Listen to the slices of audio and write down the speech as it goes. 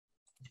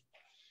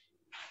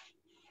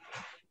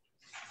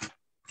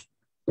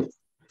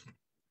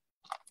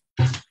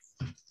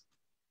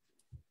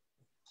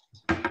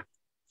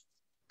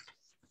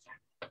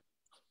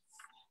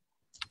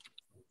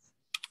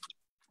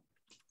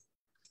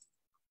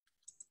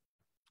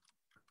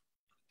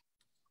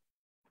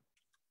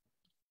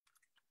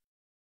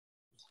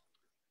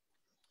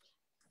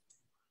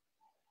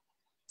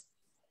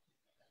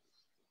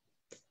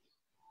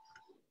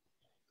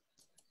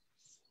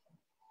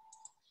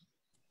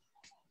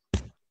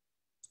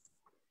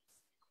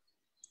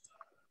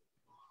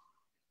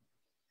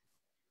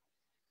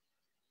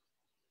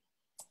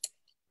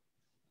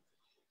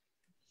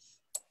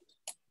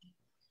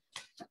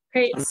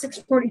Okay, it's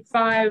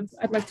 6:45.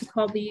 I'd like to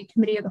call the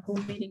committee of the whole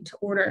meeting to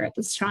order at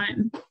this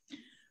time.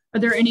 Are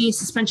there any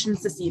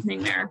suspensions this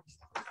evening, Mayor?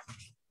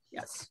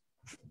 Yes.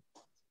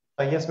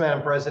 Yes,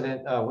 Madam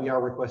President, we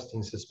are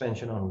requesting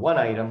suspension on one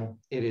item.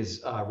 It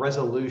is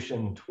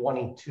Resolution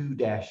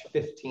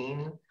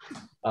 22-15.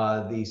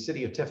 The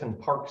City of Tiffin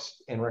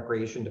Parks and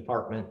Recreation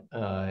Department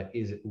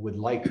would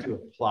like to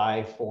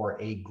apply for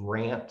a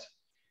grant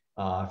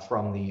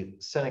from the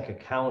Seneca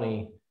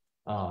County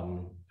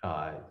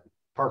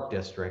Park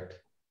District.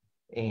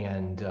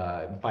 And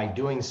by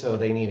doing so,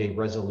 they need a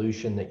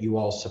resolution that you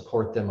all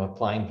support them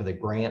applying for the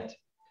grant.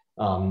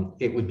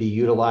 It would be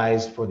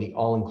utilized for the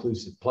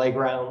all-inclusive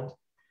playground.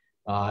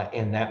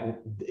 And that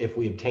if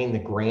we obtain the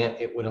grant,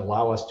 it would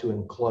allow us to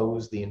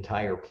enclose the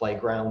entire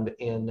playground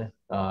in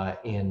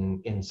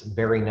some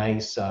very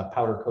nice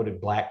powder-coated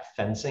black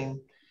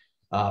fencing.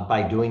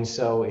 By doing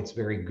so, it's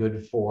very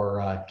good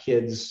for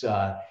kids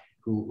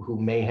who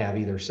may have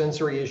either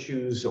sensory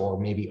issues or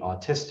maybe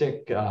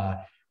autistic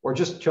or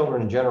just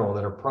children in general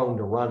that are prone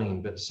to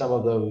running. But some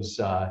of those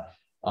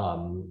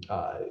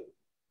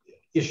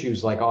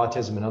issues like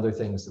autism and other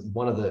things,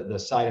 one of the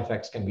side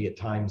effects can be at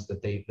times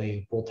that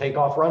they will take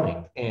off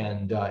running.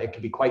 And it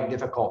can be quite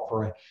difficult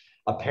for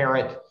a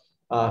parent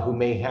who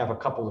may have a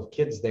couple of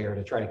kids there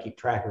to try to keep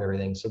track of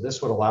everything. So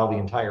this would allow the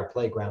entire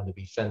playground to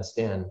be fenced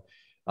in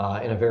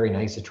a very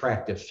nice,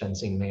 attractive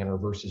fencing manner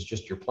versus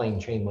just your plain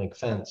chain link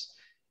fence.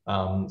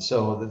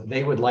 So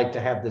they would like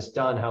to have this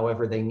done.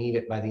 However, they need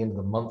it by the end of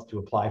the month to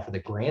apply for the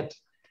grant.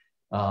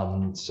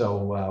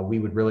 So we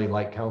would really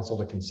like council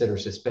to consider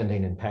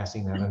suspending and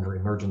passing that under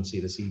emergency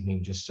this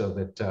evening, just so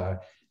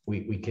that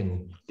we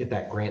can get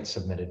that grant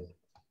submitted.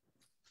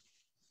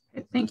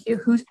 Thank you.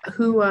 Who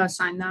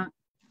signed that?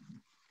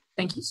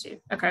 Thank you, Steve.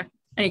 Okay.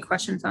 Any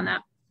questions on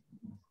that?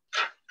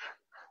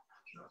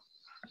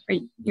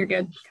 You're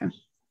good. Okay.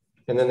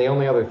 And then the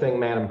only other thing,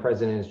 Madam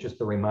President, is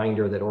just a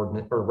reminder that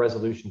ordinance or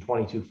resolution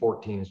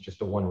 2214 is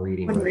just a one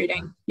reading. One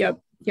reading. Yep.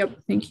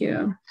 Thank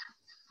you.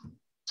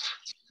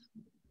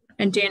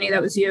 And Danny,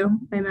 that was you,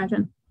 I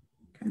imagine.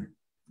 Okay.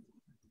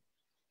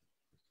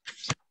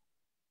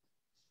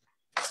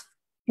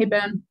 Hey,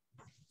 Ben.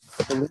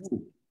 Hello.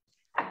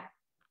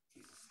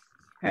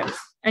 Okay.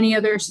 Any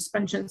other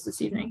suspensions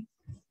this evening?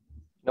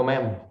 No,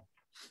 ma'am.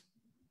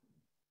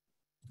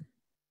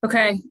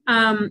 Okay.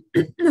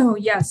 Oh,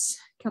 yes.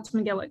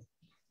 Councilman Gillick.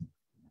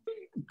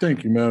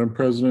 Thank you, Madam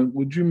President.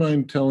 Would you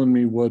mind telling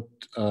me what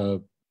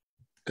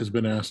has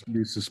been asked to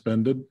be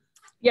suspended?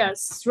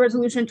 Yes,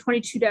 resolution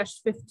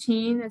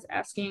 22-15 is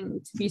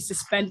asking to be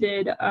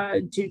suspended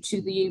due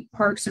to the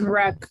Parks and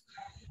Rec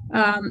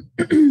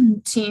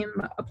team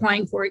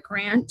applying for a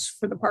grant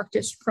for the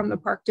from the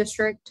Park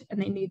District,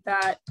 and they need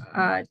that.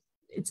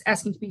 It's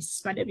asking to be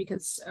suspended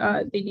because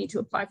they need to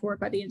apply for it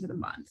by the end of the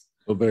month.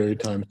 So very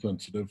time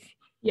sensitive.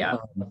 Yeah.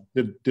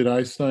 Did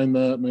I sign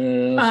that,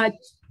 may I ask?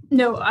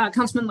 No,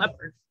 Councilman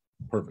Leopard.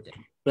 Perfect.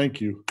 Thank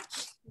you.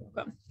 You're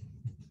welcome.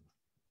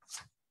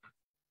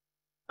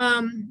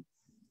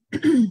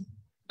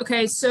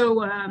 Okay,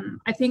 so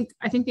I think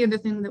the other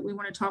thing that we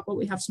want to talk about,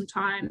 we have some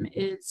time,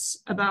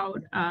 is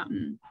about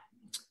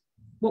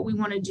what we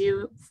want to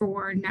do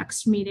for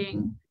next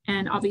meeting.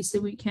 And obviously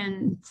we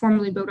can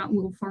formally vote on,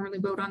 we'll formally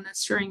vote on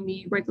this during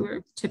the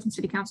regular Tiffin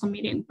City Council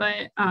meeting.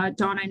 But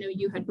Dawn, I know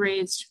you had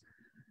raised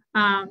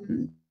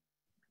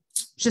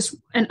just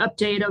an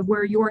update of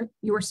where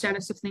your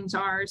status of things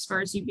are as far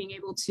as you being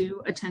able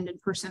to attend in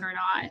person or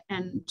not.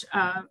 And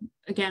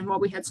again, while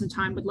we had some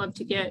time, would love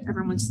to get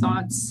everyone's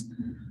thoughts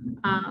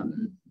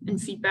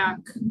and feedback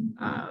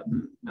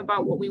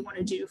about what we want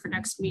to do for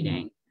next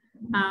meeting.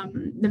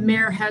 The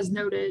mayor has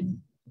noted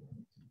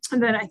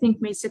that I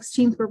think May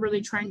 16th, we're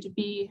really trying to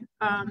be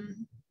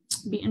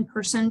in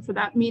person for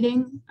that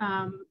meeting.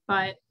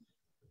 But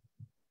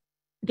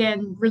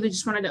again, really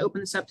just wanted to open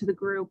this up to the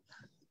group,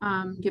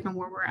 given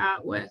where we're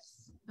at with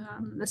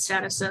the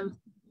status of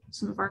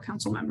some of our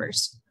council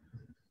members.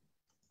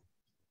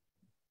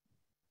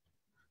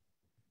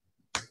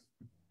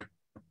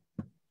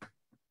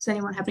 Does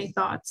anyone have any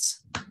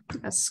thoughts?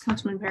 Yes,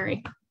 Councilman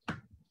Perry.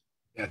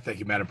 Yeah, thank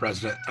you, Madam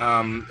President.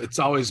 It's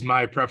always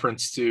my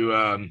preference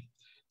to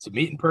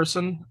meet in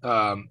person,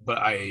 but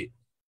I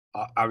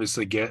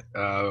obviously get,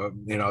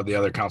 the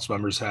other council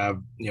members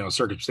have,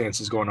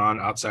 circumstances going on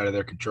outside of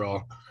their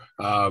control.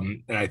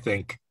 And I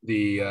think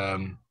the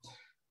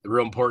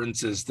real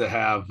importance is to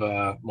have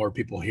more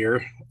people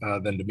here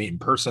than to meet in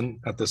person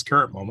at this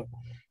current moment.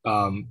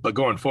 But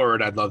going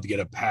forward, I'd love to get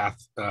a path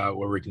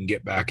where we can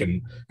get back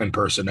in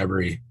person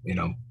every,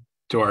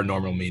 to our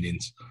normal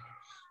meetings.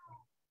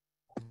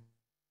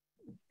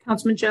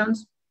 Councilman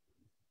Jones.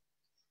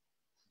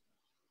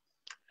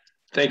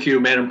 Thank you,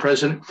 Madam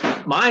President.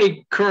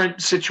 My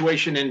current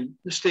situation in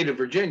the state of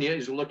Virginia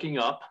is looking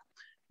up.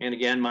 And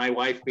again, my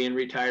wife being a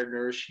retired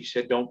nurse, she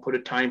said, don't put a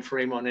time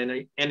frame on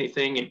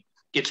anything. It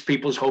gets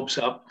people's hopes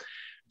up.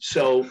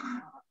 So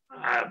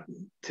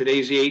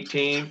today's the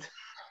 18th.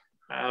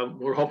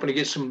 We're hoping to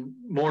get some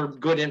more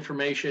good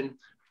information.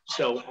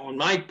 So on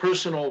my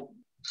personal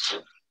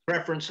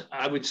preference,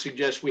 I would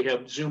suggest we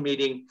have Zoom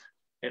meeting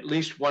at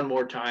least one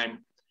more time.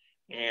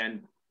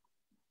 And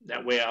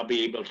that way I'll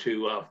be able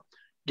to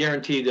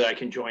guarantee that I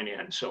can join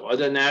in. So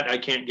other than that, I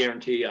can't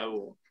guarantee I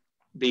will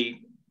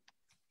be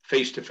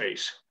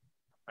face-to-face.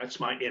 That's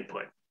my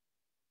input.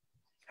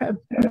 Okay.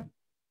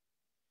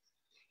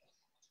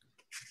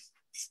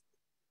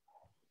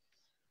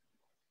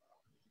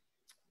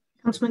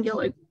 Councilman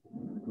Gillig.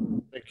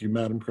 Thank you,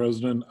 Madam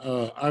President.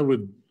 I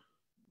would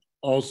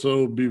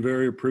also be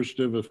very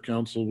appreciative if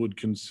council would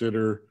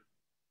consider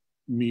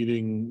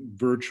meeting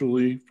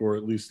virtually for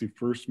at least the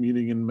first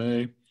meeting in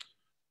May,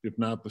 if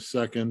not the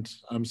second.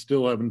 I'm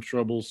still having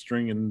trouble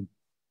stringing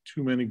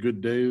too many good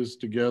days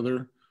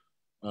together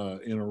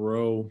in a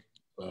row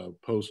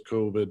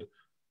post-COVID.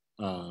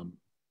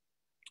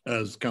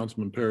 As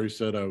Councilman Perry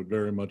said, I would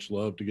very much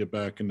love to get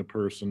back into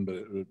person,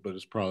 but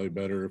it's probably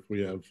better if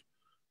we have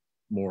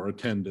more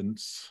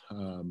attendance.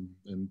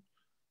 And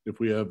if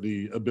we have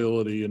the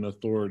ability and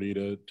authority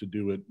to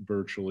do it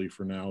virtually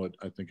for now,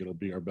 I think it'll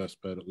be our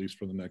best bet, at least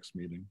for the next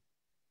meeting.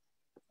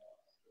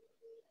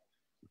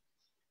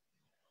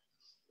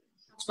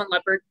 Councilman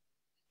Leopard.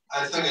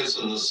 I think it's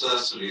a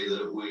necessity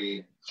that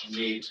we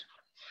meet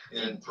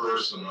in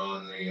person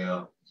on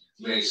the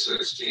May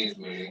 16th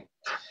meeting.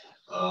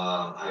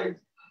 I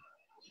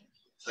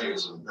think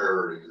it's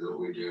imperative that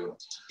we do.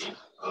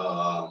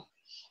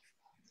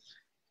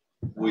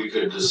 We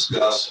could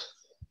discuss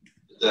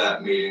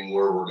that meeting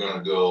where we're going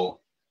to go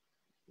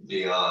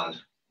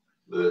beyond.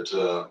 But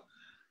the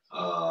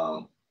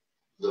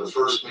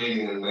first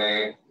meeting in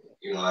May,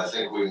 I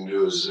think we can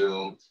do a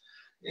Zoom,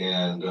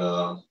 and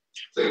I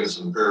think it's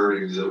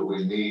imperative that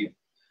we meet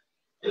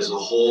as a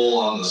whole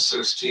on the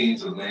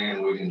 16th of May,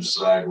 and we can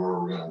decide where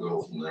we're going to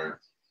go from there.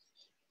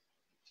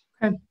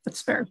 Okay,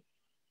 that's fair.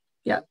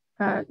 Yeah.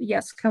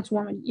 Yes,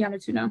 Councilwoman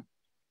Yanatuno.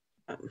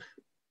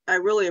 I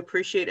really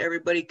appreciate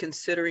everybody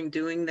considering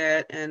doing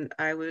that, and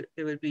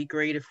it would be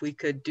great if we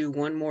could do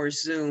one more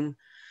Zoom.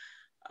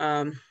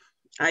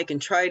 I can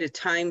try to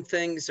time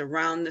things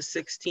around the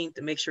 16th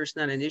to make sure it's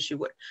not an issue.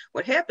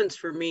 What happens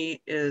for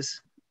me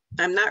is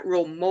I'm not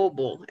real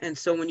mobile, and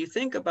so when you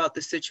think about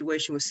the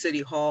situation with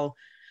City Hall,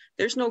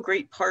 there's no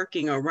great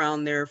parking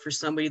around there for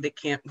somebody that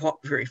can't walk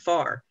very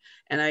far,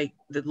 and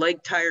the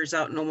leg tires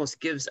out and almost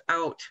gives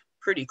out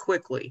pretty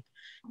quickly.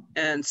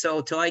 And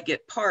so till I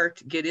get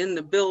parked, get in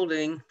the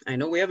building, I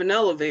know we have an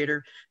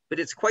elevator, but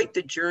it's quite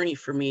the journey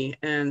for me.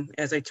 And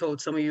as I told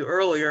some of you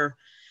earlier,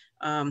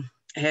 I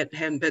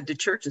hadn't been to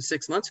church in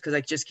 6 months because I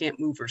just can't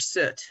move or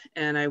sit.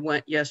 And I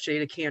went yesterday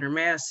to Cantor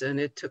Mass, and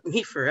it took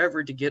me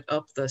forever to get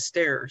up the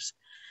stairs,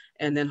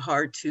 and then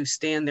hard to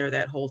stand there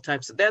that whole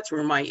time. So that's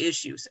where my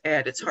issue's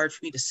at. It's hard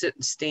for me to sit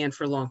and stand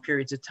for long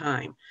periods of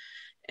time.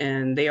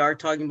 And they are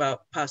talking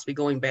about possibly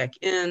going back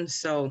in.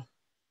 So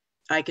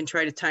I can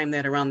try to time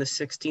that around the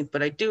 16th,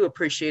 but I do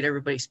appreciate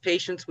everybody's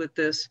patience with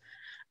this.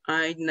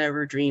 I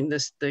never dreamed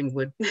this thing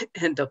would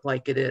end up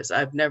like it is.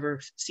 I've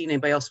never seen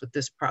anybody else with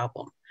this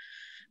problem.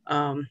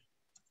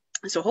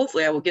 So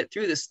hopefully I will get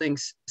through this thing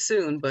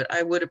soon, but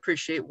I would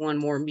appreciate one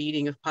more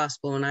meeting if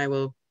possible, and I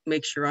will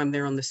make sure I'm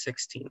there on the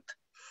 16th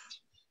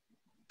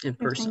in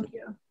person. Thank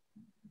you.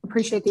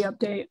 Appreciate the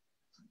update.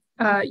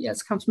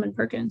 Yes, Councilman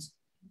Perkins.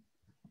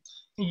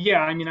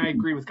 Yeah, I mean, I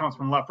agree with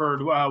Councilman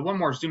Leopard. One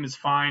more Zoom is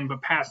fine,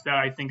 but past that,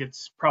 I think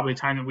it's probably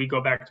time that we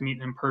go back to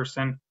meeting in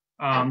person.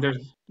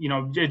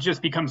 It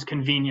just becomes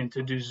convenient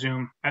to do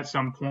Zoom at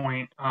some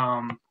point.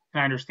 And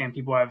I understand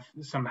people have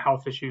some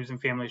health issues and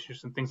family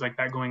issues and things like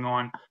that going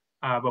on,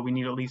 but we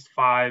need at least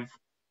 5.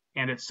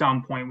 And at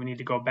some point, we need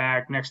to go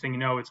back. Next thing you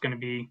know, it's going to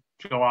be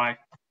July,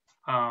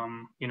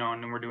 and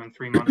then we're doing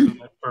 3 months of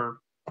it for,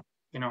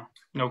 no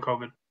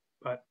COVID.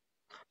 But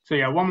so,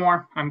 yeah, one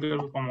more. I'm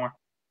good with one more.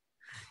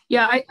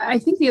 Yeah, I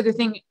think the other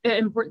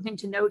important thing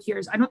to note here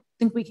is I don't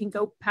think we can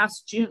go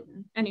past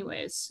June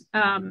anyways.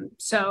 Really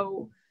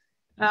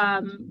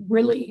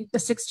the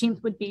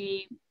 16th would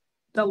be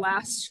the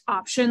last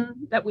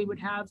option that we would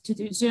have to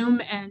do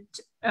Zoom. And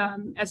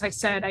as I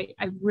said, I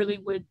really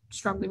would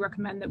strongly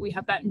recommend that we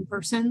have that in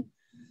person.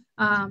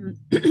 But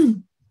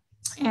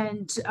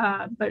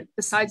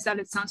besides that,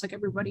 it sounds like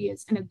everybody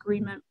is in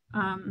agreement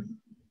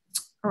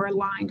or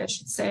aligned, I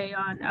should say,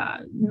 on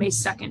May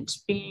 2nd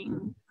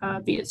being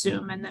via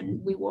Zoom, and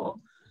then we will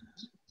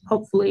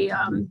hopefully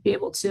be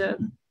able to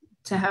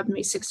have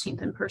May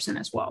 16th in person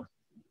as well.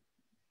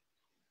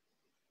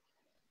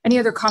 Any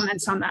other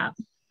comments on that?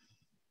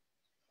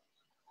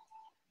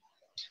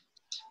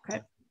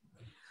 Okay.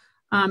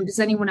 Does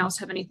anyone else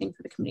have anything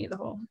for the committee of the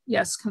whole?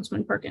 Yes,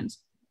 Councilman Perkins.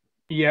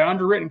 Yeah,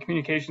 under written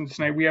communications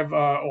tonight, we have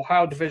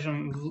Ohio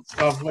Division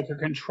of Liquor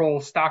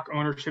Control stock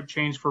ownership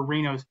change for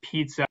Reno's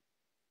Pizza.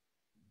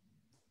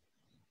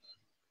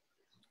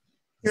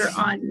 You're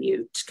on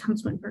mute,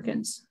 Councilman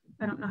Perkins.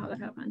 I don't know how that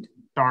happened.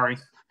 Sorry.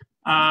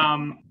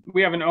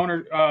 We have an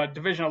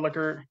Division of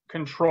Liquor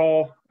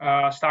Control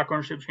stock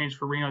ownership change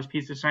for Reno's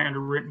Pizza tonight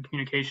under written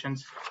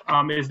communications.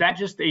 Is that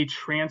just a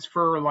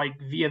transfer like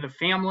via the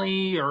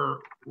family, or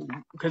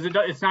because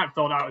it's not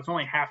filled out? It's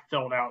only half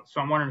filled out.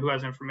 So I'm wondering who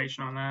has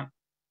information on that.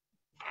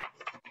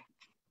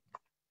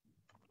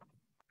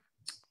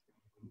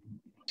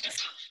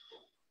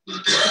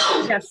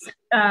 Yes,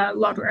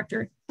 Law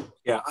Director.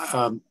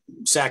 Yeah,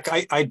 Zach,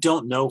 I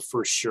don't know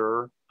for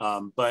sure,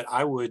 but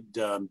I would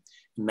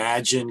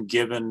imagine,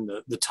 given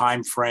the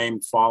time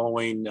frame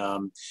following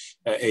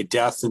a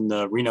death in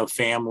the Reno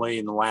family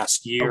in the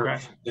last year,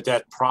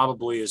 that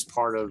probably is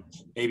part of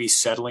maybe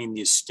settling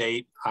the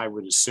estate, I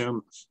would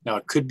assume. Now,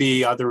 it could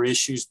be other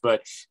issues,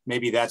 but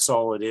maybe that's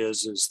all it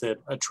is that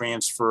a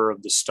transfer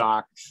of the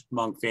stock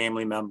among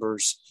family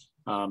members.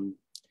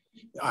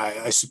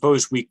 I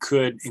suppose we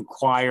could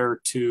inquire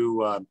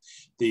to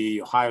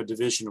the Ohio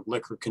Division of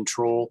Liquor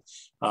Control,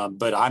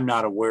 but I'm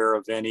not aware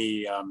of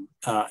any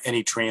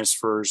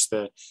transfers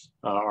that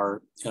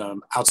are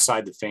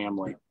outside the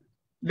family.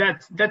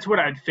 That's what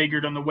I'd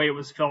figured on the way it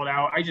was filled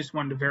out. I just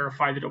wanted to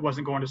verify that it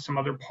wasn't going to some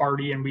other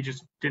party and we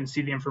just didn't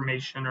see the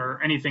information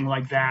or anything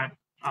like that.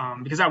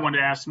 Because I wanted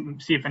to ask,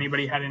 see if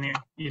anybody had any,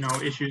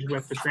 issues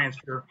with the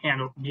transfer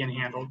being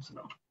handled.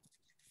 So.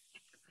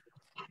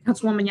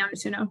 Councilwoman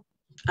Yanatuno.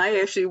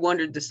 I actually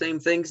wondered the same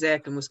thing,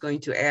 Zach, and was going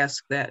to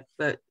ask that.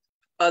 But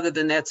other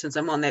than that, since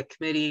I'm on that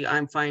committee,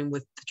 I'm fine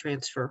with the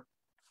transfer.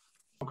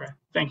 Okay,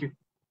 thank you.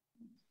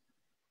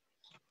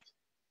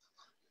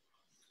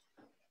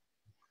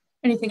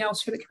 Anything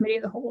else for the committee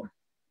of the whole?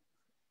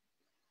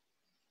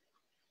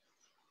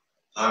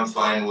 I'm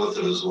fine with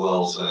it as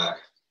well, Zach.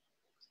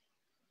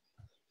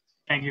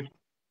 Thank you.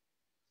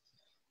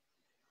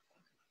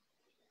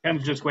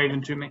 Ken's just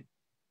waving to me.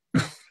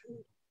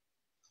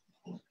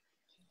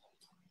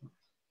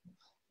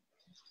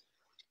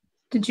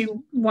 Did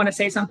you want to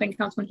say something,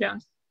 Councilman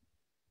Jones?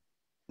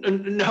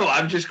 No,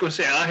 I'm just going to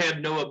say I have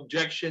no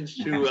objections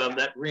to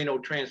that Reno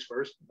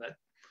transfers.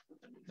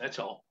 That's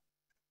all.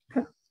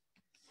 Okay.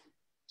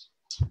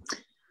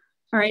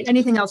 All right.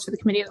 Anything else for the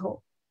committee of the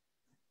whole?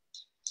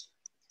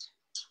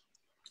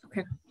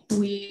 Okay.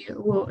 We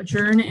will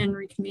adjourn and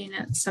reconvene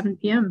at 7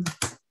 p.m.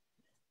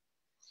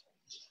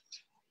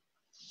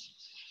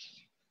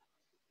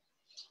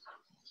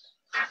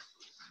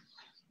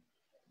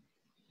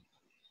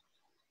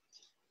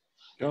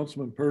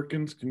 Councilman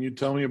Perkins, can you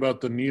tell me about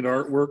the neat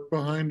artwork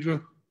behind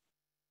you?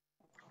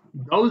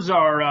 Those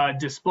are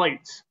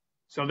displays.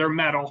 So they're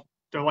metal.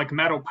 They're like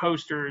metal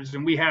posters.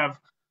 And we have,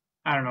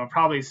 I don't know,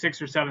 probably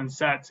 6 or 7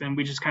 sets. And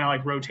we just kind of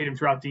like rotate them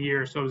throughout the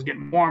year. So it was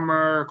getting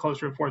warmer,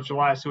 closer to 4th of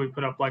July. So we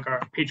put up like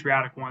our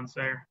patriotic ones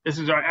there. This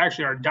is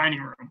actually our dining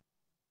room.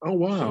 Oh,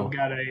 wow. So we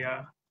got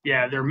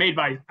yeah, they're made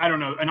by, I don't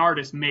know, an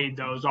artist made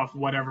those off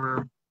of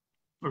whatever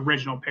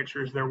original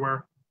pictures there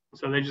were.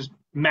 So they just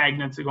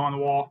magnets that go on the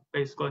wall,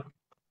 basically.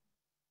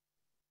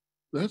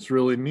 That's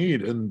really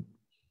neat. And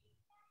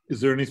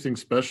is there anything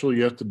special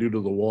you have to do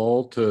to the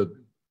wall to?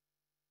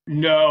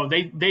 No,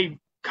 they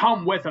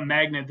come with a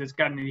magnet that's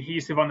got an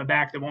adhesive on the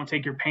back that won't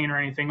take your paint or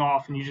anything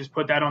off. And you just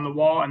put that on the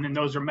wall and then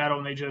those are metal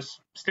and they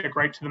just stick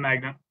right to the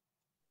magnet.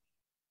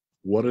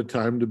 What a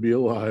time to be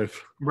alive.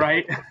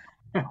 Right.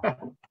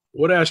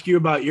 Would ask you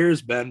about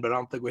yours, Ben, but I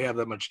don't think we have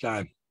that much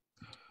time.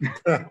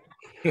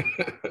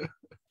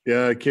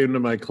 Yeah, I came to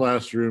my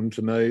classroom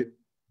tonight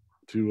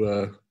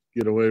to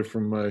get away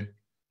from my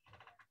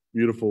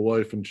beautiful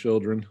wife and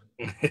children.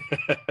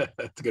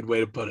 That's a good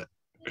way to put it.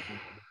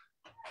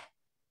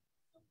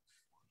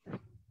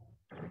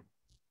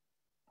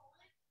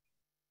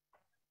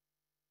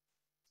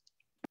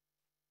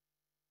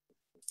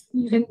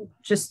 You can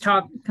just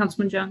talk,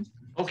 Councilman Jones.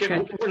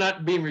 Okay, we're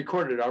not being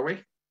recorded, are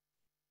we?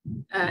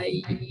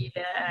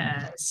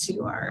 Yes,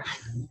 you are.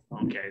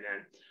 Okay,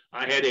 then.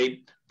 I had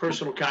a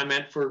personal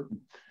comment for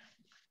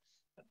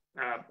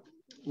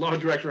Law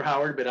Director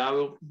Howard, but I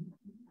will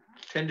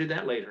tend to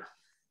that later.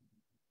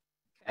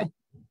 Okay.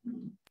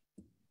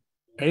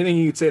 Anything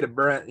you could say to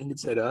Brent, you could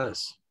say to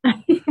us.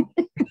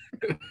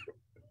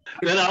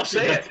 Then I'll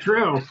say That's it.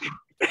 true.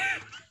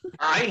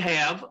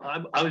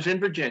 I was in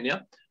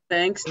Virginia.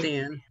 Thanks,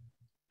 Dan.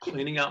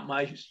 Cleaning out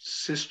my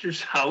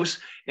sister's house,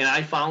 and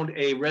I found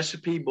a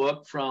recipe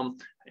book from,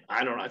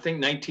 I don't know, I think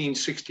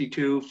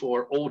 1962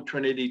 for Old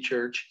Trinity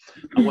Church.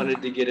 I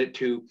wanted to get it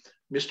to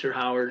Mr.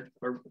 Howard,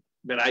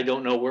 but I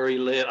don't know where he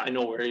lives. I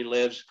know where he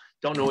lives.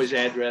 Don't know his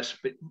address,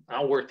 but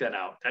I'll work that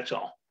out. That's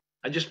all.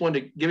 I just wanted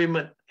to give him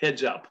a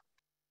heads up.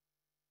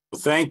 Well,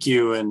 thank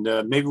you, and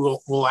maybe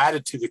we'll add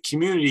it to the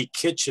community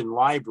kitchen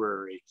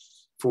library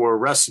for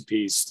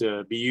recipes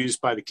to be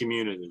used by the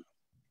community.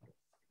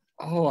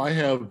 Oh, I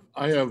have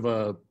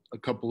a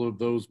couple of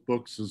those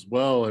books as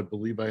well. I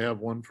believe I have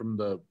one from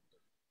the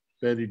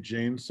Betty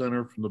Jane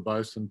Center from the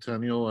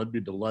Bicentennial. I'd be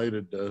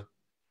delighted to.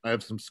 I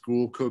have some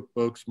school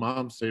cookbooks.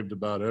 Mom saved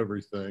about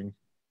everything,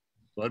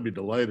 so I'd be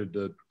delighted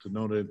to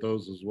donate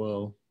those as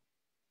well.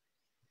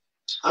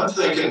 I'm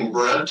thinking,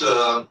 Brent,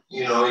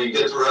 you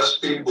get the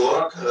recipe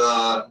book,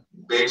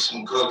 bake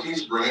some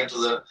cookies, bring it to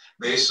the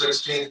May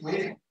 16th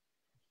meeting.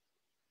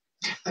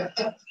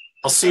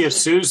 I'll see if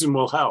Susan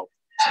will help.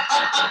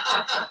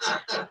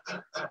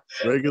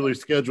 Regularly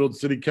scheduled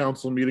city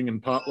council meeting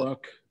and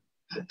potluck.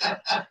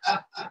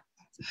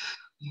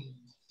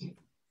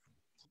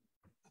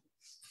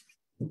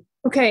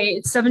 Okay,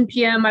 it's 7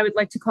 p.m. I would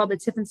like to call the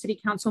Tiffin City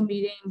Council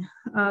meeting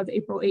of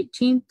April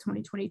 18th,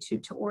 2022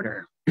 to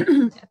order.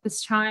 At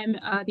this time,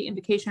 the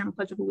invocation and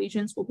pledge of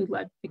allegiance will be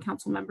led by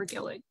Councilmember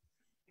Gillig.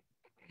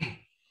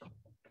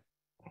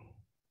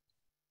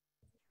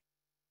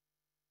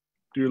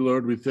 Dear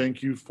Lord, we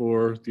thank you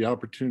for the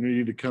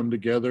opportunity to come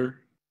together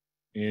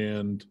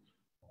and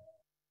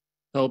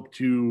help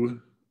to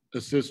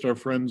assist our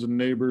friends and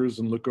neighbors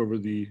and look over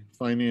the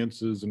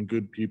finances and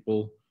good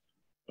people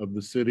of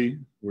the city.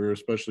 We're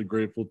especially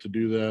grateful to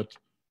do that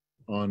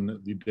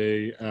on the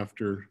day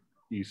after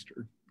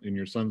Easter. In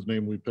your son's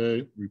name we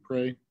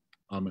pray.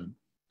 Amen.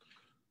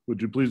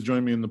 Would you please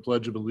join me in the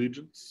Pledge of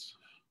Allegiance?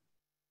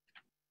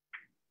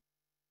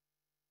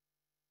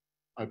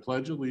 I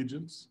pledge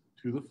allegiance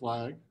to the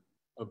flag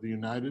of the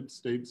United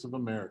States of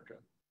America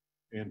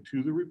and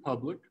to the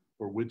republic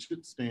for which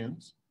it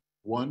stands,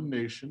 one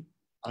nation,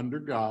 under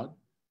God,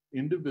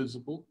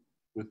 indivisible,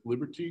 with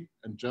liberty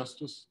and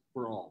justice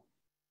for all.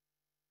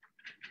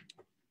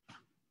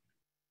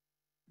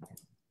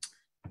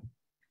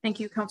 Thank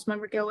you,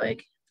 Councilmember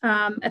Gillig.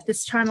 At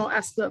this time, I'll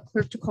ask the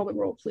clerk to call the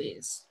roll,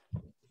 please.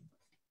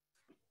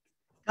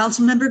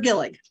 Councilmember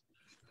Gillig.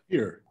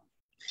 Here.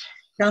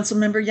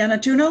 Councilmember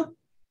Yanatuno.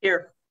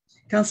 Here.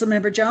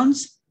 Councilmember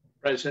Jones.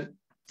 Present.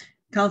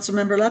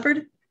 Councilmember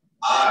Leopard.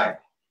 Aye.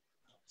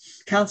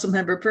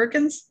 Councilmember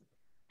Perkins.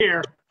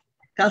 Here.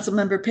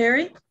 Councilmember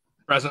Perry.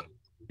 Present.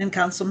 And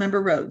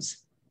Councilmember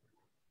Rhodes.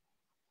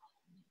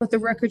 Let the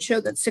record show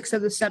that 6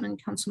 of the 7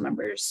 council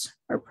members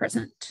are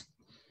present.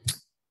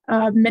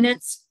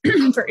 Minutes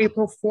for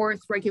April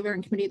 4th, regular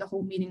and committee of the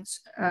whole meetings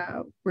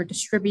were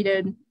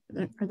distributed.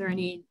 Are there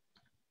any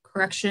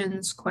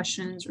corrections,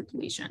 questions, or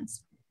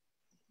deletions?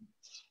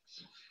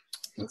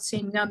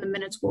 Seeing none, the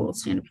minutes will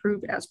stand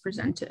approved as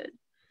presented.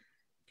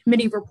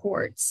 Committee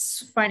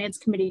reports. Finance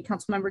Committee,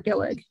 Councilmember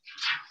Gillig.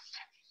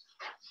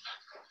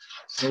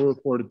 No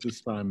report at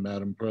this time,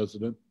 Madam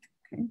President.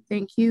 Okay,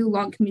 thank you.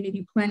 Law and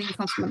Community Planning,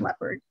 Councilman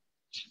Leopard.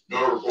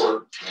 No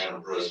report,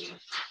 Madam President.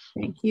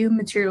 Thank you.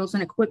 Materials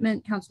and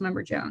Equipment,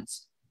 Councilmember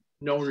Jones.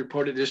 No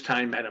report at this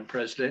time, Madam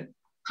President.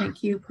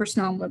 Thank you.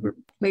 Personnel and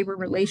Labor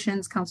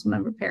Relations,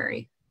 Councilmember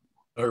Perry.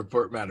 No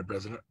report, Madam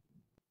President.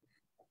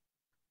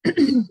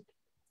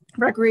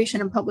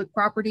 Recreation and Public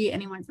Property,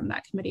 anyone from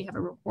that committee have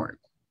a report?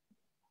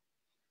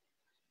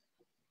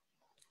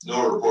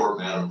 No report,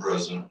 Madam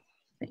President.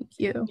 Thank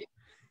you.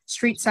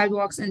 Street,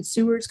 Sidewalks, and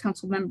Sewers,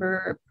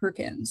 Councilmember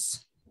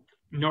Perkins.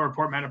 No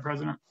report, Madam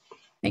President.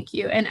 Thank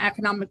you. And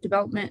Economic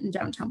Development and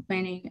Downtown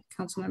Planning,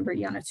 Councilmember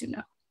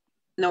Yanatuno.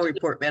 No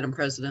report, Madam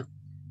President.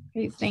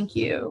 Okay, thank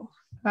you.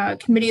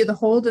 Committee of the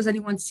Whole, does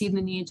anyone see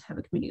the need to have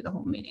a Committee of the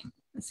Whole meeting?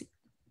 Let's see.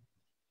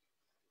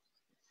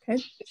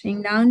 Okay,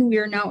 seeing none, we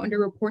are now under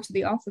reports of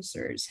the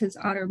officers. His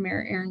Honor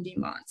Mayor Aaron D.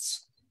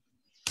 Mons.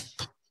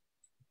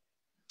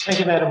 Thank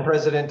you, Madam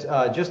President.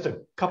 Just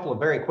a couple of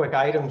very quick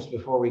items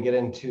before we get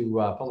into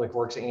Public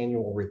Works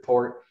annual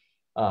report.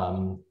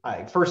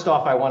 First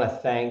off, I want to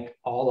thank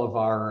all of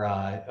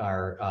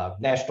our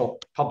national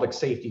public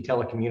safety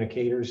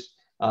telecommunicators.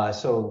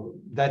 So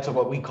that's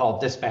what we call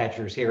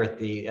dispatchers here at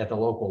the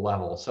local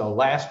level. So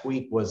last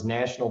week was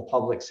National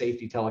Public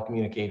Safety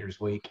Telecommunicators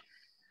Week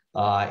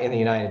in the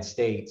United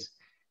States.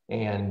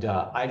 And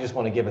I just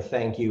want to give a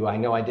thank you. I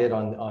know I did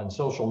on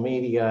social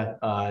media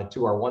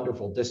to our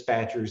wonderful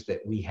dispatchers that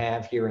we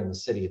have here in the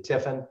city of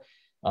Tiffin.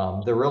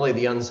 They're really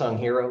the unsung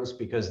heroes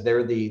because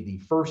they're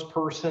the first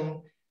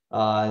person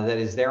that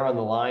is there on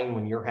the line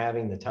when you're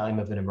having the time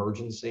of an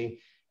emergency.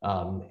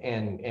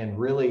 And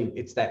really,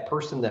 it's that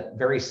person that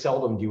very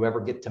seldom do you ever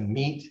get to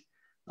meet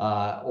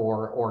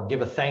or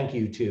give a thank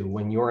you to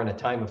when you're in a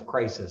time of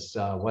crisis,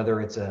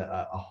 whether it's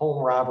a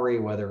home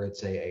robbery, whether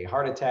it's a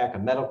heart attack, a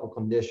medical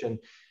condition.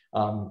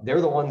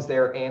 They're the ones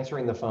there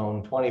answering the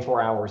phone 24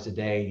 hours a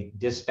day,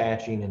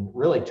 dispatching and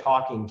really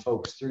talking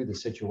folks through the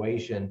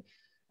situation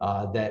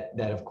that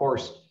of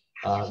course,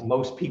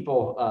 most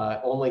people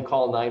only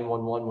call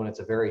 911 when it's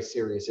a very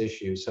serious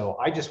issue. So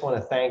I just want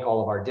to thank all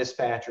of our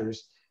dispatchers,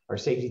 our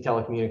safety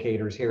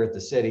telecommunicators here at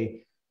the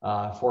city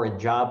for a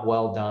job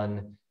well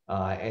done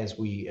as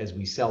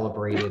we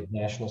celebrated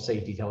National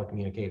Safety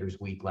Telecommunicators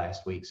Week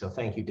last week. So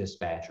thank you,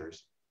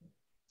 dispatchers.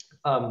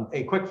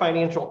 A quick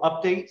financial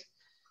update.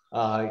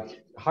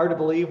 Hard to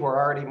believe we're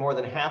already more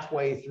than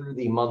halfway through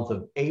the month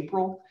of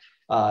April.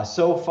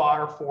 So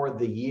far for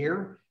the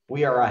year,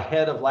 we are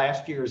ahead of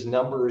last year's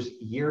numbers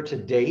year to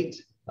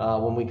date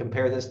when we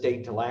compare this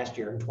date to last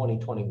year in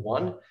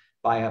 2021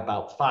 by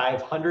about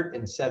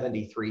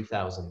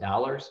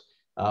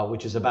 $573,000,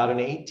 which is about an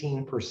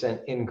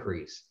 18%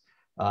 increase.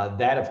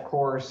 That, of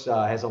course,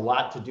 has a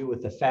lot to do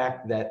with the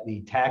fact that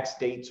the tax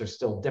dates are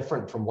still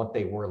different from what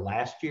they were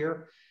last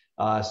year.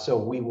 So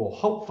we will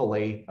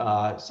hopefully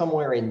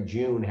somewhere in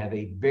June have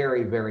a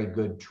very, very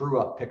good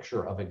true-up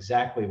picture of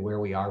exactly where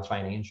we are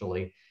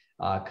financially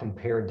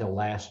compared to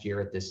last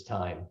year at this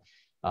time.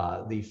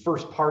 The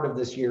first part of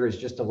this year is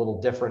just a little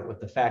different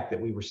with the fact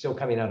that we were still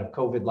coming out of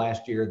COVID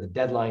last year. The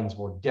deadlines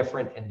were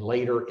different and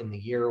later in the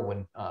year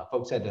when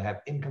folks had to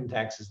have income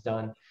taxes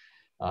done.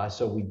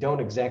 So we don't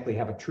exactly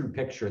have a true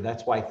picture.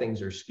 That's why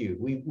things are skewed.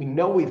 We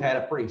know we've had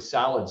a pretty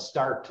solid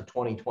start to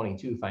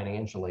 2022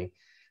 financially.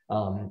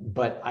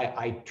 But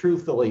I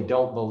truthfully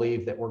don't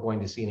believe that we're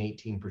going to see an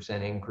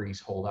 18% increase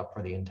hold up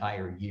for the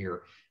entire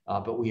year,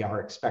 but we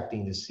are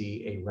expecting to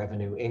see a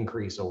revenue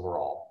increase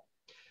overall.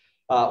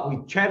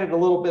 We chatted a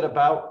little bit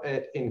about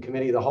it in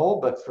committee of the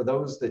whole, but for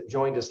those that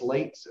joined us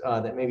late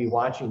that may be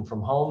watching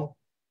from home,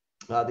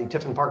 the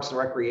Tiffin Parks and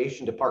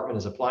Recreation Department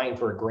is applying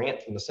for a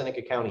grant from the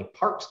Seneca County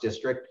Parks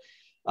District.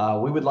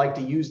 We would like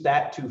to use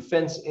that to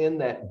fence in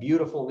that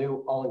beautiful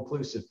new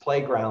all-inclusive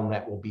playground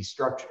that will be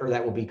structured, or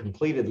that will be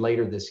completed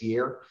later this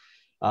year.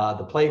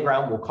 The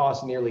playground will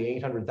cost nearly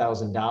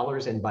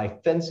 $800,000, and by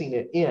fencing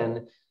it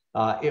in,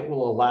 it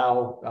will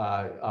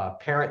allow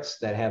parents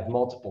that have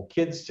multiple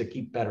kids to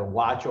keep better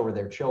watch over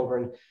their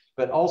children,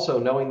 but also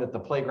knowing that the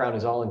playground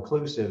is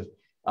all-inclusive,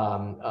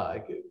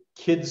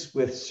 kids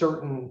with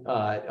certain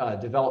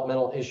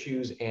developmental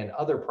issues and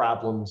other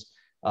problems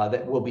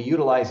that will be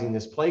utilizing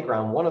this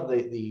playground. One of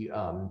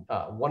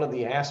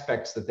the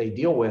aspects that they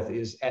deal with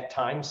is at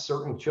times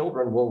certain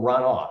children will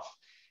run off.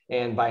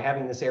 And by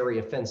having this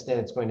area fenced in,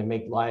 it's going to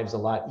make lives a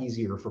lot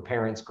easier for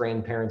parents,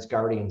 grandparents,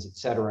 guardians, et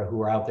cetera,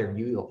 who are out there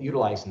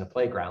utilizing the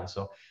playground.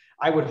 So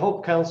I would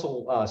hope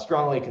council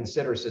strongly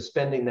consider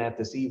suspending that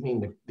this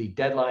evening. The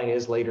deadline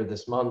is later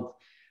this month,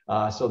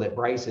 so that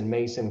Bryce and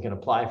Mason can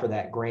apply for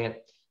that grant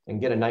and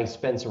get a nice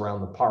fence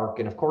around the park.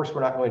 And of course,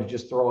 we're not going to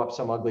just throw up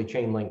some ugly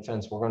chain link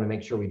fence. We're going to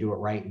make sure we do it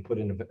right and put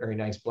in a very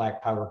nice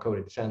black powder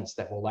coated fence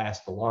that will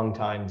last a long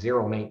time,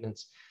 zero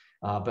maintenance,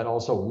 but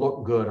also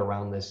look good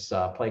around this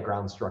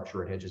playground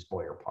structure at Hedges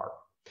Boyer Park.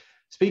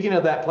 Speaking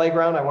of that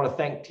playground, I want to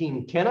thank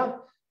Team Kenna.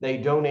 They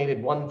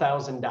donated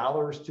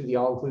 $1,000 to the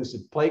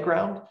all-inclusive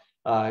playground.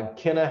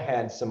 Kenna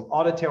had some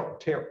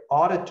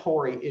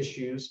auditory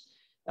issues,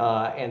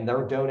 and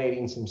they're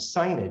donating some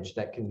signage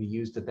that can be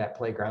used at that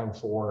playground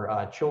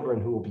for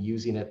children who will be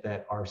using it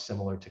that are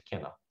similar to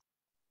Kenna.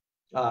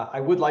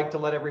 I would like to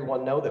let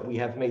everyone know that we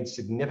have made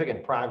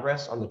significant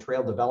progress on the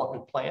trail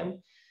development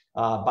plan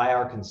by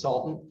our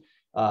consultant.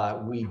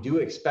 We do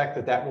expect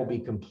that that will be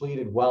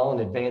completed well in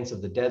advance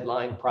of the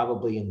deadline,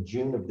 probably in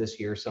June of this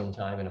year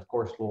sometime. And of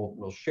course,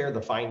 we'll share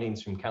the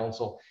findings from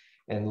council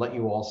and let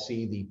you all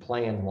see the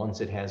plan once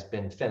it has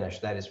been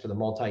finished. That is for the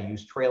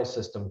multi-use trail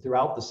system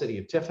throughout the city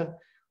of Tiffin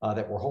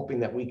that we're hoping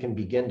that we can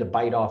begin to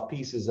bite off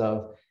pieces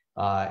of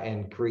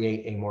and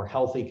create a more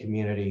healthy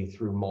community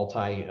through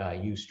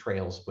multi-use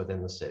trails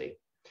within the city.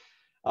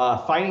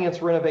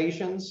 Finance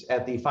renovations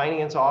at the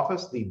finance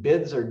office. The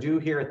bids are due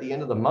here at the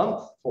end of the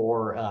month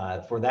for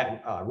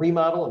that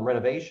remodel and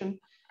renovation.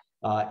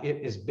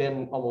 It has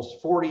been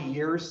almost 40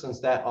 years since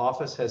that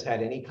office has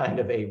had any kind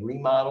of a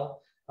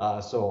remodel.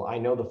 So I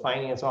know the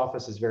finance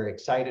office is very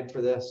excited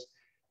for this.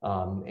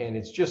 And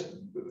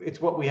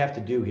it's what we have to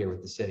do here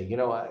with the city. You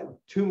know,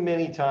 too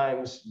many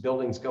times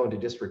buildings go into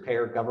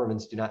disrepair.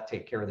 Governments do not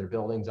take care of their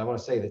buildings. I want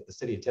to say that the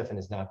city of Tiffin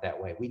is not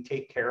that way. We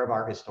take care of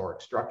our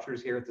historic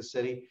structures here at the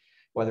city,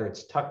 whether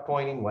it's tuck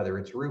pointing, whether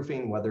it's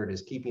roofing, whether it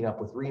is keeping up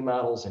with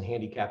remodels and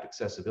handicap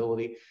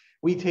accessibility.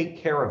 We take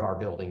care of our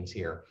buildings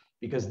here,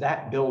 because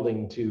that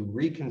building, to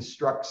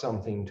reconstruct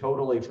something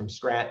totally from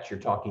scratch, you're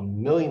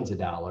talking millions of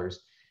dollars.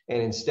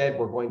 And instead,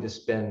 we're going to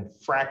spend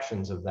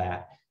fractions of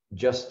that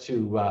just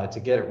to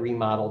get it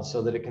remodeled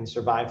so that it can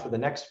survive for the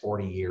next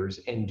 40 years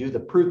and do the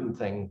prudent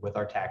thing with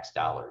our tax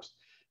dollars.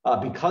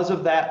 Because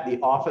of that, the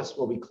office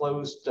will be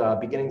closed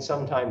beginning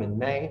sometime in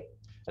May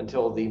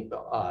until the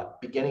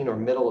beginning or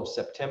middle of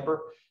September.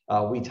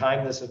 We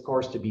timed this, of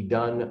course, to be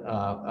done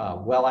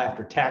well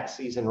after tax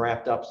season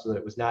wrapped up, so that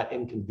it was not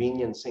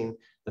inconveniencing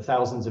the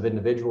thousands of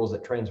individuals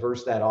that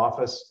traverse that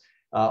office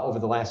over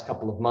the last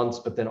couple of months,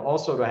 but then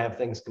also to have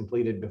things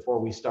completed before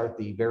we start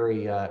the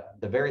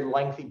very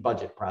lengthy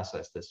budget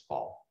process this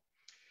fall.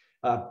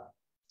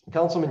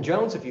 Councilman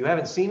Jones, if you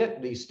haven't seen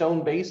it, the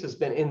stone base has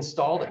been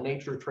installed at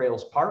Nature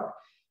Trails Park.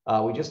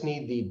 We just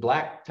need the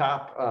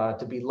blacktop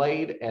to be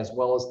laid, as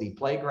well as the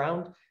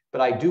playground.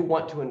 But I do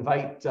want to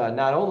invite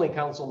not only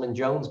Councilman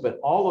Jones, but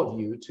all of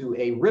you to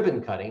a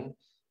ribbon cutting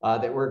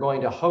that we're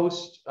going to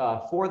host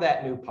for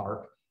that new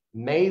park,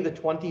 May the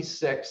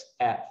 26th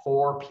at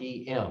 4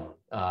 p.m.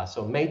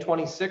 So May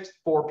 26th,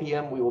 4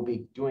 p.m., we will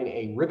be doing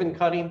a ribbon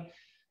cutting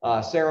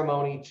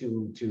ceremony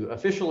to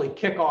officially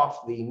kick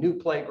off the new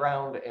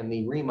playground and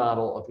the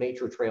remodel of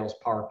Nature Trails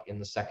Park in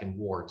the 2nd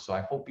Ward. So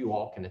I hope you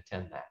all can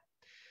attend that.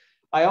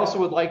 I also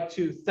would like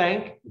to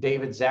thank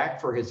David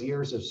Zach for his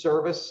years of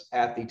service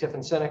at the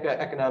Tiffin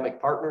Seneca Economic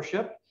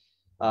Partnership.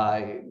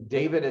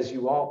 David, as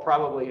you all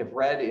probably have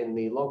read in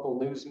the local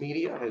news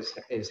media,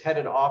 is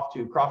headed off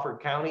to Crawford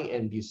County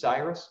and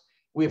Bucyrus.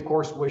 We, of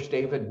course, wish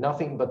David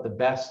nothing but the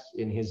best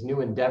in his new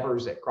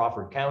endeavors at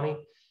Crawford County.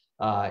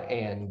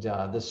 And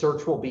the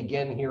search will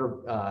begin here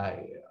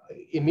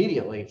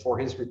immediately for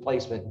his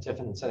replacement in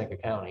Tiffin and Seneca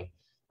County.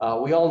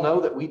 We all know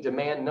that we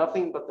demand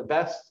nothing but the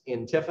best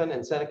in Tiffin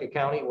and Seneca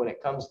County when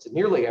it comes to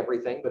nearly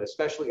everything, but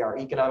especially our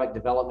economic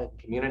development,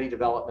 community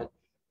development.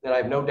 And I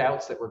have no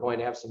doubts that we're going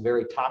to have some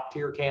very top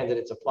tier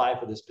candidates apply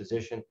for this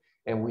position,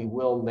 and we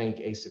will make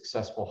a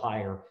successful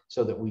hire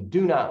so that we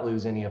do not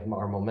lose any of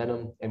our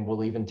momentum, and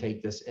we'll even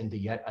take this into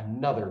yet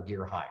another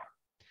gear higher.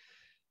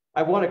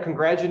 I want to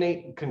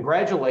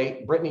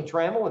congratulate Brittany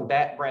Trammell and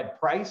Brad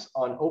Price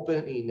on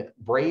opening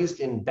Braised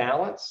in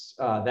Balance.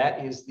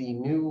 That is the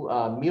new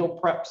meal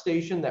prep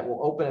station that will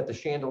open at the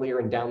Chandelier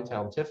in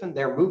downtown Tiffin.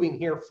 They're moving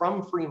here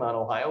from Fremont,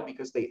 Ohio,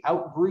 because they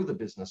outgrew the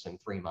business in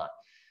Fremont.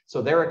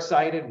 So they're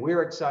excited.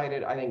 We're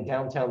excited. I think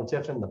downtown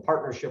Tiffin, the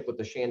partnership with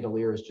the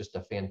Chandelier is just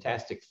a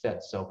fantastic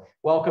fit. So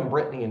welcome,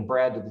 Brittany and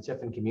Brad, to the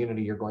Tiffin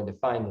community. You're going to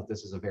find that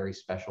this is a very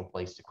special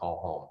place to call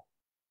home.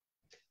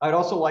 I'd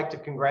also like to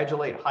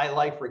congratulate High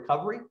Life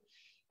Recovery.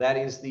 That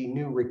is the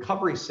new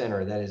recovery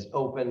center that is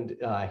opened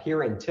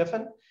here in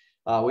Tiffin.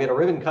 We had a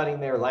ribbon cutting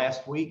there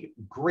last week.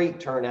 Great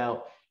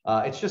turnout.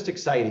 It's just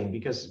exciting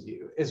because,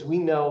 as we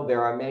know,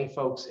 there are many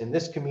folks in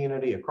this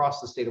community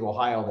across the state of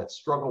Ohio that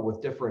struggle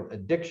with different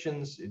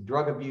addictions,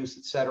 drug abuse,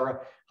 etc.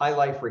 High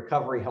Life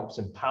Recovery helps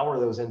empower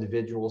those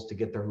individuals to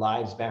get their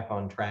lives back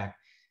on track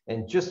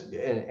and just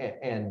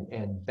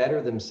and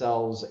better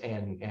themselves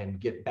and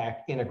get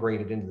back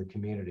integrated into the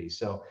community.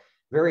 So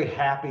very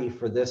happy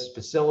for this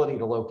facility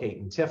to locate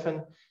in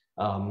Tiffin,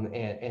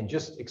 and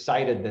just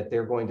excited that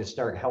they're going to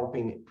start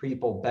helping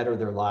people better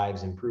their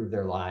lives, improve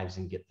their lives,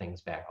 and get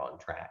things back on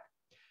track.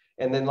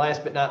 And then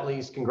last but not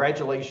least,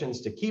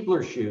 congratulations to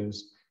Keebler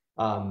Shoes.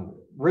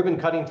 Ribbon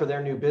cutting for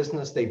their new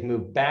business. They've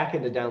moved back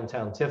into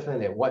downtown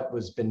Tiffin at what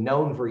was been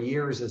known for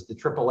years as the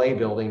AAA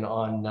building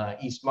on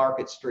East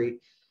Market Street.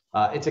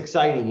 It's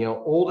exciting, you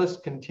know,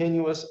 oldest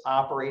continuous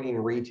operating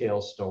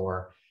retail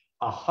store,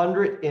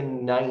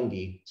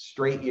 190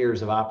 straight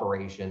years of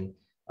operation,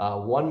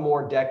 one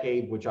more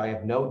decade, which I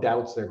have no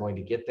doubts they're going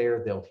to get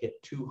there. They'll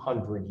hit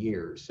 200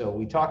 years. So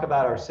we talk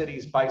about our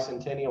city's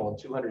bicentennial and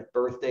 200th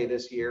birthday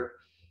this year.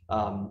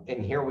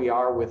 And here we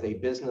are with a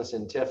business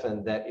in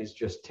Tiffin that is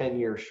just 10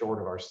 years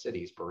short of our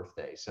city's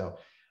birthday. So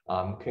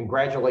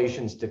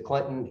congratulations to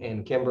Clinton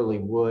and Kimberly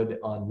Wood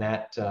on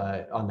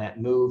that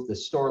move. The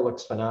store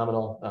looks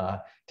phenomenal.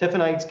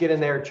 Tiffinites, get in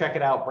there, check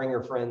it out, bring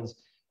your friends.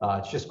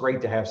 It's just great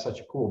to have such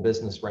a cool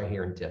business right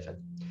here in Tiffin.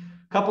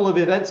 A couple of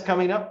events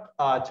coming up.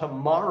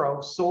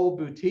 Tomorrow, Soul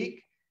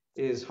Boutique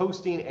is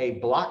hosting a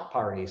block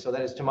party. So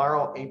that is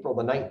tomorrow, April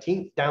the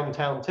 19th,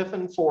 downtown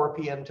Tiffin, 4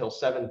 p.m. till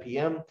 7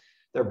 p.m.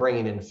 They're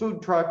bringing in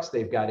food trucks.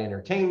 They've got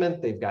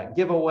entertainment. They've got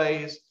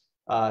giveaways.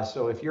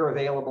 So if you're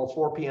available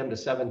 4 p.m. to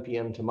 7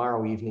 p.m.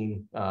 tomorrow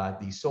evening,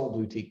 the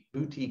Soul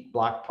Boutique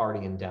block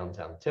party in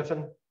downtown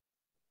Tiffin.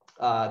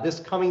 This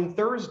coming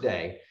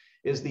Thursday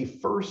is the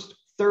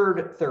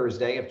third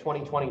Thursday of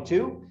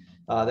 2022.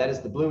 That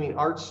is the Blooming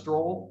Arts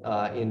Stroll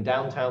in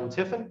downtown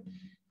Tiffin.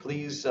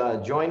 Please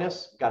join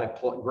us. Got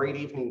a great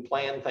evening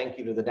planned. Thank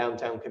you to the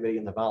Downtown Committee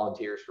and the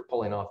volunteers for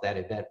pulling off that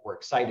event. We're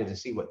excited to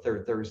see what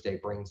Third Thursday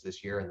brings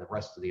this year and the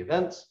rest of the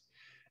events.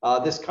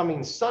 This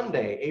coming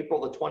Sunday, April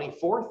the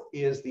 24th,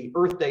 is the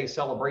Earth Day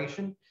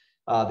celebration.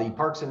 The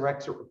Park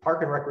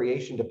and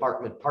Recreation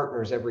Department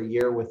partners every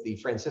year with the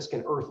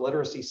Franciscan Earth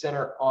Literacy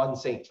Center on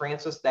St.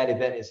 Francis. That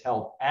event is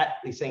held at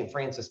the St.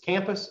 Francis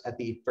campus at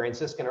the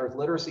Franciscan Earth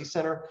Literacy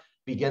Center.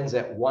 Begins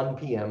at 1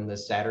 p.m.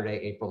 this Saturday,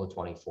 April the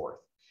 24th.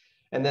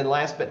 And then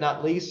last but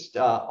not least,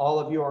 all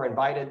of you are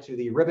invited to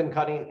the ribbon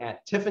cutting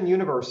at Tiffin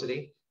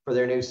University for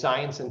their new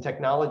Science and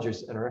Technology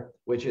Center,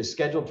 which is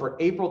scheduled for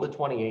April the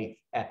 28th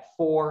at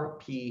 4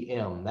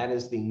 p.m. That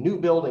is the new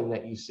building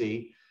that you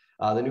see,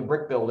 the new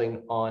brick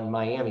building on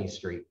Miami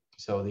Street.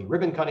 So the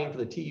ribbon cutting for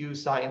the TU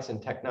Science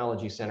and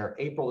Technology Center,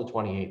 April the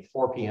 28th,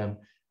 4 p.m.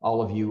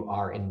 All of you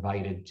are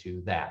invited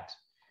to that.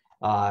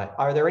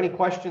 Are there any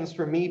questions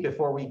for me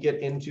before we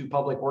get into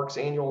Public Works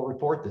annual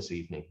report this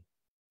evening?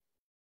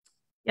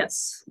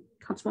 Yes,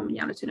 Councilwoman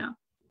Yanatuno.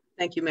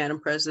 Thank you, Madam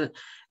President.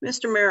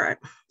 Mr. Mayor,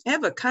 I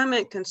have a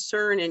comment,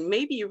 concern, and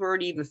maybe you've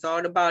already even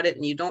thought about it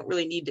and you don't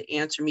really need to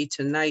answer me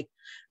tonight,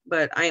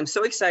 but I am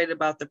so excited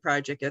about the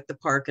project at the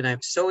park and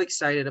I'm so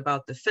excited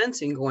about the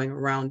fencing going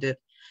around it.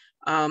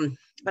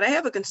 But I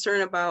have a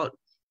concern about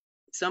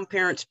some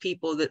parents,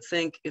 people that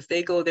think if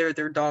they go there,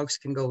 their dogs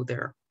can go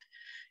there.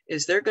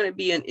 Is there going to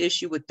be an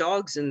issue with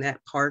dogs in that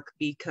park?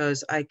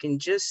 Because I can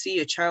just see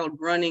a child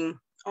running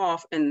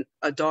off and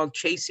a dog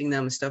chasing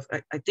them and stuff.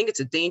 I think it's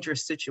a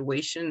dangerous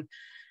situation.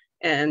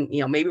 And, you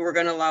know, maybe we're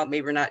going to allow it,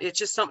 maybe we're not. It's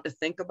just something to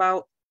think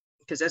about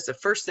because that's the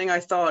first thing I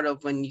thought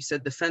of when you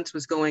said the fence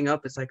was going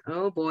up. It's like,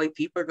 oh boy,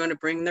 people are going to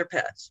bring their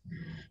pets.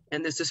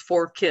 And this is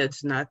for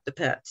kids, not the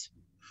pets.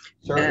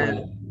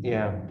 Certainly.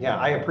 Yeah.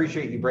 I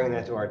appreciate you bringing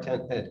that to our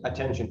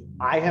attention.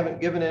 I haven't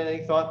given it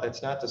any thought.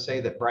 That's not to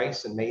say that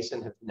Bryce and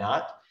Mason have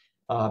not.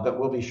 But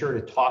we'll be sure to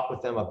talk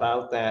with them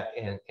about that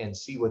and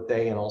see what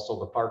they and also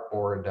the park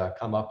board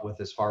come up with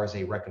as far as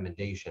a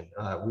recommendation.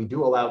 We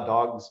do allow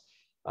dogs,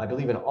 I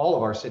believe, in all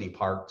of our city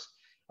parks.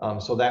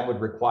 So that would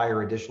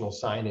require additional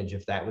signage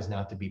if that was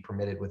not to be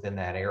permitted within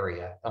that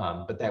area.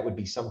 But that would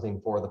be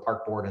something for the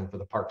park board and for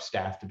the park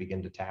staff to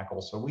begin to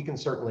tackle. So we can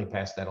certainly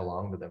pass that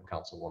along to them,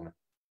 Councilwoman.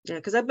 Yeah,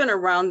 because I've been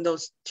around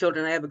those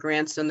children. I have a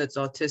grandson that's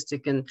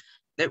autistic and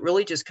that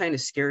really just kind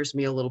of scares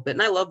me a little bit.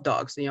 And I love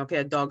dogs. You know, I've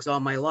had dogs all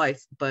my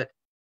life, but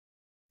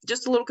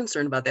just a little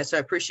concerned about that. So I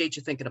appreciate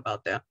you thinking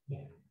about that.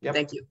 Yep.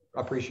 Thank you.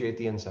 Appreciate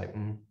the insight.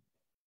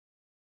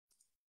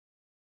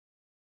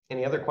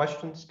 Any other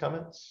questions,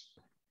 comments?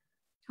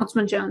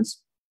 Councilman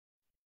Jones.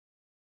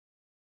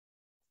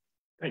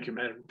 Thank you,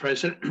 Madam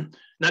President.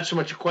 Not so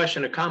much a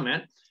question, a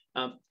comment.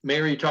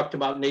 Mayor, you talked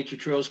about Nature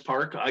Trails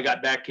Park. I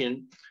got back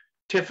in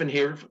Tiffin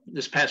here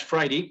this past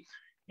Friday,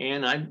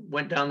 and I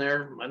went down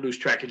there. I lose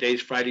track of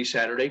days, Friday,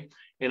 Saturday,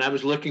 and I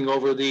was looking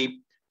over the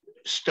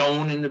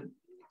stone in the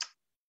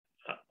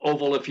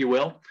oval, if you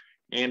will,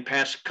 and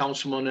past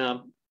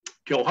Councilman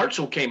Joe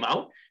Hartzell came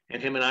out,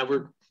 and him and I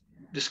were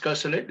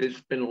discussing it. It's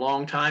been a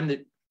long time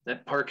that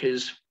that park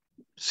has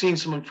seen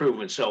some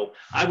improvement. So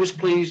I was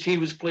pleased, he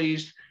was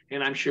pleased,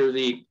 and I'm sure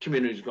the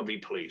community is going to be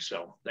pleased.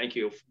 So thank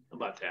you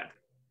about that.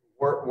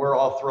 We're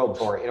all thrilled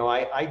for it. You know,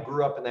 I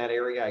grew up in that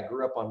area. I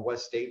grew up on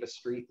West Davis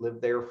Street,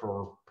 lived there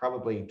for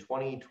probably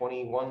 20,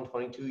 21,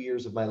 22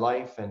 years of my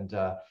life. And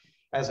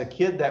as a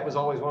kid, that was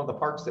always one of the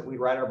parks that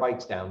we'd ride our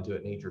bikes down to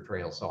at Nature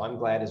Trail. So I'm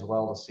glad as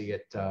well to see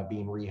it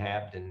being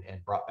rehabbed and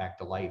brought back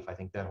to life. I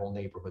think that whole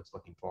neighborhood's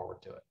looking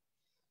forward to it.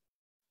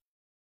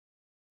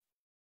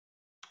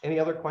 Any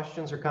other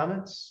questions or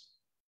comments?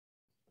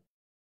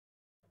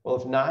 Well,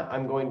 if not,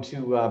 I'm going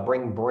to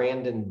bring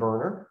Brandon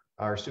Berner,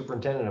 our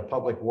Superintendent of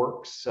Public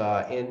Works,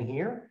 in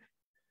here.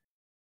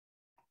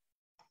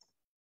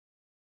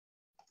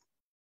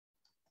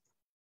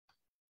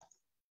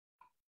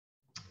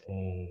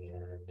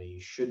 And he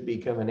should be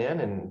coming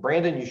in. And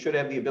Brandon, you should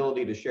have the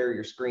ability to share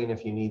your screen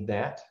if you need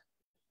that.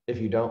 If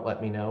you don't,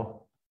 let me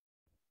know.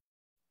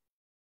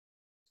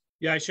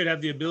 Yeah, I should have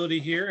the ability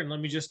here. And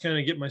let me just kind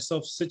of get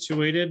myself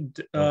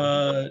situated.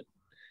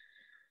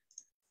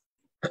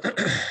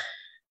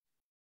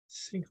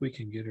 Think we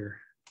can get her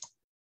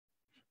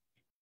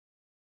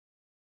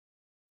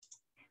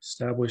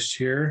established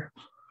here.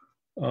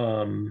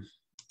 Good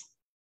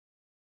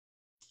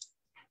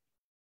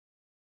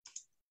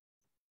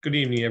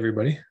evening,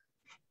 everybody.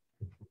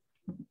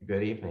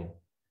 Good evening.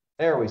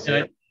 There we see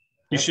it.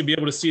 You should be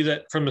able to see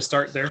that from the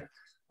start there.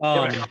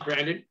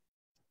 Brandon.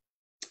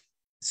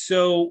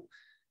 So,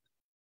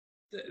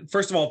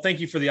 first of all,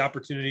 thank you for the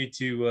opportunity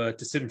to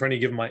sit in front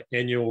of you, give my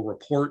annual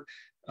report.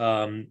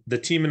 The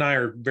team and I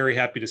are very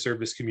happy to serve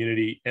this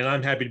community, and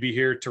I'm happy to be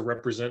here to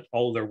represent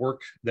all of their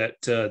work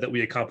that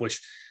we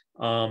accomplish.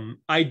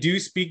 I do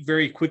speak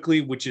very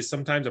quickly, which is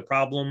sometimes a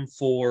problem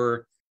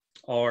for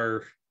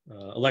our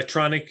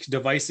electronic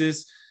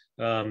devices.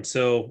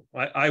 So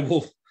I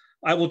will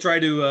try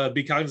to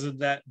be cognizant of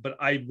that, but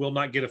I will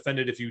not get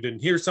offended if you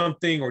didn't hear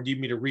something or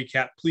need me to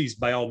recap. Please,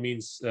 by all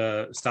means,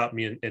 stop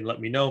me and let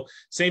me know.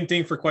 Same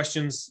thing for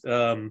questions.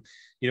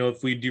 You know,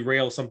 if we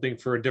derail something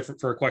for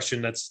a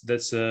question,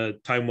 that's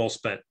time well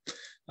spent.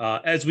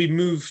 As we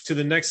move to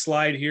the next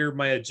slide here,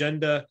 my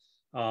agenda,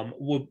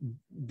 much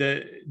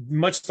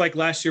like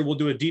last year, we'll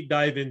do a deep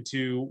dive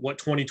into what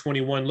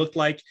 2021 looked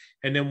like,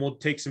 and then we'll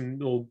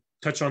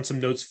touch on some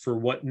notes for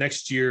what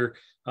next year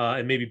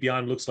and maybe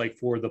beyond looks like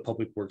for the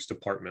Public Works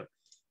Department.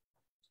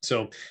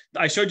 So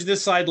I showed you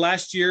this slide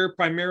last year,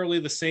 primarily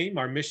the same.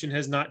 Our mission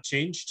has not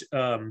changed.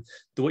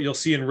 What you'll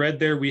see in red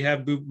there, we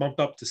have bumped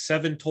up to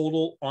 7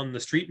 total on the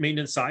street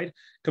maintenance side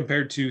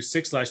compared to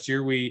 6 last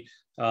year. We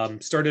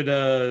started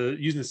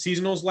using the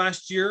seasonals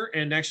last year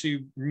and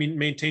actually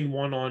maintained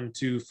 1 on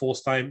to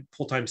full-time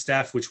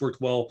staff, which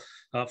worked well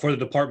for the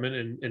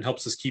department and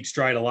helps us keep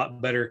stride a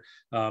lot better.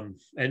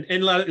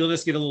 And let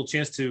us get a little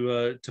chance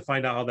to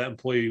find out how that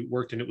employee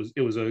worked, and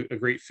it was a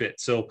great fit.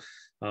 So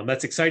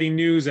that's exciting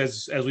news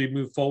as we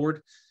move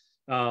forward.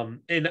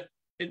 And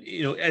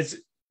you know,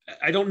 as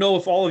I don't know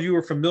if all of you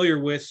are familiar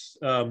with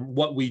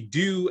what we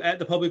do at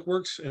the Public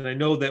Works, and I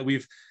know that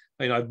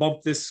I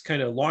bumped this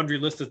kind of laundry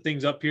list of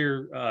things up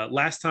here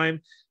last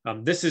time.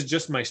 This is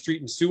just my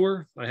street and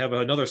sewer. I have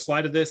another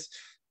slide of this.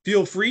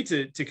 Feel free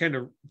to kind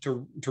of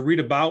to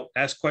read about,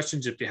 ask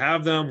questions if you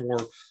have them, or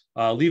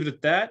leave it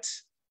at that.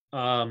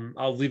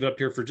 I'll leave it up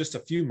here for just a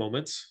few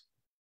moments.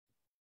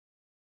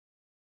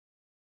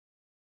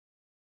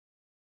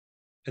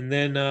 And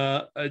then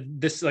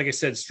this, like I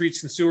said,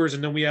 streets and sewers.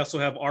 And then we also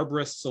have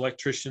arborists,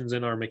 electricians,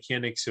 and our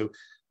mechanics. So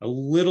a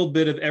little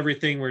bit of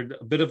everything. We're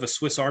a bit of a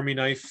Swiss Army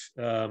knife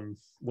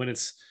when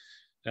it's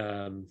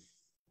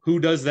who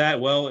does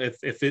that? Well,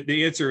 if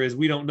the answer is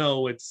we don't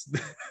know, it's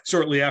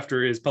shortly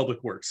after is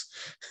Public Works.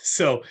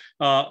 So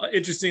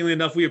interestingly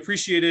enough, we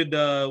appreciated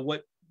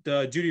what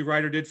Judy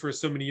Ryder did for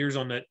so many years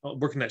on that,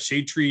 working that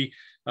shade tree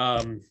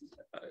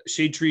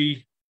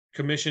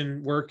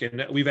commission work.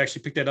 And we've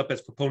actually picked that up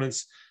as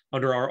proponents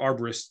under our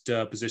arborist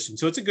position.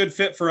 So it's a good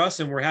fit for us,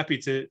 and we're happy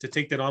to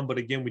take that on. But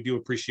again, we do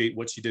appreciate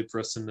what she did for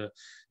us in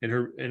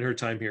her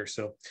time here.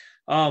 So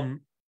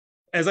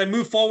as I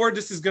move forward,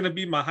 this is going to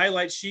be my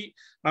highlight sheet.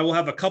 I will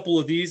have a couple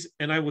of these,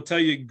 and I will tell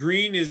you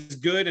green is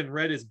good and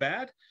red is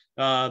bad.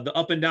 The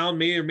up and down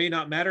may or may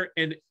not matter.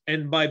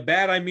 And by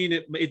bad, I mean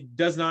it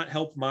does not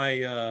help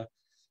my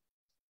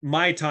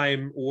my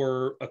time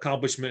or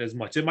accomplishment as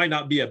much. It might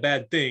not be a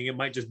bad thing. It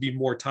might just be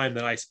more time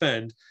that I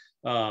spend.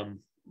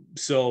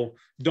 So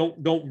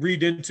don't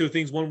read into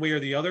things one way or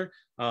the other.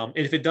 And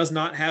if it does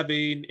not have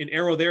an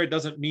arrow there, it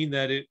doesn't mean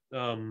that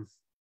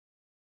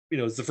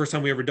it's the first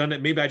time we ever done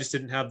it. Maybe I just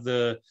didn't have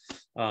the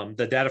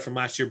data from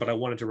last year, but I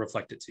wanted to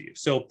reflect it to you.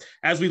 So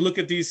as we look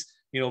at these,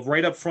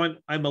 right up front,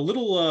 I'm a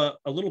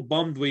little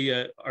bummed.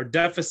 Our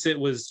deficit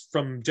was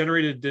from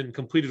generated and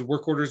completed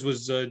work orders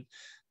was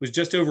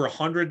just over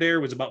 100 there.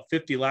 It was about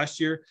 50 last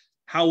year.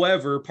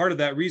 However, part of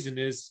that reason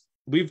is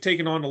we've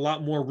taken on a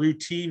lot more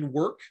routine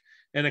work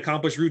and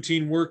accomplished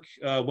routine work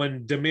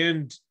when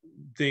demand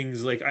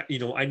things like,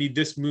 I need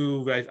this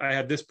move, I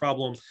have this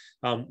problem.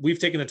 We've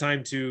taken the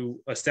time to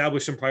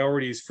establish some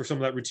priorities for some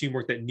of that routine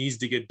work that needs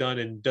to get done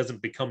and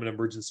doesn't become an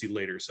emergency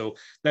later. So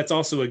that's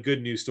also a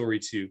good news story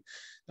too.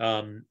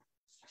 A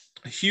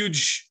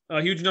huge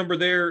number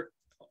there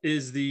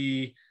is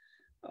the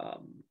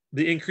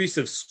increase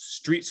of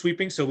street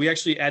sweeping. So we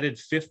actually added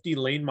 50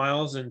 lane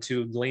miles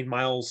into lane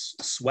miles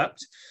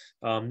swept.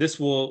 This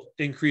will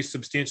increase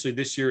substantially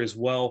this year as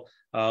well.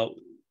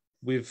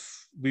 We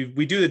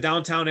do the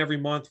downtown every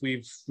month.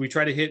 We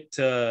try to hit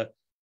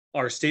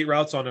our state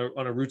routes on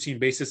a routine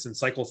basis and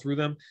cycle through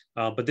them.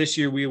 But this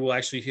year we will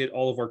actually hit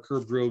all of our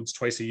curved roads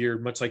twice a year,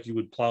 much like you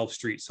would plow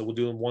streets. So we'll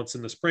do them once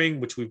in the spring,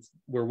 which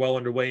we're well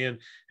underway in,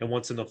 and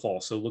once in the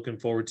fall. So looking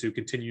forward to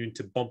continuing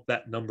to bump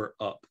that number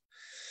up.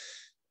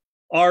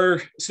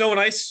 Our snow and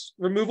ice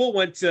removal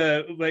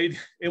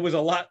it was a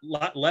lot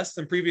less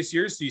than previous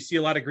years. So you see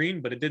a lot of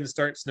green, but it didn't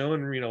start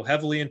snowing,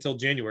 heavily until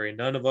January.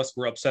 None of us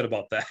were upset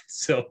about that.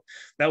 So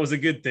that was a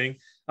good thing.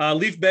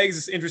 Leaf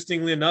bags,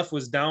 interestingly enough,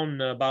 was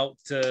down about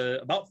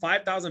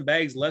 5,000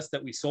 bags less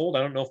that we sold. I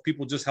don't know if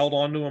people just held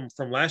on to them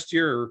from last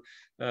year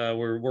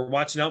or we're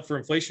watching out for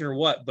inflation or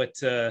what, but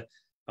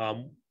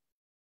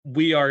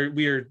we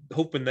are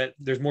hoping that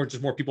there's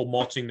more people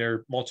mulching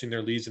their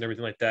leaves and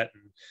everything like that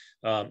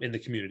in the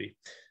community.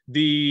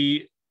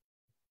 The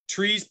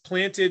trees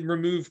planted,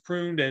 removed,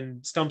 pruned,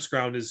 and stumps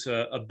ground is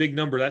a big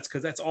number. That's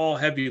because that's all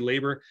heavy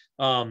labor.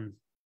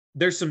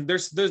 These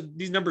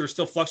numbers are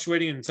still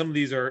fluctuating, and some of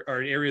these are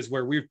areas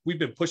where we've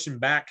been pushing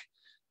back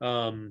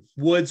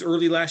woods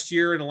early last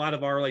year and a lot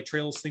of our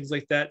trails, things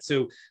like that.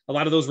 So a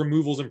lot of those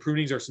removals and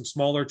prunings are some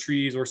smaller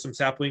trees or some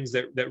saplings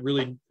that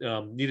really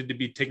needed to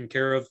be taken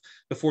care of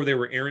before they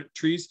were errant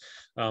trees.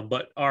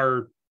 But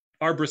our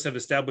arborists have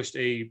established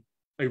a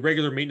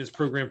regular maintenance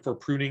program for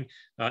pruning,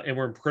 and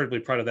we're incredibly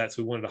proud of that.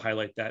 So we wanted to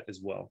highlight that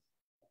as well.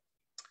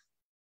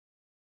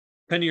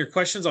 Pending your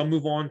questions, I'll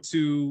move on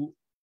to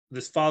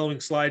this following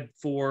slide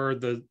for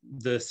the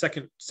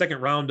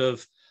second round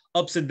of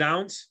ups and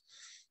downs.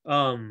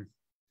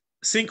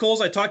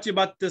 Sinkholes, I talked to you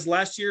about this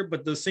last year,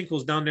 but the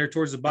sinkholes down there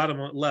towards the bottom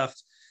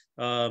left,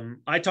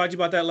 I talked to you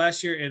about that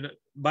last year, and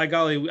by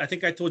golly, I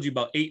think I told you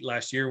about 8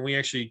 last year, and we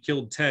actually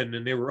killed 10,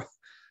 and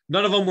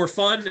none of them were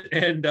fun,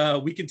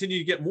 and we continue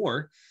to get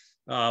more.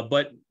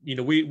 But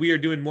we are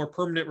doing more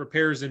permanent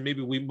repairs than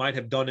maybe we might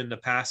have done in the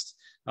past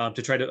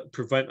to try to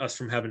prevent us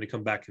from having to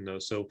come back in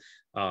those. So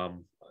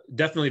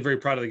definitely very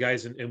proud of the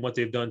guys and what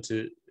they've done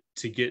to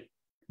get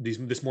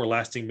this more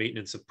lasting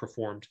maintenance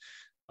performed.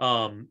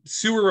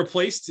 Sewer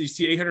replaced. You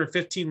see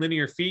 815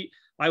 linear feet.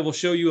 I will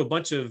show you a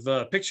bunch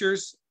of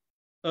pictures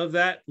of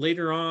that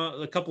later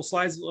on, a couple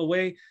slides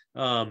away.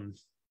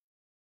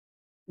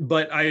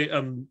 But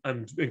I'm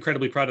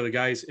incredibly proud of the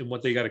guys and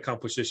what they got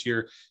accomplished this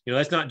year.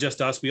 That's not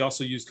just us. We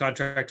also use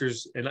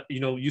contractors, and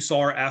you saw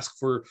our ask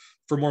for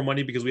more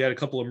money because we had a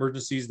couple of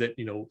emergencies that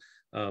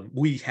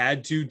we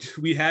had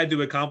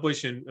to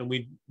accomplish, and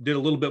we did a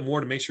little bit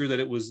more to make sure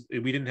that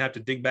we didn't have to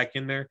dig back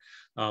in there.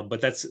 But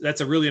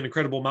that's a really an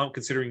incredible amount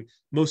considering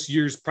most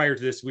years prior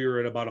to this we were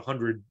at about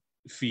 100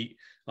 feet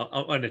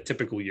on a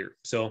typical year.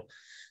 So.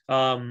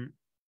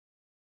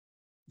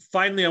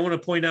 Finally, I want to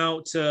point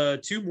out 2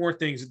 more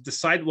things.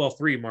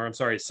 3 more. I'm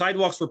sorry.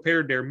 Sidewalks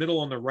repaired there, middle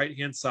on the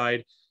right-hand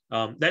side.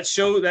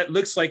 That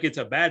looks like it's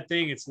a bad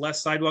thing. It's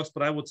less sidewalks,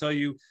 but I will tell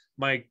you,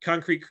 my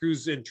concrete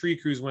crews and tree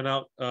crews went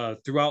out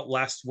throughout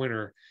last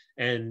winter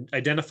and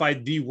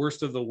identified the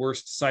worst of the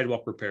worst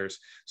sidewalk repairs.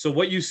 So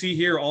what you see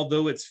here,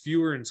 although it's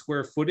fewer in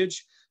square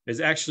footage, is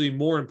actually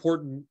more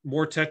important,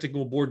 more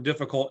technical, more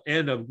difficult,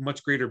 and a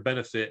much greater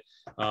benefit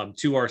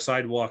to our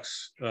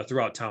sidewalks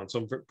throughout town. So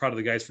I'm proud of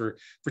the guys for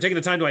taking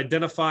the time to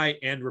identify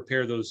and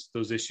repair those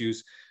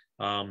issues.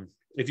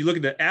 If you look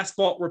at the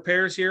asphalt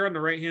repairs here on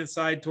the right-hand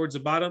side towards the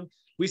bottom,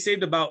 we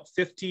saved about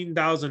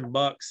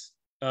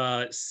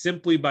 $15,000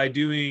 simply by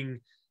doing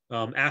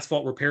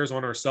asphalt repairs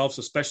on ourselves,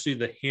 especially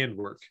the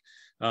handwork.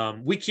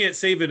 We can't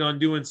save it on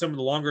doing some of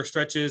the longer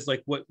stretches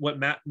like what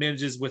Matt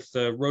manages with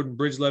the road and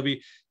bridge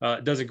levy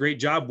does a great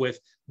job with.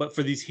 But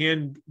for these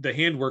the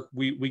handwork,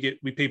 we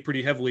pay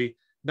pretty heavily,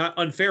 not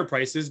unfair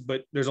prices,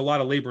 but there's a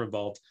lot of labor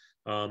involved.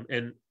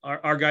 And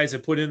our guys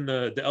have put in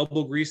the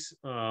elbow grease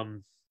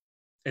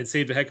and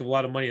saved a heck of a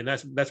lot of money, and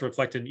that's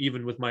reflected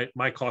even with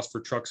my cost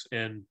for trucks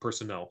and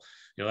personnel.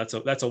 That's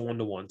a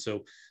 1-to-1.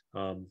 So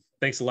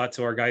thanks a lot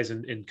to our guys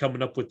in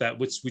coming up with that,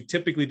 which we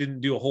typically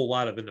didn't do a whole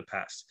lot of in the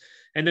past.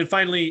 And then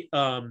finally,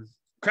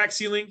 crack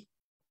sealing.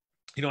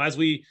 As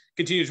we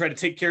continue to try to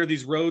take care of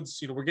these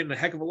roads, we're getting a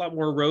heck of a lot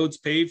more roads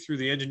paved through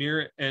the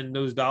engineer and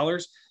those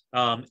dollars.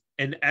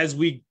 And as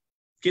we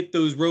get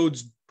those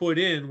roads put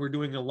in, we're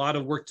doing a lot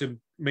of work to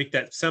make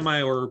that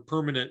semi or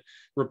permanent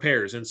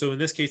repairs. And so in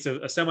this case,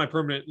 a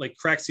semi-permanent like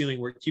crack sealing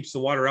where it keeps the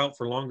water out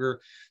for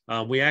longer.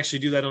 We actually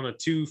do that on a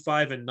 2,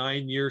 5, and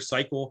 9 year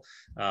cycle.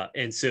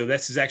 And so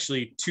this is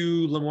actually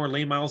 2 more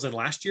lane miles than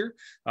last year,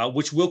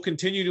 which will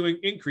continue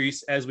to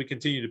increase as we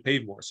continue to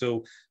pave more.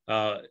 So,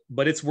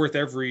 but it's worth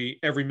every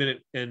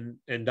minute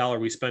and dollar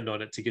we spend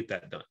on it to get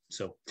that done.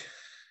 So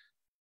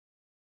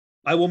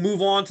I will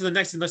move on to the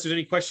next, unless there's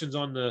any questions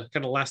on the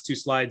kind of last 2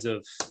 slides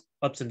of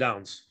ups and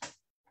downs.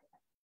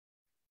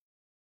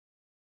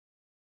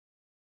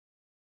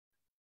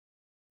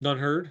 None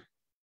heard.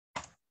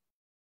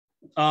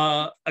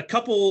 A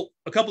couple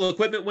of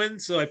equipment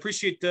wins. So I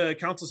appreciate the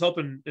council's help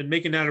in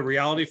making that a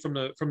reality from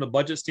the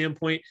budget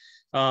standpoint.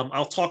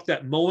 I'll talk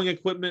that mowing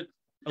equipment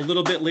a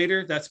little bit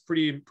later. That's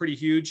pretty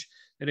huge.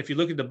 And if you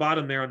look at the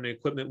bottom there on the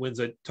equipment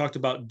wins, I talked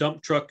about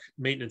dump truck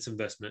maintenance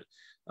investment.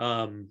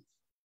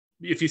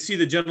 If you see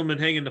the gentleman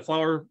hanging the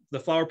flower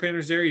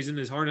planters there, he's in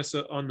his harness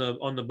on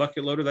the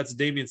bucket loader. That's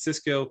Damian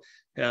Cisco.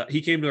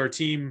 He came to our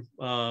team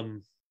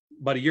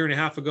about 1.5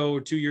 years ago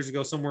or 2 years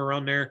ago, somewhere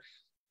around there,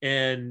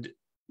 and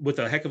with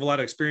a heck of a lot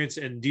of experience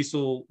in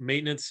diesel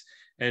maintenance.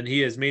 And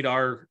he has made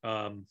our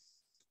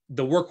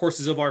the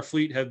workhorses of our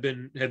fleet have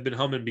been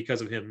humming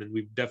because of him, and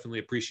we definitely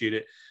appreciate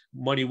it.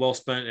 Money well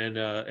spent,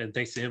 and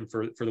thanks to him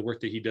for the work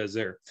that he does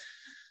there.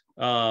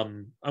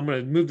 I'm going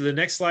to move to the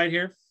next slide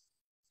here.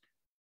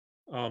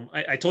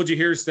 I told you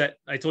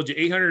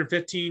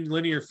 815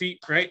 linear feet,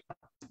 right?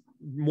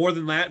 More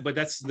than that, but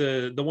that's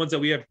the ones that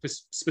we have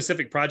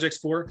specific projects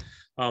for.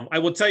 I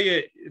will tell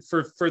you,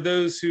 for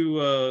those who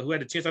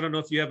had a chance, I don't know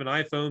if you have an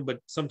iPhone, but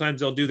sometimes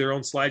they'll do their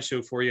own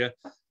slideshow for you.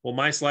 Well,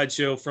 my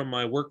slideshow from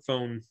my work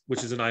phone,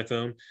 which is an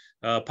iPhone,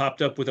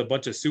 popped up with a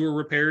bunch of sewer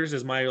repairs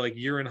as my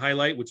year in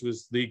highlight, which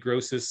was the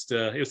grossest.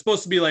 It was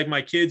supposed to be like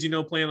my kids,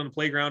 playing on the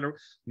playground.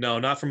 No,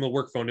 not from the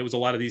work phone. It was a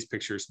lot of these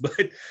pictures,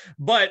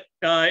 but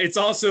it's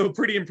also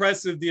pretty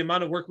impressive the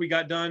amount of work we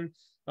got done.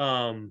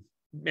 And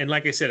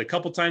like I said, a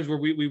couple times where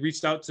we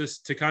reached out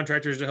to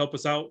contractors to help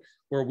us out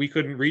where we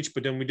couldn't reach,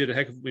 but then we did a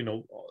heck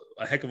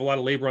of a lot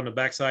of labor on the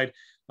backside.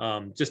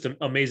 Just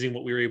amazing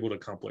what we were able to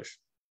accomplish.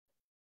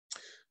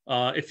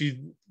 If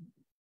you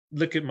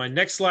look at my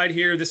next slide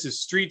here, this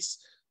is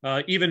streets,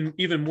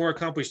 even more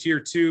accomplished here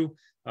too.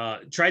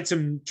 Tried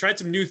some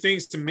new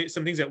things to make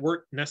some things that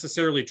weren't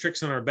necessarily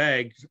tricks in our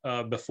bag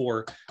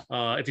before.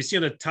 If you see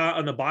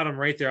on the bottom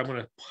right there, I'm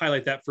going to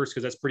highlight that first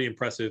because that's pretty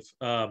impressive.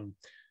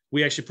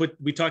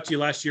 We talked to you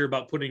last year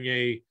about putting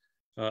a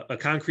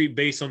concrete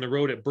base on the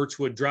road at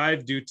Birchwood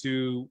Drive due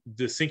to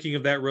the sinking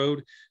of that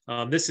road.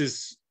 This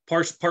is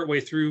partway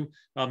through.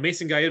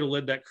 Mason Gallardo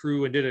led that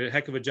crew and did a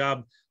heck of a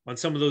job on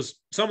some of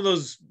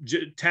those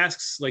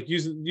tasks, like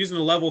using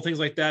the level, things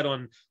like that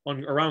on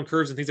around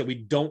curves and things that we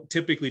don't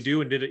typically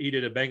do, and he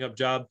did a bang up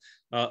job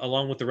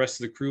along with the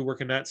rest of the crew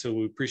working that. So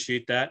we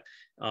appreciate that.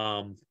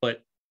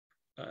 But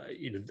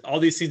all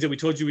these things that we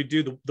told you we'd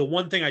do. The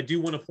one thing I do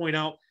want to point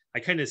out, I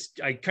kind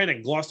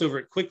of glossed over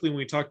it quickly when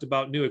we talked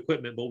about new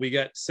equipment, but we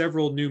got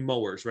several new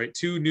mowers, right?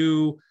 2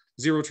 new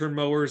 0-turn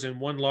mowers and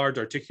 1 large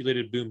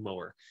articulated boom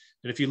mower.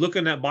 And if you look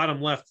on that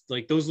bottom left,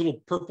 like those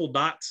little purple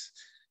dots,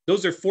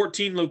 those are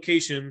 14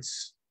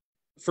 locations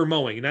for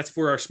mowing, and that's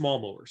for our small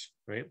mowers,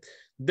 right?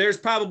 There's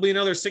probably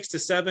another 6 to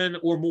 7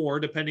 or more,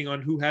 depending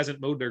on who hasn't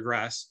mowed their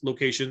grass,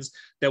 locations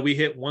that we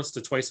hit once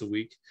to twice a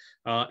week.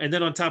 And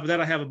then on top of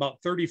that, I have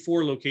about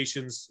 34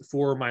 locations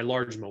for my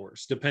large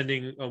mowers,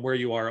 depending on where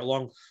you are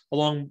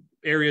along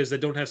areas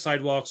that don't have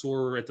sidewalks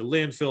or at the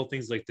landfill,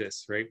 things like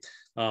this, right?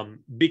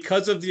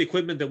 Because of the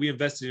equipment that we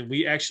invested in,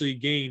 we actually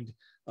gained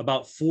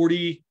about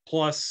 40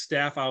 plus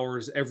staff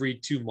hours every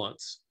 2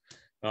 months.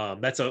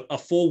 That's a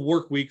full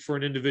work week for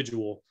an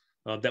individual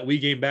that we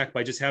gain back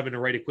by just having the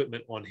right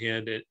equipment on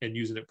hand and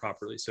using it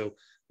properly. So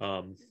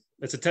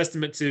that's a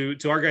testament to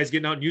our guys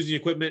getting out and using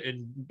equipment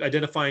and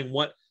identifying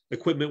what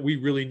equipment we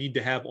really need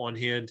to have on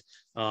hand,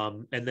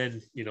 and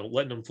then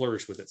letting them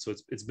flourish with it. So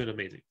it's been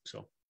amazing.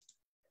 So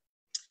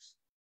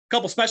a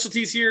couple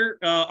specialties here.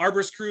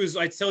 Arborist crews,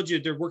 I told you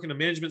they're working a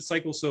management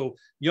cycle. So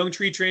young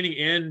tree training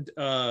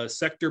and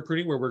sector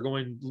pruning, where we're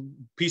going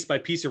piece by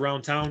piece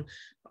around town.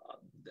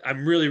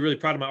 I'm really, really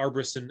proud of my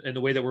arborists and the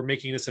way that we're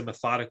making this a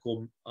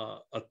methodical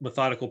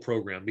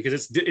program,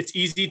 because it's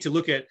easy to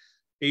look at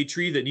a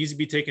tree that needs to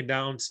be taken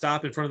down,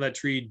 stop in front of that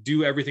tree,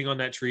 do everything on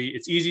that tree.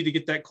 It's easy to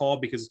get that call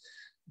because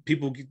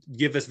people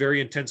give us very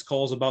intense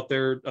calls about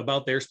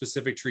their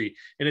specific tree,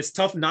 and it's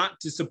tough not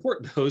to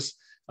support those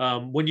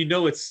when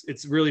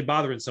it's really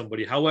bothering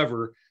somebody.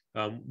 However,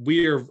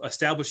 we are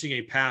establishing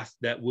a path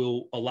that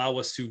will allow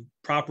us to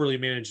properly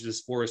manage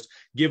this forest,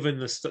 given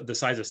the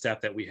size of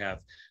staff that we have,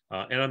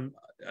 and I'm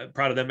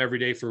proud of them every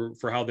day for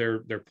how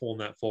they're pulling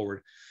that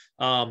forward.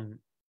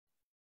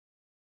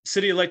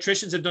 City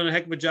electricians have done a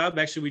heck of a job.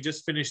 Actually, we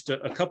just finished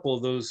a couple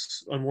of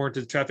those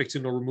unwarranted traffic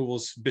signal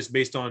removals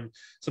based on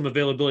some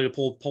availability to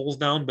pull poles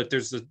down. But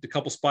there's a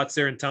couple spots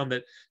there in town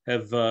that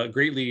have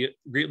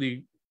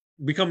greatly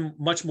become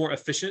much more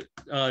efficient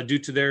due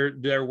to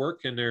their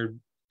work and their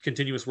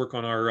continuous work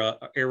on our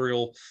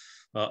aerial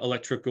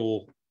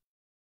electrical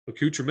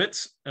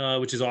accoutrements,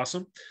 which is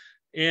awesome.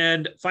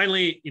 And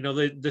finally, you know,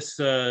 this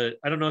I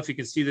don't know if you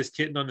can see this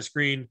kitten on the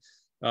screen.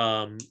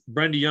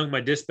 Brenda Young,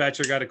 my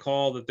dispatcher, got a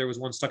call that there was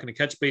one stuck in a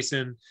catch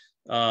basin.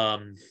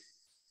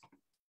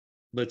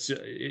 But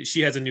she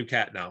has a new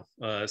cat now,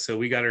 so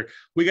we got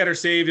her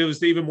saved. It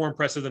was even more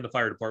impressive than the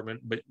fire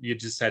department, but you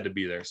just had to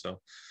be there. So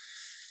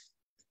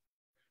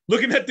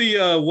looking at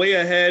the way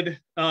ahead,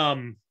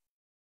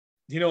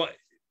 you know,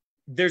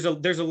 there's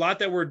a lot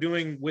that we're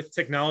doing with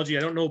technology.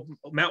 I don't know,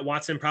 Matt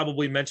Watson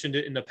probably mentioned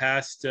it in the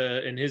past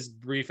in his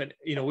brief, and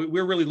you know,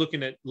 we're really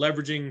looking at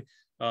leveraging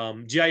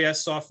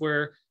GIS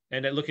software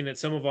and at looking at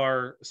some of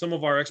our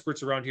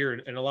experts around here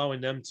and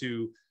allowing them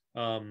to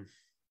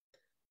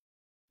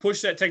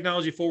push that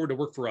technology forward to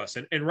work for us.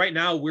 And right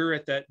now we're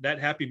at that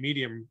happy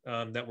medium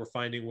that we're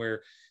finding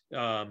where,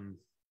 you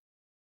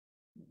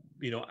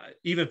know,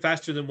 even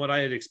faster than what I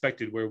had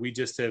expected, where we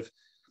just have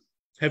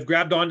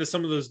grabbed onto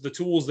some of the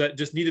tools that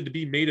just needed to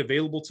be made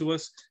available to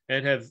us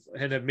and have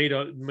made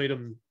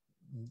them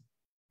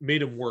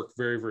work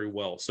very, very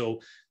well. So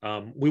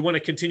we want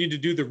to continue to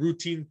do the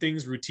routine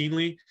things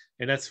routinely.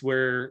 And that's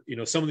where, you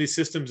know, some of these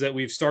systems that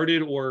we've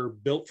started or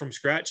built from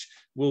scratch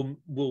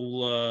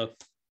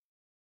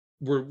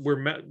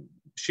we're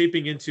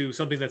shaping into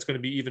something that's going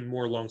to be even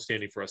more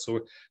longstanding for us. So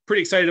we're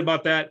pretty excited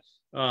about that.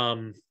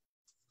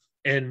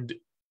 And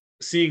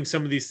seeing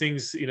some of these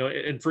things, you know,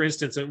 and for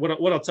instance, and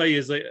what I'll tell you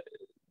is, like,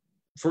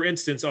 for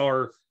instance,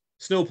 our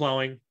snow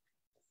plowing,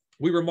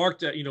 we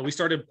remarked that, you know, we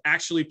started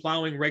actually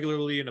plowing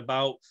regularly in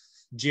about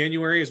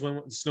January is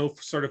when snow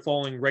started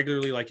falling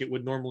regularly like it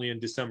would normally in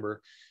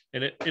December.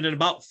 And in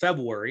about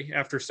February,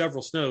 after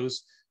several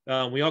snows,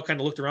 we all kind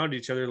of looked around at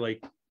each other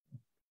like,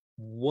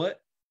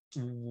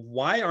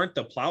 why aren't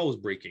the plows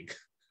breaking?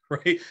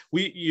 Right?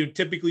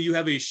 Typically you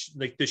have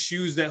like the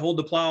shoes that hold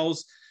the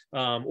plows,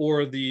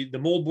 or the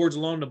mold boards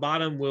along the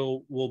bottom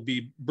will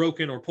be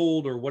broken or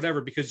pulled or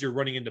whatever, because you're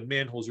running into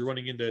manholes, you're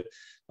running into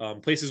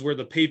places where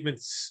the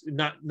pavement's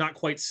not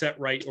quite set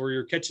right, or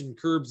you're catching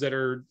curbs that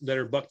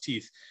are buck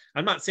teeth.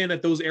 I'm not saying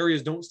that those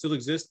areas don't still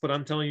exist, but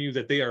I'm telling you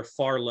that they are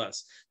far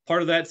less.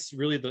 Part of that's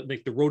really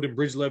the road and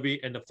bridge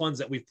levy and the funds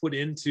that we've put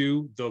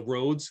into the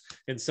roads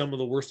in some of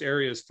the worst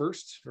areas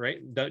first, right?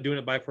 Doing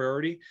it by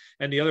priority.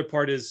 And the other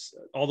part is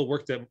all the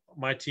work that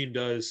my team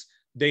does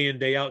day in,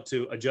 day out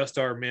to adjust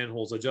our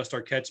manholes, adjust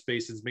our catch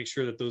basins, make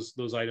sure that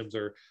those items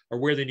are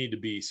where they need to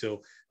be.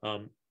 So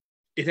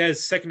it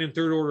has second and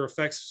third order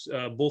effects,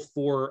 both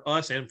for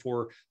us and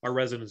for our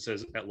residents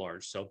at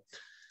large. So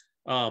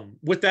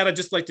with that, I'd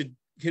just like to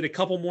hit a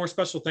couple more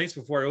special thanks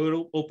before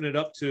I open it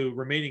up to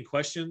remaining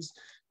questions.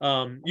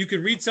 You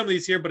can read some of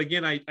these here, but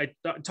again, I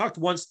talked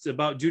once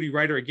about Judy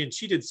Ryder. Again,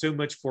 she did so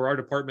much for our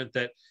department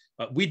that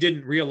we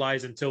didn't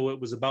realize until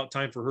it was about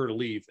time for her to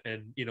leave.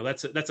 And, you know,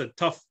 that's a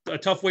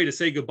tough way to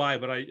say goodbye,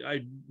 but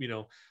I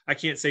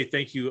can't say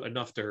thank you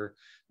enough to her.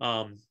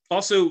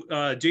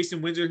 Also,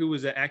 Jason Windsor, who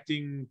was an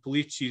acting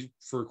police chief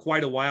for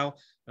quite a while,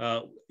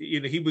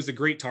 he was a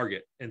great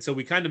target. And so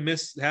we kind of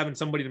miss having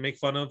somebody to make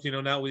fun of. You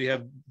know, now we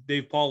have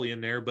Dave Pauly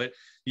in there, but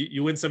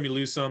you win some, you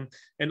lose some.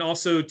 And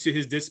also to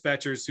his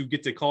dispatchers who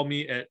get to call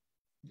me at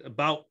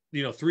about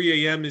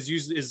 3 a.m.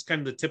 is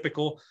kind of the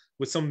typical,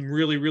 with some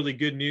really, really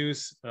good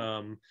news.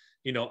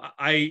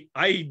 I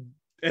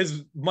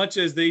as much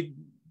as they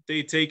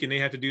take and they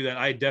have to do that,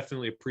 I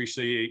definitely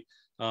appreciate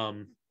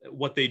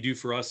what they do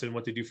for us and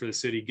what they do for the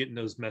city, getting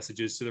those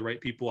messages to the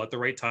right people at the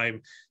right time,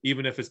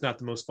 even if it's not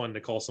the most fun to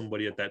call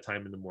somebody at that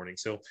time in the morning.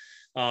 So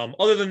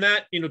other than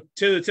that,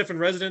 to the Tiffin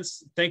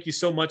residents, thank you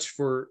so much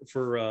for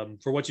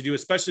what you do,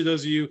 especially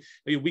those of you,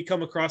 we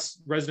come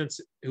across residents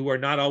who are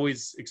not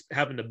always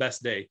having the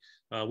best day.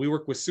 We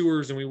work with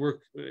sewers and we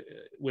work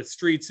with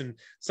streets, and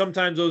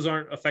sometimes those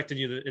aren't affecting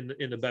you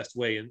in the best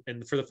way.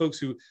 And for the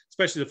folks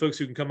especially the folks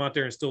who can come out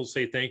there and still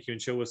say thank you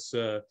and show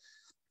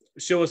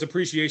us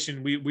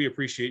appreciation, we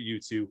appreciate you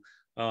too.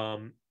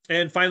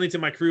 And finally, to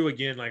my crew,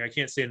 again, like, I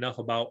can't say enough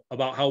about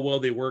how well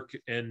they work.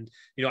 And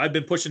I've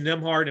been pushing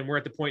them hard, and we're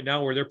at the point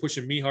now where they're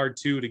pushing me hard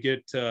too, to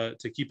get to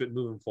keep it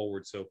moving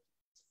forward. So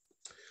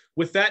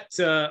with that,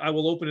 I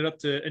will open it up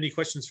to any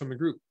questions from the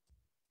group.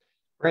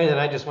 Brandon,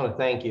 I just want to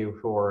thank you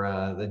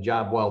for the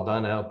job well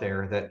done out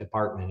there, that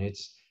department.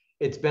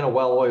 It's been a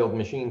well-oiled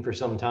machine for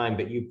some time,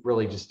 but you've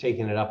really just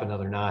taken it up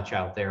another notch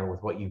out there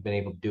with what you've been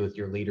able to do with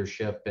your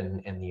leadership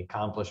and the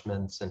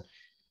accomplishments. And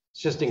it's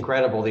just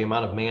incredible the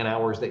amount of man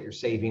hours that you're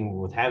saving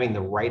with having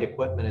the right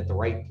equipment at the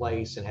right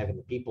place and having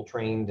the people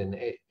trained. And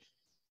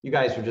you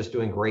guys are just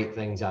doing great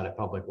things out at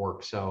Public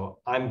Works. So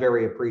I'm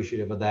very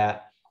appreciative of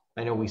that.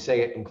 I know we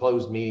say it in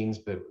closed meetings,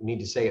 but we need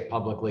to say it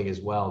publicly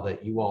as well,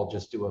 that you all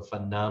just do a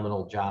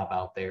phenomenal job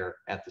out there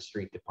at the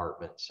street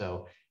department.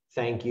 So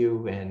thank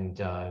you.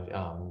 And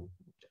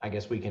I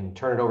guess we can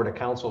turn it over to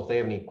council if they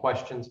have any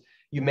questions.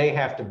 You may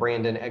have to,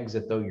 Brandon,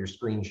 exit though your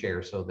screen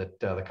share so that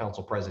the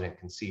council president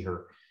can see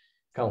her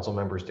council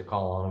members to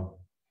call on them.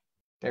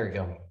 There you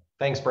go.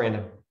 Thanks,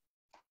 Brandon.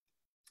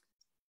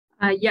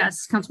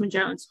 Yes, Councilman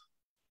Jones.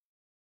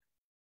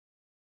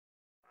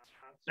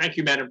 Thank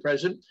you, Madam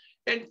President.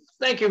 And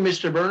thank you,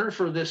 Mr. Berner,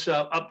 for this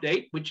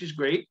update, which is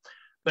great.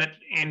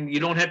 And you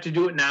don't have to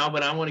do it now,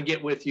 but I want to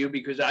get with you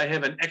because I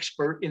have an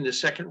expert in the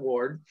second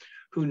ward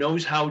who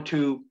knows how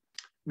to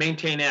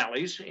maintain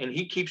alleys. And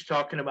he keeps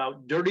talking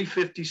about dirty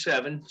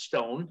 57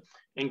 stone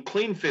and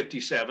clean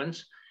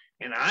 57s.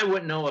 And I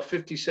wouldn't know a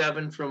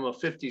 57 from a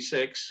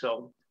 56.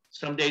 So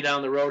someday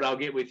down the road, I'll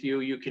get with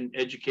you. You can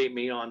educate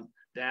me on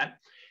that.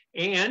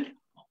 And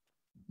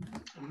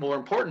more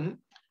important,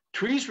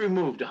 trees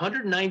removed,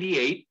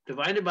 198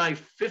 divided by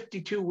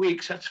 52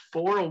 weeks. That's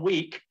 4 a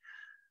week.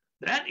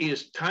 That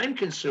is time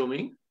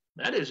consuming.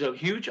 That is a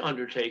huge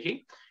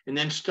undertaking. And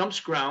then stumps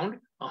ground,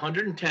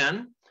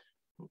 110,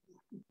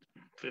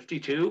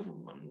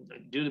 52,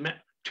 do the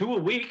math, 2 a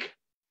week.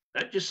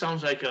 That just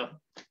sounds like a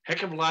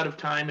heck of a lot of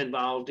time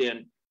involved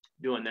in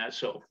doing that.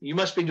 So you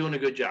must be doing a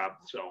good job.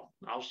 So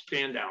I'll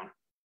stand down.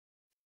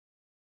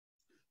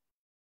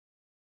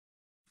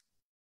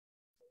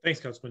 Thanks,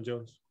 Councilman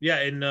Jones. Yeah,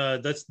 and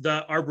that's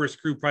the arborist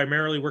crew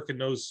primarily working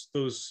those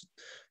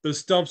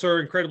stumps are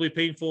incredibly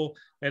painful,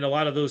 and a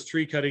lot of those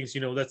tree cuttings.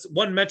 That's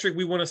one metric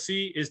we want to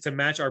see is to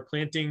match our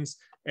plantings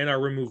and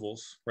our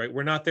removals. Right,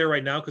 we're not there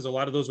right now because a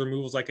lot of those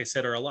removals, like I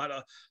said, are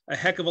a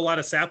heck of a lot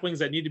of saplings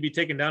that need to be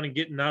taken down and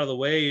getting out of the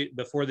way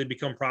before they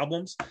become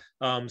problems.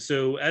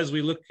 So as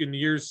we look in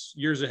years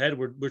ahead,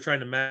 we're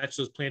trying to match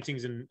those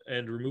plantings and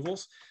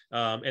removals.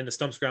 And the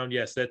stumps ground,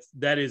 yes,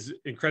 that is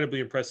incredibly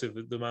impressive,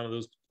 the amount of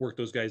those work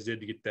those guys did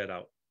to get that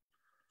out.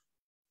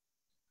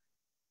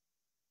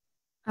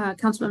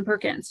 Councilman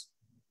Perkins.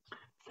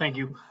 Thank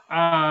you.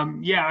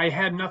 Yeah, I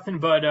had nothing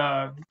but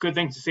good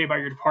things to say about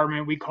your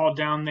department. We called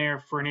down there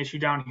for an issue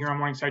down here on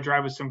Morningside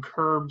Drive with some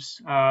curbs.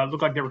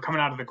 Looked like they were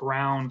coming out of the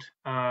ground,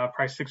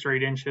 probably 6 or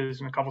 8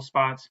 inches in a couple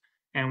spots.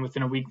 And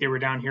within a week, they were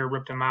down here,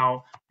 ripped them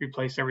out,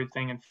 replaced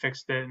everything and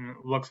fixed it. And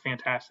it looks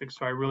fantastic.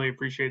 So I really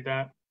appreciate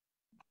that.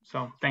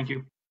 So thank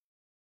you.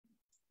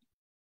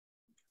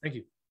 Thank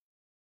you.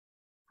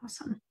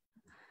 Awesome.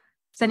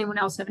 Does anyone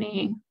else have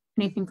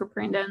anything for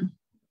Brandon?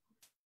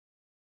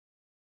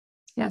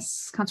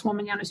 Yes,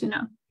 Councilwoman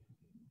Yanatuno.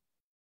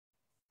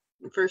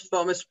 First of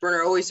all, Mr.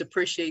 Berner, I always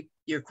appreciate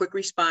your quick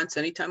response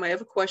anytime I have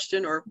a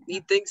question or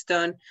need things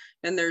done.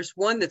 And there's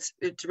one it's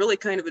really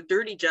kind of a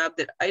dirty job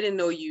that I didn't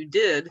know you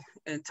did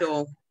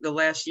until the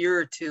last year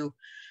or two.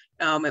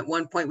 At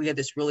one point, we had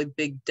this really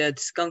big dead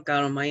skunk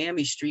out on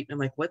Miami Street. And I'm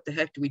like, what the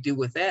heck do we do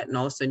with that? And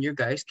all of a sudden, your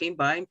guys came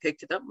by and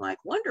picked it up. I'm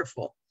like,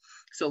 wonderful.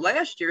 So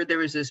last year, there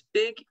was this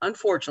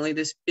unfortunately,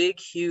 this big,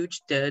 huge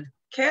dead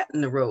cat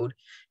in the road.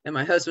 And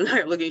my husband and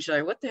I are looking at each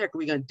other, what the heck are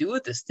we going to do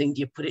with this thing?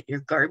 Do you put it in your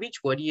garbage?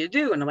 What do you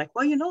do? And I'm like,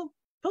 well,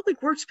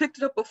 Public Works picked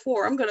it up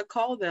before. I'm going to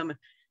call them.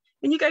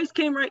 And you guys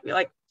came right,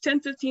 like 10,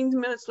 15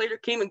 minutes later,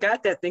 came and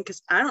got that thing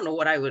because I don't know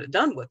what I would have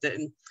done with it.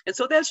 And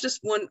so that's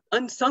just one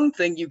unsung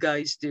thing you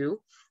guys do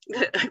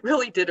that I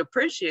really did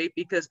appreciate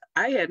because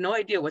I had no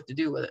idea what to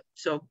do with it.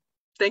 So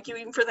thank you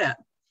even for that.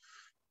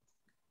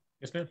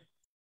 Yes, ma'am.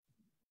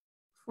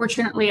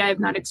 Fortunately, I have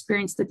not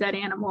experienced the dead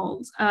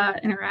animals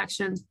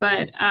interactions,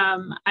 but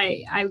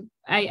I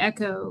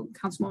echo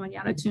Councilwoman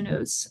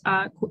Yanatuno's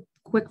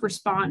quick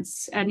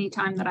response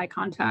anytime that I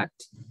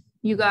contact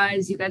you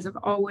guys. You guys have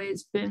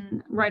always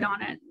been right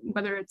on it,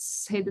 whether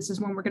it's, hey, this is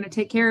when we're going to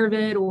take care of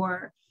it,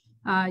 or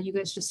you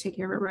guys just take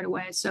care of it right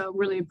away. So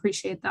really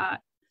appreciate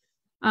that.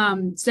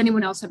 Does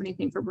anyone else have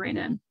anything for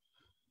Brandon?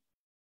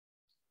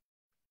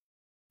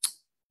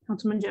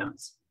 Councilman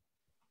Jones.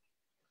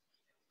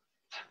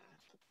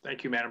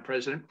 Thank you, Madam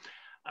President.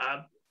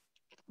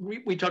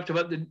 We talked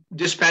about the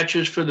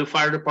dispatchers for the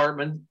fire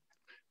department,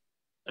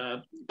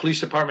 police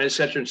department, et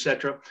cetera, et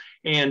cetera.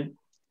 And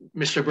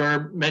Mr.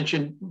 Berner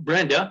mentioned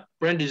Brenda.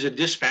 Brenda is a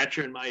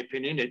dispatcher, in my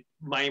opinion, at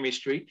Miami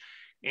Street.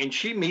 And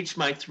she meets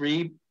my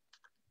 3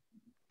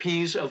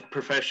 P's of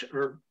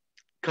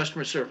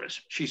customer service.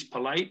 She's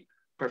polite,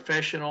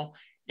 professional,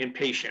 and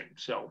patient.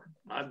 So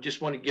I just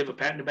want to give a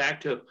pat on the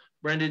back to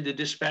Brenda, the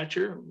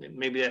dispatcher.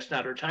 Maybe that's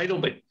not her title,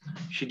 but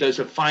she does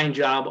a fine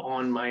job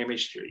on Miami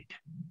Street.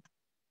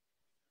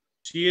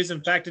 She is,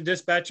 in fact, a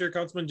dispatcher,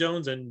 Councilman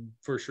Jones, and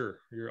for sure,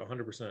 you're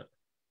 100%.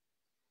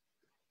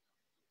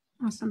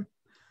 Awesome.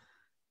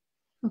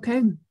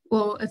 Okay.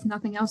 Well, if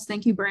nothing else,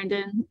 thank you,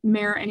 Brandon.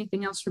 Mayor,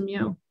 anything else from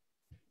you?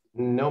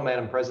 No,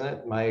 Madam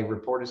President. My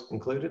report is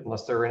concluded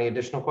unless there are any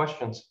additional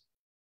questions.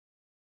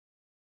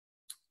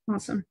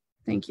 Awesome.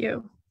 Thank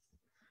you.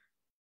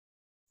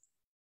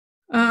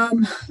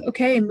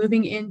 Okay,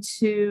 moving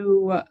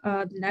into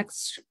the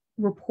next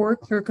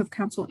report, Clerk of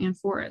Council Ann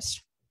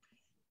Forrest.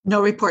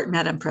 No report,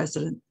 Madam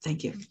President.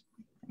 Thank you.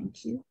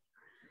 Thank you.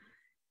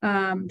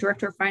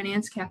 Director of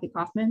Finance, Kathy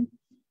Kaufman.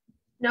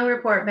 No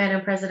report,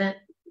 Madam President.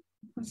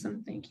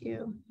 Awesome, thank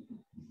you.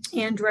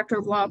 And Director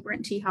of Law,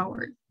 Brent T.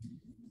 Howard.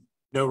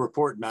 No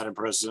report, Madam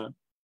President.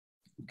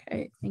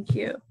 Okay, thank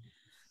you.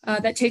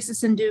 That takes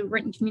us into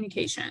written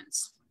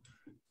communications.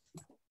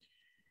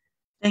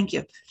 Thank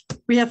you.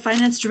 We have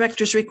Finance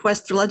Director's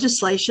request for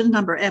legislation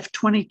number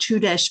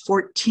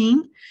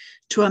F22-14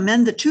 to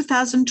amend the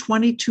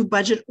 2022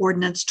 Budget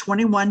Ordinance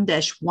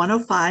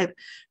 21-105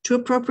 to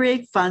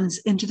appropriate funds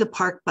into the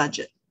park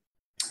budget.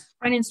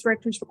 Finance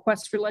Director's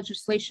request for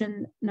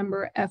legislation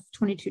number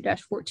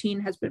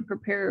F22-14 has been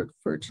prepared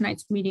for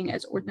tonight's meeting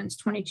as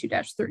ordinance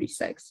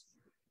 22-36.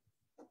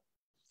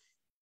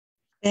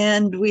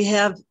 And we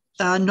have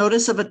a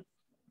notice of a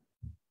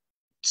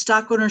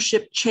stock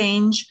ownership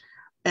change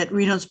at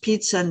Reno's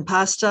Pizza and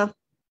Pasta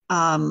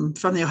from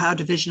the Ohio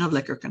Division of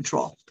Liquor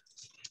Control.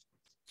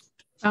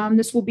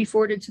 This will be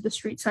forwarded to the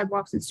Street,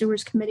 Sidewalks, and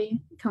Sewers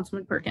Committee.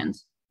 Councilman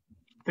Perkins.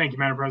 Thank you,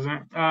 Madam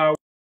President.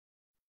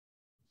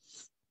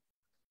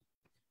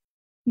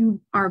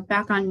 You are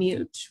back on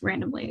mute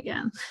randomly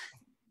again.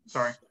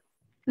 Sorry.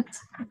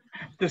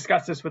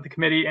 Discuss this with the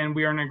committee, and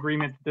we are in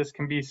agreement that this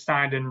can be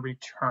signed and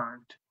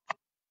returned.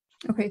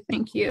 Okay,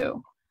 thank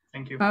you.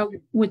 Thank you.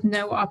 With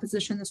no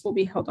opposition, this will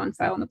be held on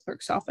file in the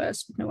clerk's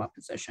office with no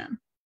opposition.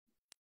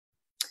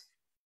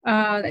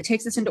 That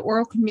takes us into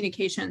oral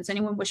communications.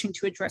 Anyone wishing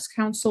to address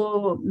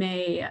council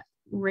may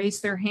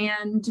raise their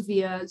hand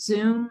via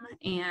Zoom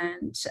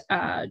and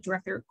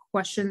direct their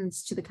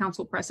questions to the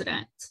council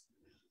president.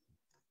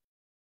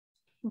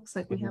 Looks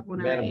like we have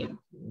one already.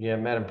 Yeah,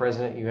 Madam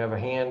President, you have a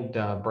hand.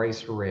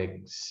 Bryce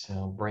Riggs.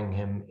 I'll bring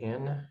him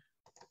in.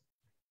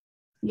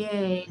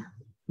 Yay.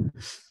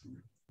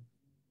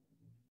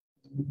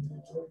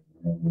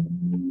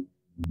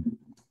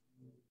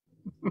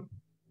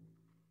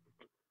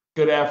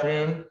 Good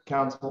afternoon,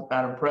 Council,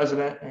 Madam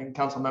President, and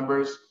Council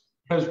members.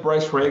 My name is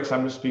Bryce Riggs.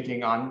 I'm just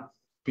speaking on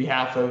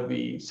behalf of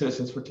the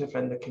Citizens for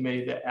Tiffin, the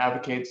committee that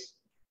advocates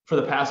for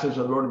the passage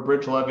of the road and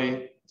bridge levy.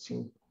 It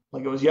seemed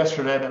like it was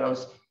yesterday that I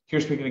was here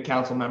speaking to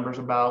council members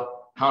about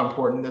how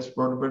important this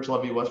road and bridge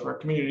levy was for our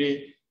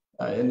community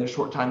in the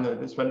short time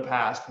that it's been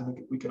passed. And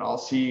we can all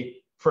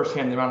see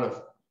firsthand the amount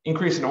of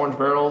increase in orange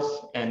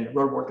barrels and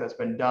road work that's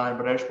been done.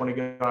 But I just want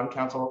to get on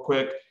council real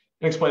quick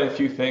and explain a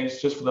few things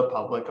just for the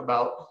public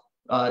about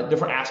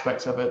different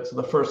aspects of it. So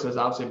the first is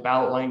obviously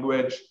ballot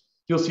language.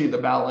 You'll see the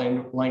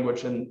ballot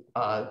language and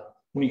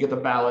when you get the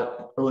ballot,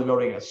 early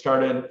voting has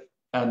started,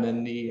 and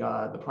then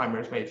the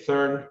primary is May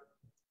 3rd.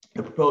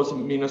 The proposed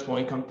municipal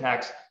income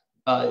tax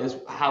is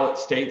how it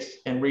states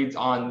and reads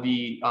on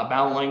the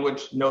ballot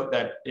language. Note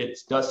that it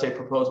does say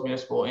proposed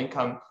municipal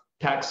income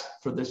tax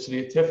for the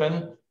city of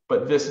Tiffin,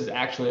 but this is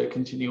actually a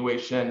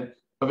continuation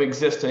of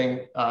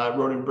existing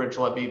road and bridge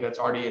levy that's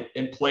already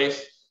in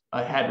place.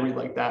 I had to read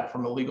like that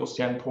from a legal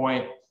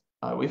standpoint.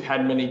 We've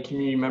had many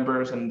community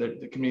members, and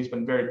the community's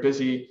been very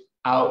busy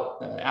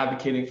out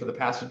advocating for the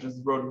passage of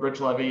the road and bridge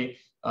levy.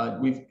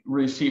 We've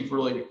received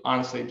really,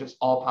 honestly, just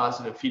all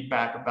positive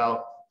feedback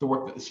about the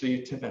work that the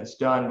city of Tiffin has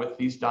done with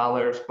these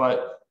dollars,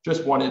 but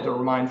just wanted to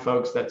remind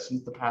folks that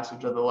since the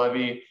passage of the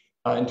levy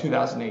in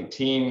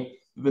 2018,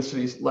 the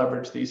city's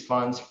leveraged these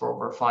funds for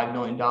over $5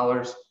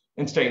 million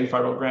in state and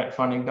federal grant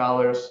funding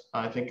dollars.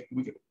 I think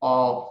we could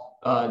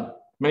all,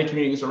 many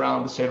communities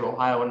around the state of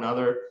Ohio and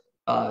other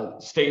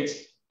states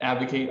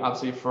advocate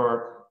obviously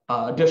for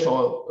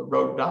additional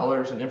road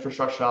dollars and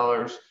infrastructure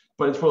dollars,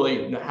 but it's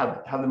really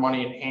have the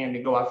money in hand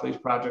and go after these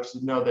projects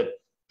to know that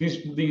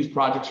these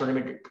projects are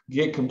going to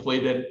get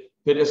completed.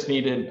 They just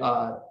needed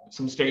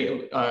some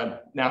state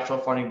national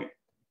funding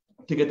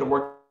to get the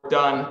work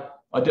done.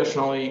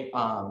 Additionally,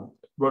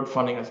 road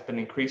funding has been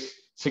increased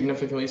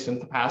significantly since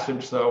the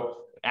passage. So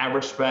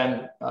average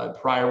spend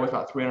prior was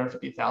about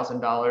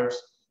 $350,000.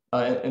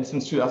 And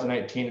since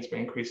 2019, it's been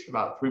increased to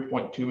about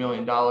 $3.2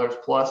 million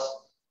plus.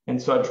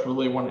 And so I just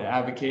really wanted to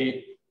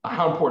advocate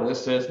how important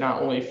this is,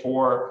 not only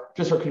for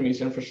just our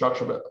community's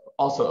infrastructure, but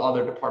also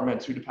other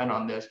departments who depend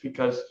on this,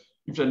 because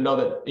you should know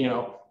that, you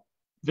know,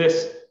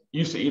 this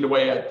used to eat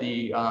away at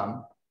the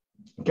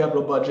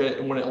capital budget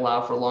and wouldn't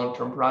allow for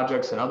long-term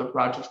projects and other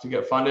projects to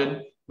get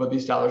funded. But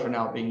these dollars are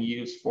now being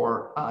used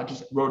for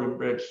just road and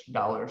bridge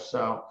dollars.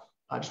 So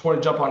I just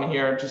want to jump on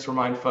here and just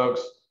remind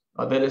folks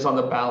that is on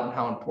the ballot and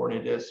how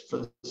important it is for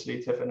the city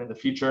of Tiffin in the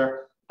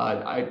future.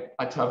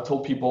 I've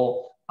told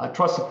people,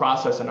 trust the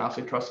process and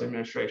obviously trust the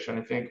administration.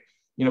 I think,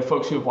 you know,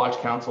 folks who have watched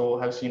council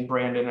have seen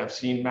Brandon, have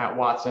seen Matt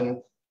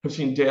Watson, have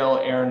seen Dale,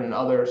 Aaron, and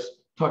others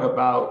talk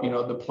about, you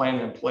know, the plan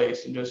in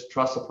place and just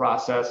trust the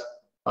process.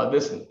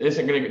 This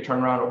isn't going to get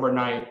turned around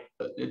overnight.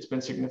 It's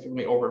been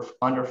significantly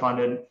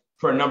underfunded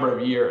for a number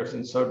of years.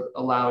 And so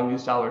allowing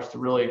these dollars to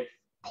really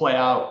play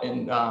out,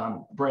 and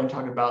Brandon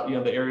talked about, you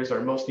know, the areas that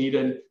are most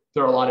needed.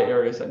 There are a lot of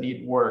areas that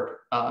need work,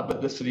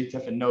 but the city of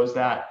Tiffin knows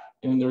that,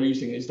 and they're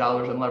using these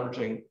dollars and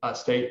leveraging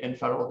state and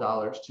federal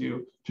dollars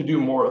to do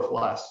more with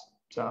less.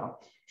 So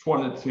just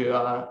wanted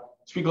to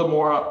speak a little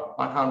more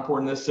on how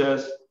important this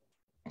is,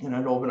 and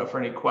I'd open up for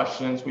any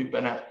questions. We've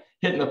been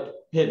hitting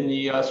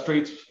the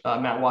streets.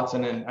 Matt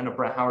Watson and I know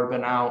Brett Howard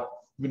have been out.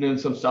 We've been doing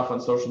some stuff on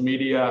social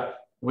media.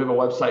 We have a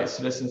website,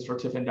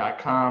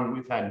 citizensfortiffin.com.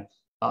 We've had,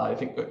 I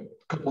think, a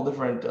couple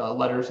different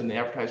letters in the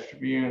Advertiser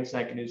Tribune,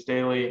 Sankey News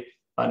Daily,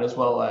 and as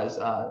well as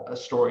a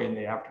story in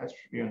the Advertiser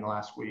Tribune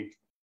last week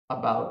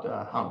about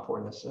how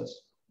important this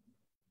is.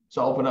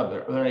 So I'll open up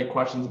there. Are there any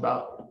questions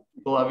about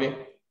the levy?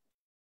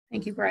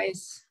 Thank you,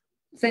 Bryce.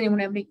 Does anyone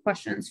have any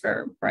questions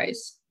for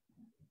Bryce?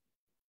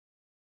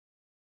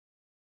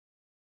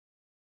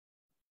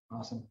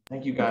 Awesome.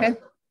 Thank you, guys. Okay.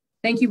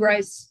 Thank you,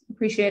 Bryce.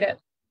 Appreciate it.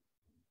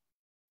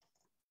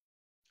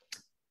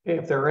 Okay,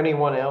 if there are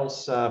anyone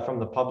else from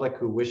the public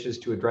who wishes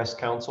to address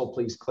council,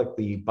 please click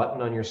the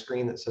button on your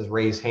screen that says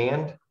raise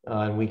hand,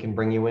 and we can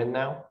bring you in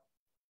now.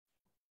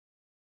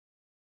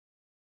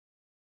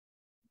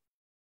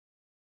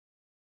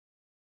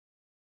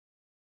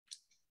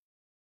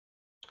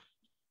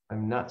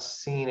 I'm not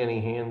seeing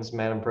any hands,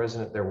 Madam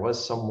President. There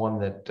was someone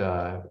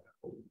that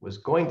was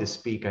going to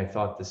speak, I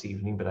thought, this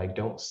evening, but I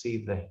don't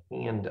see the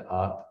hand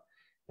up.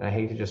 And I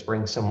hate to just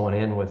bring someone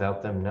in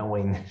without them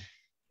knowing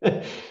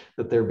that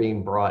they're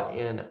being brought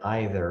in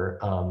either.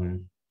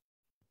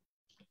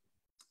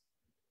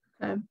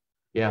 Okay.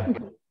 Yeah.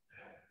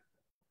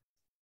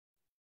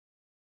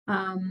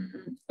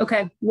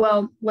 Okay,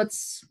 well,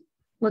 let's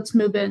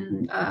move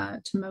in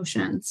to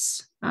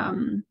motions.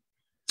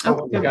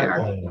 Oh, we got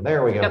one.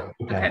 There we go. Yep.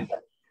 Okay.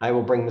 I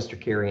will bring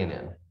Mr. Carrion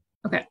in.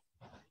 Okay.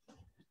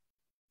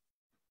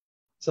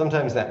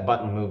 Sometimes that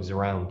button moves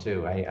around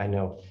too. I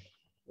know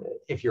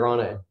if you're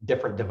on a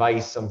different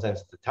device,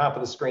 sometimes at the top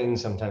of the screen,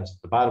 sometimes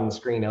at the bottom of the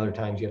screen, other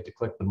times you have to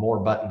click the more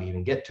button to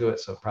even get to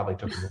it. So it probably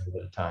took a little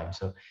bit of time.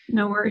 So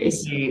no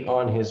worries. He's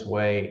on his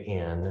way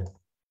in.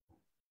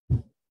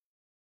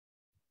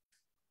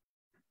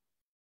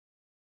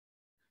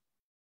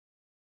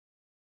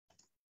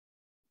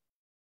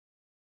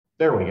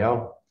 There we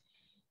go.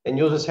 And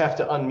you'll just have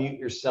to unmute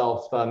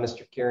yourself,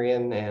 Mr.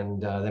 Carrion,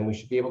 and then we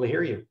should be able to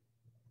hear you.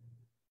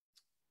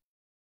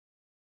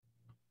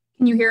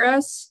 Can you hear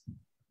us?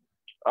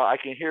 I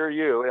can hear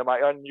you. Am I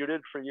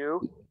unmuted for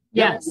you?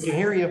 Yes. We can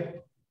hear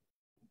you.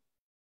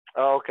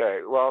 Okay.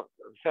 Well,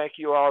 thank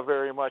you all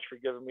very much for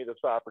giving me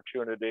this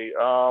opportunity.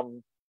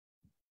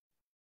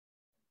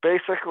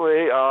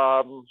 Basically,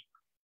 I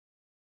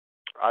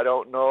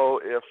don't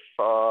know if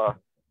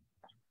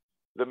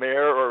the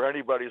mayor or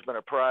anybody's been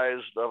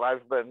apprised of.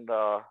 I've been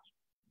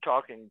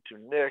talking to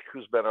Nick,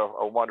 who's been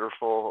a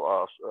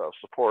wonderful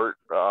support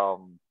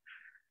in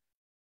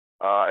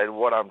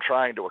what I'm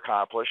trying to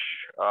accomplish.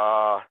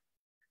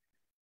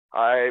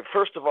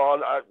 First of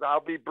all, I'll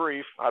be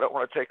brief. I don't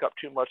want to take up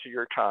too much of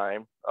your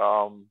time.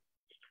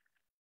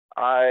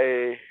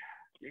 I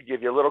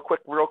give you a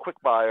real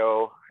quick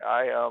bio.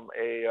 I am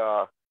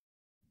a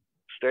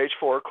stage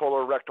 4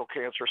 colorectal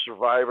cancer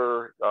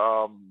survivor.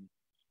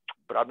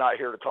 But I'm not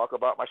here to talk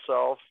about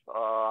myself.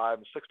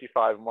 I'm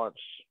 65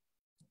 months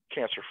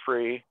cancer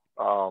free.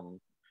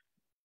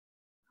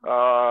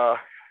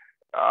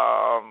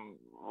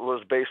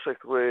 Was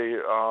basically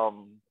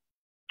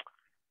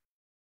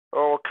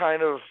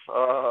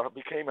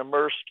became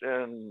immersed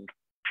in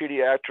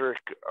pediatric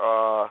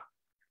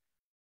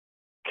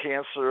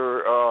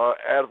cancer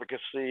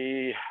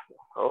advocacy.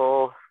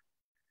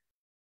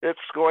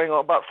 It's going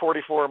on about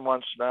 44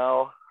 months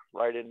now,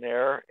 right in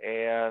there,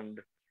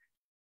 and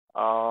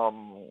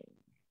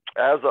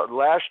as of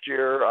last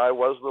year, I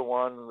was the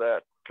one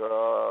that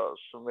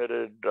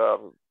submitted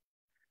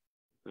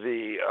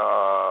the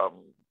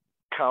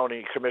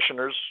county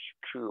commissioners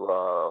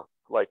to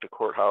light the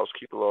courthouse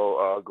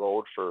Kipolo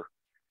Gold for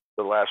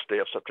the last day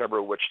of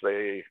September, which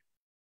they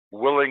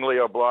willingly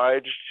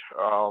obliged,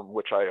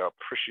 which I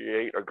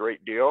appreciate a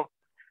great deal.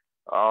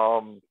 I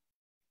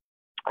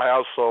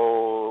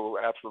also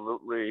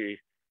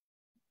absolutely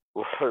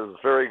was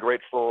very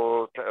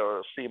grateful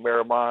to see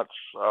Mayor Montz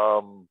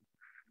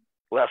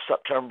last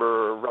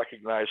September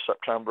recognized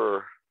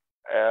September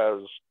as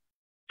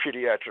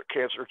Pediatric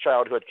Cancer,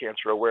 Childhood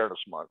Cancer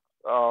Awareness Month.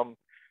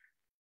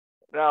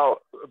 Now,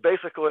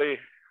 basically,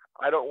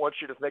 I don't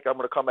want you to think I'm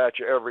going to come at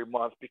you every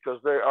month,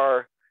 because there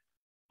are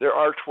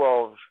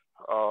 12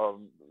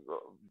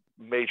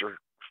 major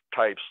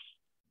types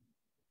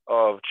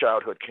of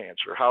childhood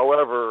cancer.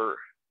 However,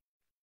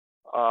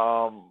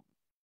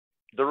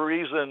 the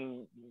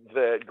reason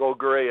that Go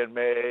Gray in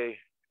May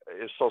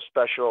is so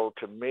special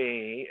to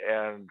me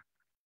and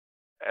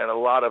a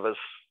lot of us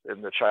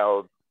in the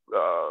child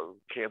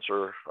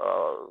cancer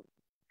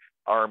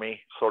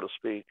army, so to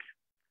speak,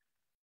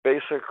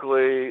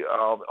 basically,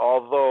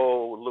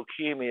 although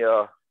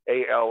leukemia,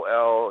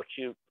 ALL,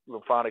 acute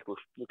lymphocytic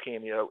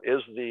leukemia,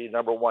 is the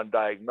 #1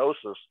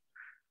 diagnosis,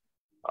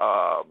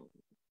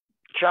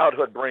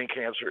 childhood brain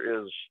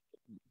cancer is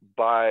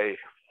by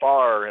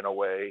far, in a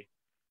way,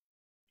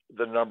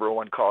 the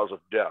 #1 cause of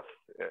death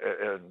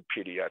in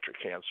pediatric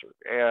cancer.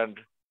 And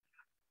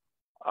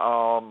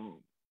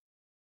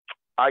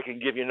I can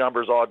give you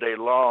numbers all day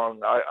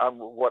long.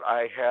 What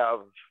I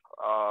have,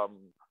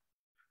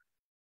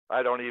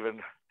 I don't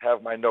even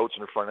have my notes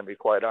in front of me,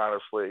 quite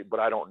honestly, but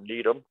I don't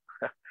need them.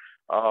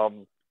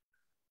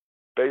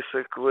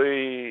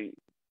 Basically,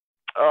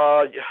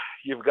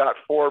 you've got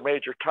 4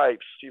 major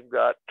types. You've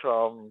got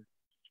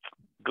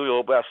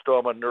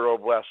glioblastoma,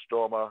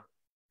 neuroblastoma,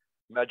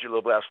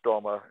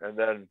 medulloblastoma, and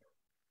then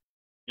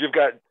you've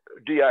got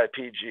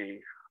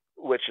DIPG,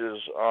 which is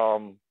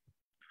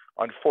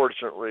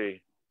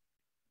unfortunately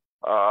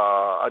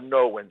a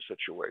no-win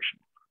situation,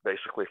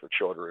 basically, for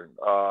children.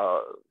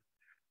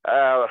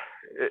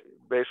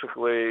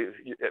 Basically,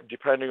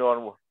 depending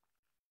on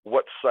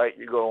what site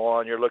you go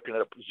on, you're looking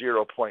at a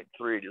 0.3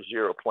 to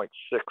 0.6%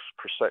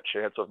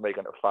 chance of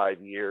making it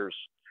 5 years.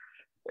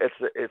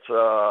 It's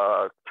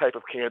a type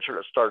of cancer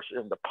that starts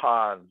in the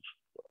pons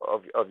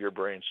of your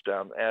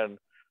brainstem. And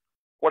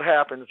what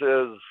happens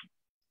is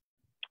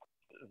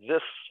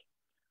this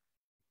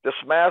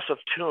massive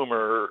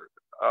tumor,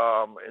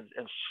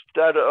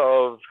 instead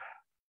of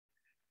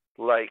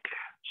like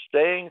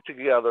staying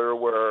together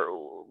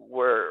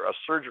where a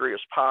surgery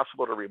is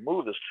possible to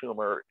remove this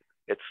tumor,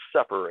 it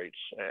separates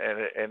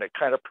and it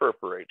kind of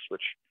perforates,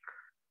 which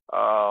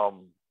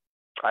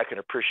I can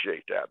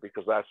appreciate that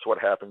because that's what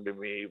happened to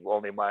me.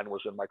 Only mine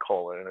was in my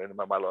colon and in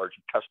my large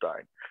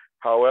intestine.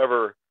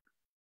 However,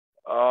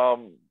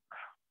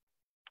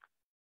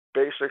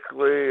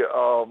 basically,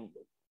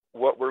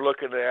 what we're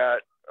looking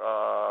at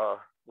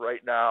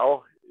right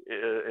now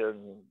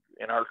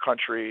in our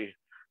country,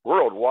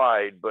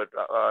 worldwide, but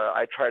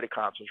I try to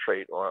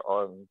concentrate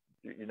on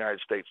United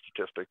States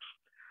statistics.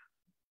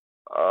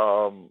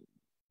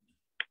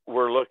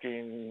 We're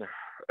looking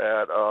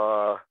at,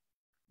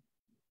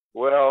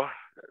 well,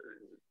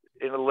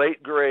 in a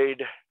late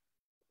grade,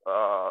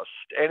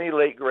 any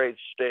late grade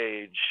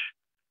stage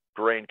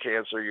brain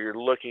cancer, you're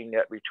looking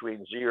at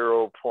between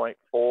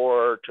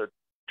 0.4 to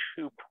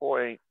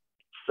 2.7%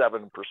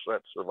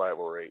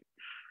 survival rate.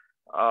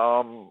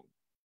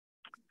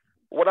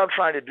 What I'm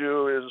trying to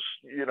do is,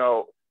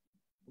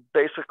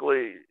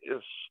 basically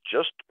is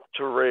just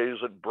to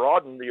raise and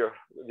broaden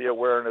the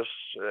awareness.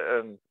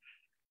 And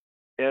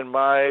in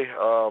my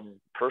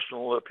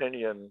personal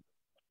opinion,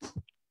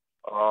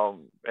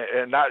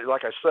 and not,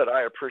 like I said,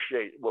 I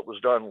appreciate what was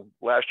done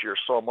last year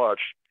so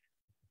much.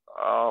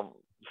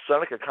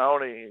 Seneca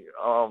County,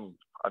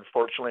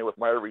 unfortunately, with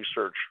my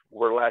research,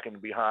 we're lacking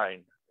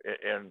behind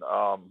in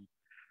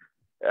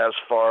as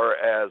far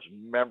as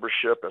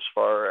membership, as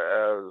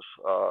far as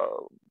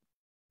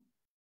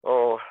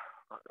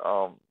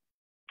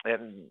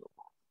and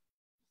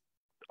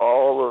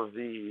all of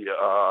the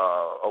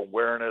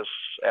awareness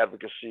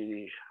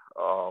advocacy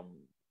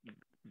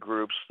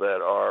groups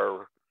that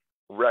are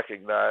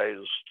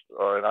recognized,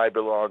 and I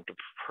belong to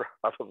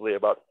probably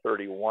about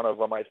 31 of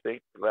them, I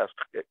think, last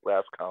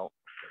count.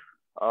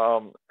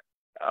 Out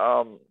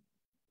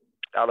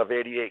of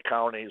 88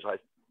 counties, I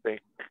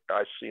think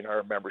I've seen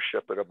our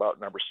membership at about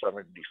number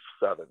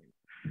 77.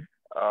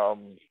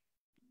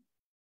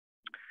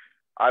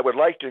 I would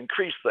like to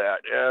increase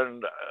that,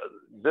 and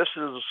this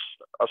is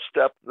a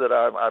step that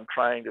I'm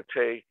trying to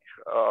take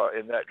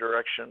in that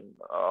direction.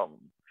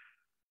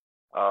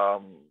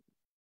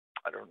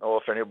 I don't know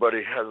if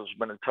anybody has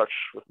been in touch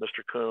with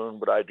Mr. Kuhn,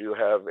 but I do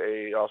have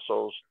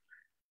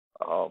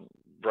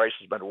Bryce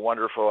has been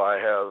wonderful. I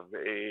have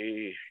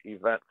a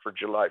event for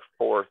July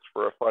 4th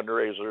for a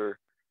fundraiser,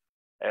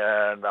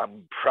 and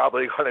I'm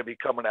probably going to be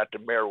coming at the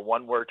mayor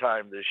one more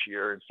time this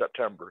year in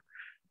September.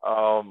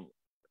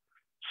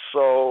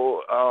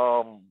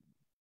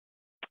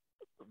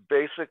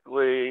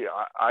 Basically,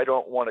 I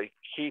don't want to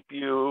keep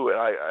you,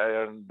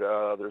 and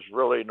there's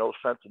really no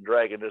sense in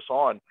dragging this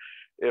on.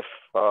 If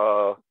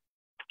the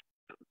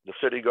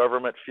city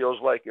government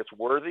feels like it's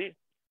worthy,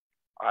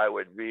 I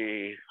would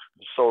be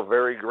so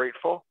very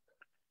grateful.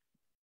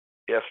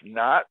 If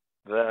not,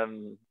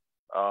 then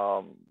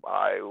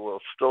I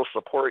will still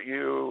support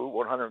you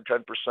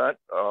 110%.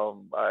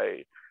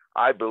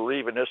 I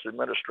believe in this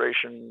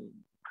administration.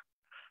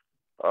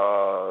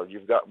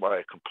 You've got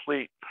my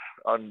complete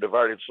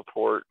undivided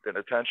support and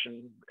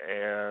attention,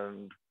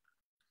 and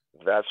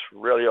that's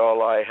really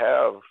all I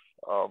have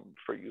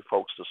for you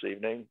folks this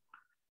evening.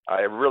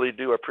 I really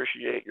do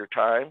appreciate your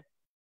time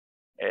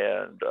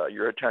and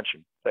your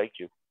attention. Thank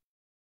you.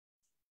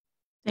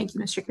 Thank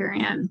you, Mr.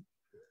 Carrion.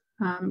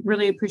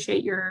 Really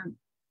appreciate all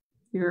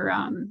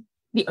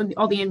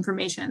the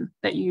information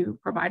that you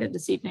provided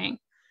this evening.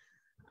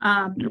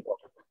 You're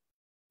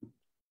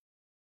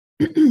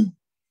welcome.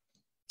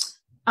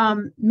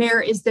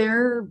 Mayor, is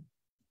there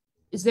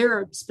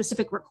a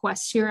specific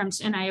request here?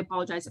 And I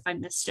apologize if I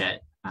missed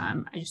it.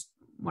 I just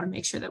want to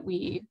make sure that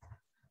we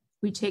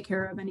take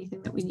care of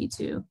anything that we need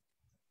to.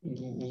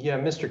 Yeah,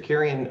 Mr.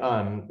 Carrion,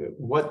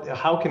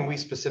 how can we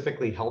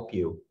specifically help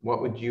you?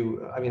 What would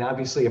you,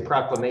 obviously a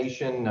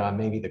proclamation,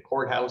 maybe the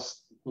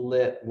courthouse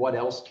lit. What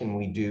else can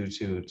we do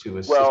to assist you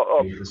with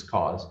this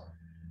cause?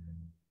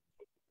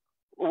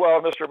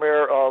 Well, Mr.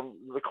 Mayor,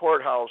 the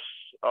courthouse,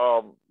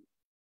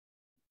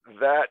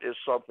 that is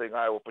something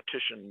I will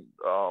petition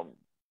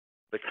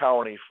the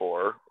county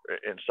for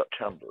in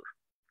September.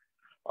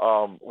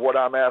 What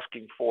I'm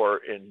asking for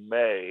in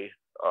May,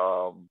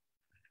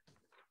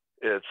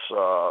 it's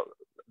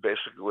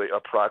basically a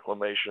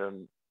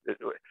proclamation that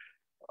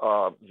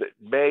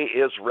May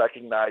is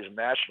recognized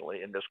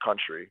nationally in this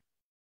country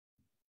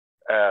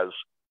as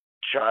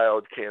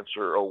Child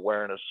Cancer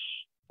Awareness,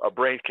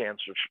 Brain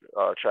Cancer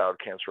Child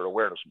Cancer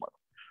Awareness Month.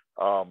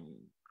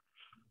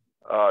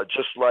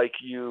 Just like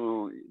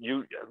you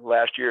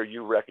last year,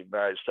 you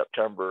recognized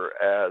September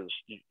as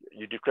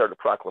you declared a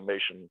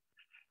proclamation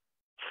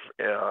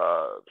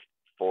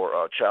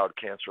for child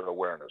cancer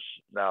awareness.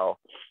 Now,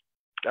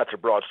 that's a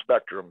broad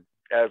spectrum,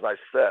 as I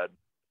said,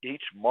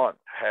 each month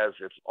has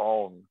its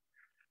own,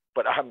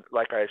 but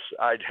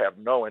I'd have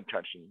no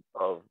intention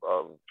of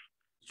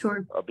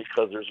Sure.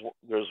 Because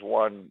there's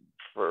one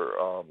for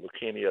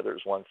leukemia,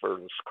 there's one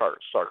for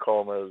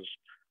sarcomas,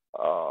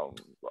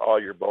 all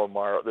your bone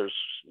marrow.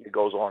 It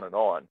goes on and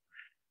on.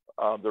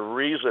 The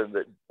reason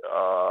that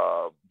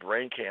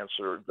brain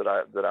cancer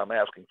that I'm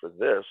asking for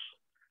this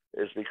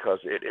is because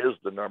it is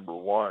the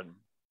 #1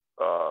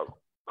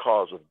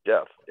 cause of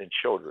death in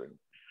children,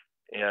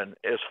 and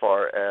as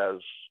far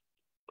as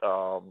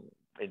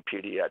in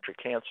pediatric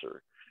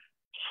cancer.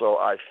 So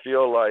I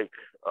feel like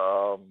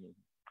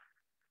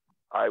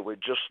I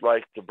would just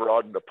like to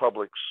broaden the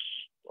public's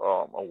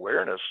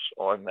awareness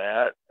on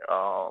that.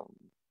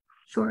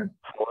 Sure.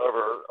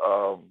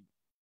 However,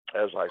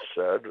 as I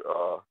said,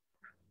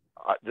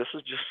 this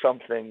is just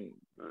something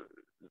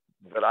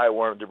that I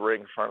wanted to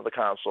bring in front of the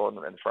council and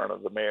in front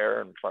of the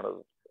mayor, in front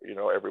of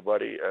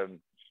everybody and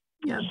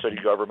the city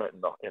government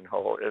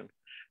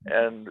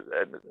and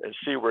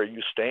see where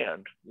you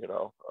stand.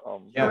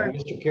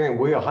 Mr. Carey,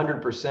 we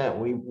 100%.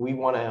 We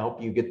want to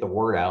help you get the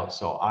word out.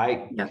 So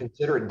I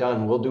consider it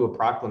done. We'll do a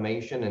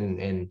proclamation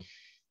and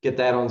get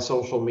that on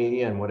social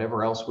media and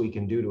whatever else we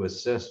can do to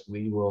assist.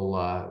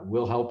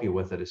 We'll help you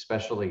with it.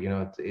 Especially,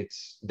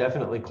 it's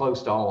definitely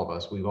close to all of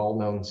us. We've all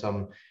known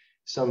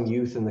some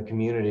youth in the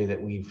community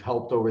that we've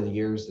helped over the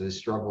years that has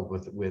struggled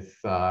with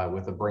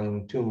a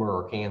brain tumor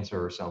or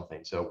cancer or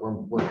something. So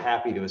we're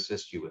happy to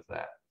assist you with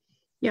that.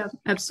 Yeah,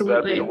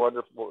 absolutely. That'd be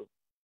wonderful.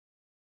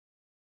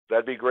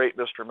 That'd be great,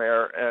 Mr.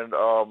 Mayor. And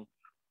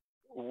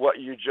what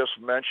you just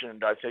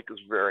mentioned, I think, is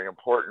very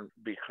important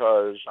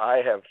because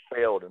I have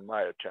failed in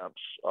my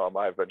attempts.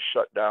 I've been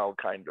shut down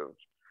kind of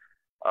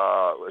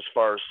as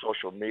far as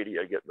social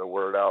media, getting the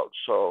word out.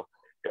 So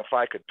if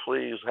I could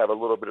please have a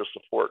little bit of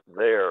support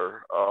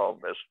there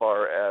as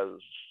far as,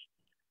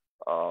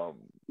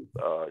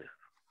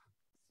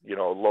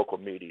 local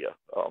media,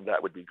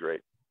 that would be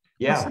great.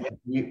 Yeah,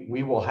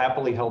 we will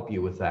happily help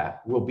you with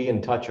that. We'll be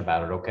in touch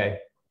about it, okay?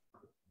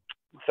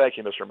 Thank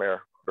you, Mr.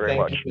 Mayor, very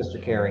much. Thank you, Mr.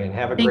 Carey, and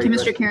have a great Thank you,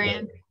 Mr.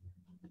 Carey.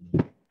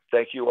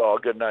 Thank you all.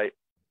 Good night.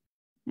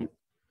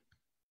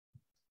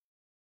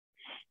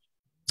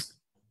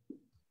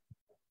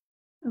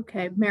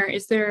 Okay, Mayor,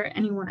 is there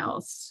anyone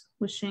else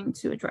wishing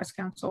to address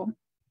council?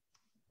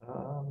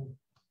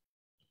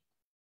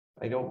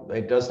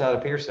 It does not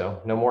appear so.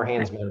 No more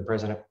hands, Madam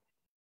President.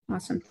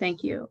 Awesome,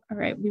 thank you. All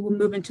right, we will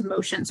move into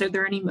motions. Are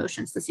there any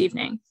motions this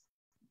evening?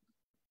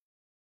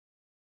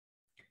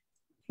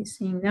 Okay,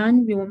 seeing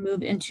none, we will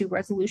move into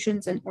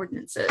resolutions and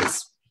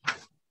ordinances.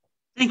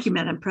 Thank you,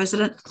 Madam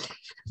President.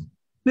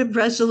 We have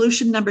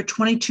resolution number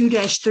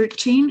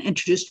 22-13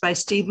 introduced by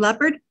Steve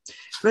Leopard.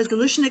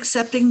 Resolution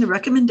accepting the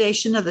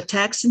recommendation of the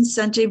Tax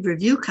Incentive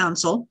Review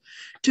Council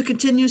to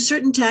continue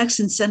certain tax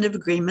incentive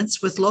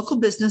agreements with local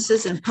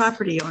businesses and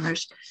property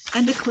owners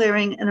and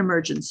declaring an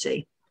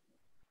emergency.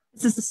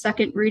 This is the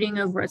second reading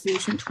of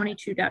resolution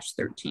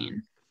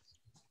 22-13.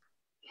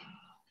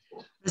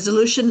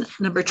 Resolution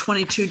number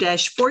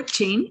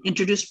 22-14,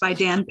 introduced by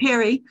Dan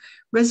Perry,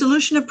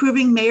 resolution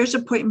approving mayor's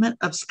appointment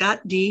of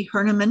Scott D.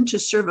 Herneman to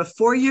serve a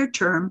 4-year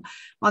term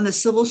on the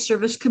Civil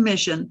Service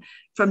Commission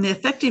from the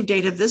effective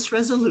date of this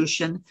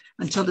resolution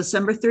until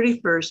December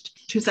 31st,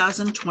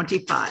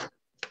 2025.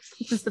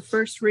 This is the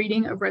first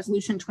reading of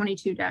resolution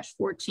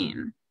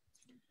 22-14.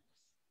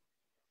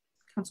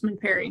 Councilman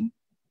Perry.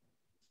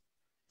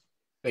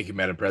 Thank you,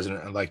 Madam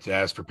President. I'd like to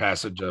ask for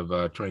passage of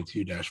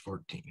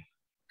 22-14.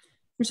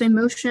 There's a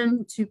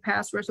motion to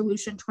pass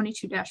resolution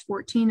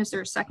 22-14. Is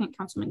there a second,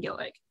 Councilman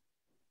Gillick?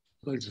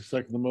 I'd like to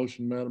second the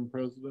motion, Madam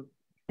President.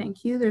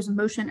 Thank you. There's a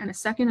motion and a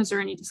second. Is there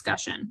any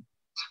discussion?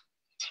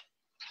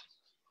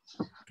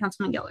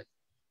 Councilman Gillick.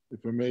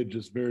 If I may,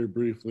 just very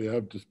briefly,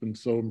 I've just been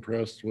so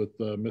impressed with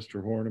Mr.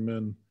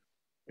 Horniman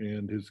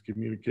and his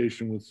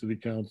communication with City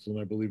Council,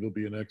 and I believe he'll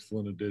be an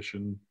excellent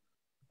addition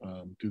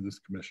to this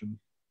commission.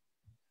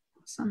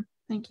 Awesome.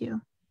 Thank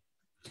you.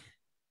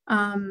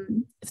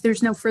 If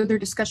there's no further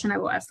discussion, I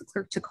will ask the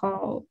clerk to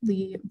call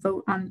the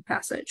vote on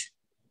passage.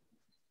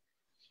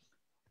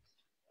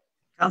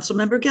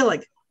 Councilmember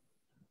Gillick.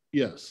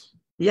 Yes.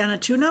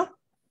 Yanatuno.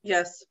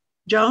 Yes.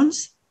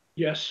 Jones.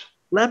 Yes.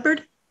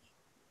 Leopard.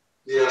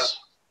 Yes.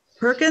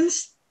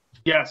 Perkins.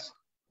 Yes.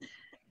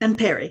 And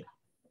Perry.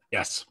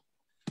 Yes.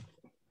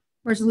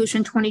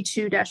 Resolution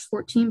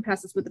 22-14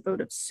 passes with a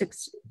vote of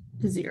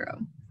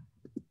 6-0.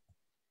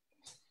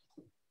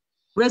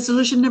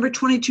 Resolution number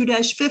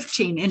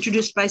 22-15,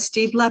 introduced by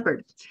Steve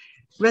Leopard.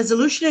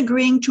 Resolution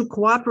agreeing to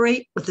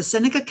cooperate with the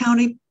Seneca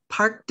County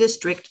Park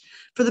District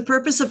for the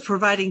purpose of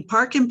providing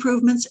park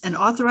improvements and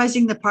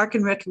authorizing the Park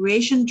and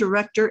Recreation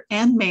Director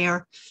and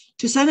Mayor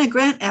to sign a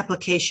grant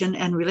application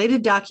and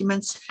related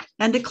documents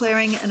and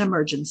declaring an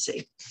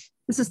emergency.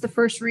 This is the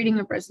first reading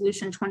of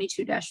resolution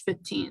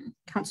 22-15.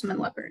 Councilman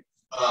Leopard.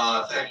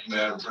 Thank you,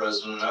 Madam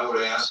President. I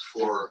would ask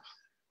for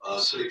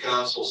City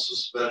Council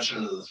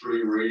suspension of the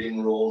 3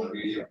 reading rule and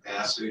immediate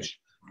passage,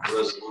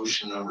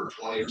 resolution number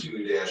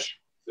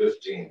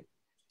 22-15.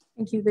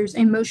 Thank you. There's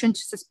a motion to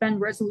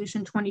suspend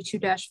resolution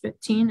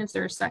 22-15. Is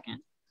there a second?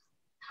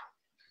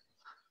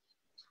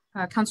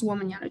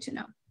 Councilwoman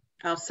Yanatuno.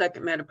 I'll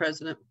second, Madam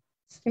President.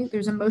 Okay,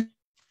 there's a motion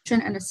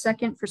and a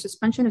second for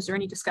suspension. Is there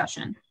any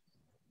discussion?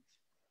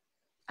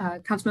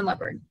 Councilman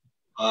Leopard.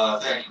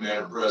 Thank you,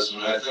 Madam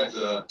President. I think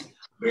the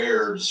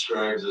mayor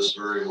described this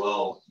very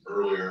well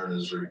earlier in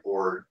his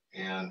report,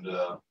 and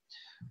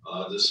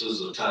this is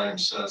a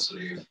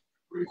time-sensitive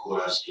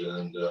request,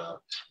 and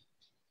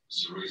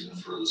is the reason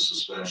for the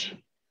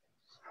suspension.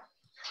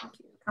 Thank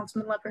you,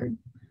 Councilman Leopard.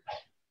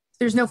 If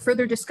there's no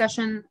further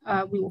discussion,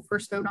 we will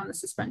first vote on the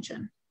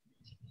suspension.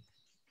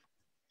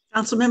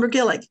 Councilmember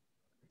Gillig.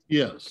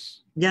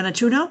 Yes.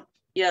 Yanatuno.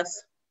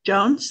 Yes.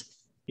 Jones.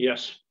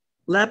 Yes.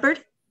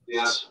 Leopard.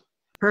 Yes.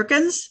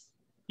 Perkins.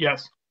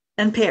 Yes.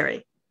 And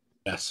Perry.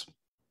 Yes.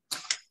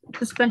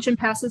 Suspension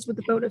passes with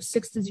a vote of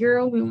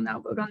 6-0. We will now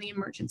vote on the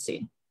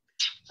emergency.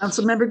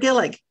 Councilmember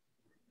Gillig.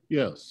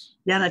 Yes.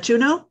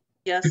 Yanatuno.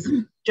 Yes.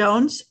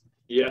 Jones.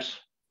 Yes.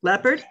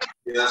 Leopard.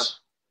 Yes.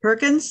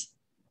 Perkins.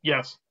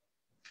 Yes.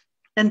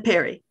 And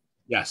Perry.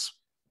 Yes.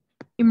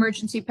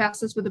 Emergency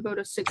passes with a vote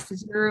of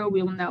 6-0.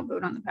 We will now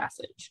vote on the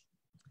passage.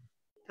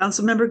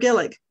 Councilmember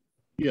Gillig.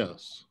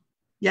 Yes.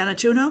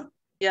 Yanatuno.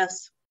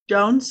 Yes.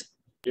 Jones.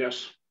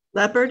 Yes.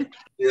 Leopard.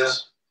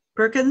 Yes.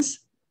 Perkins.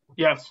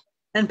 Yes.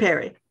 And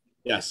Perry.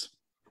 Yes.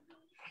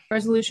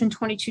 Resolution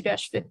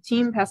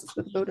 22-15 passes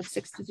with a vote of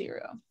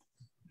 6-0.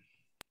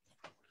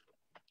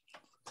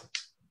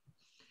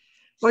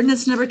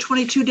 Ordinance number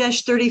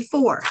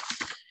 22-34,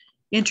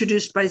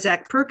 introduced by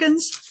Zach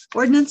Perkins.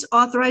 Ordinance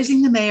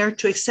authorizing the mayor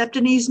to accept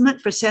an easement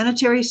for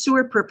sanitary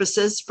sewer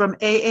purposes from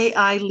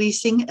AAI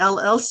Leasing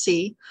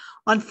LLC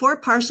on 4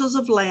 parcels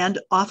of land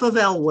off of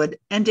Elwood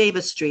and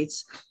Davis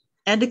Streets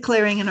and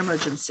declaring an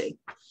emergency.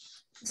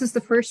 This is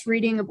the first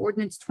reading of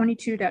ordinance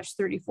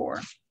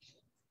 22-34.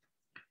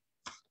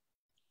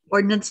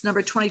 Ordinance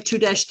number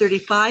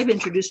 22-35,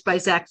 introduced by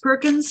Zach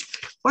Perkins.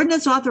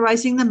 Ordinance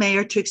authorizing the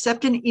mayor to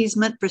accept an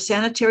easement for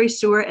sanitary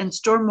sewer and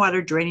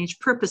stormwater drainage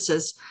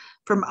purposes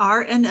from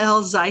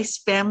R&L Zeiss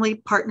Family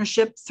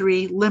Partnership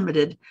 3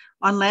 Limited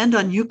on land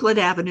on Euclid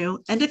Avenue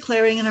and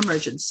declaring an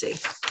emergency.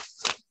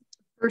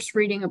 First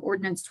reading of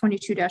ordinance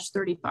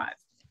 22-35.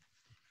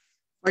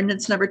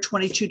 Ordinance number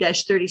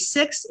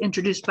 22-36,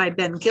 introduced by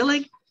Ben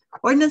Gillig.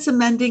 Ordinance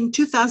amending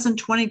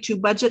 2022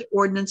 budget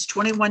ordinance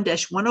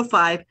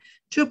 21-105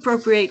 to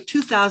appropriate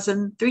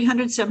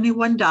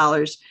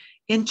 $2,371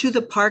 into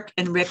the Park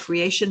and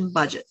Recreation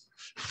budget.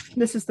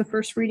 This is the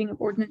first reading of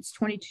ordinance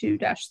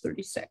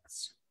 22-36.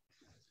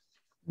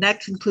 That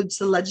concludes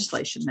the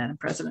legislation, Madam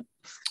President.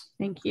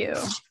 Thank you.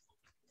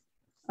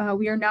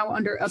 We are now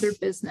under other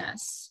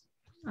business.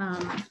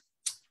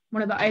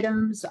 One of the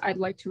items I'd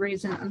like to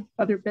raise in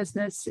other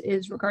business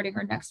is regarding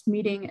our next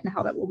meeting and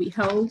how that will be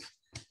held.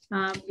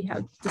 We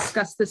have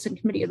discussed this in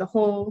committee of the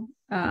whole,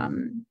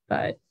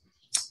 but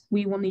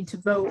we will need to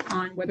vote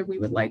on whether we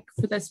would like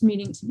for this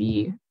meeting to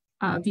be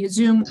via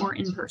Zoom or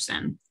in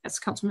person. That's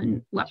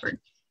Councilman Leopard.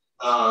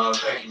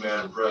 Thank you,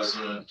 Madam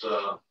President.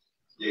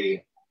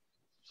 The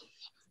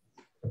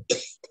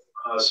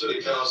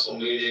City Council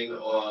meeting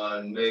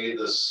on May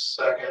the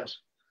 2nd,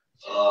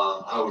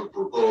 I would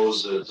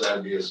propose that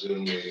that be a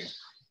Zoom meeting.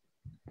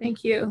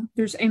 Thank you.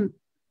 Is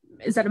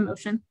that a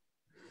motion?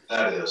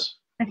 That is.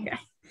 Okay.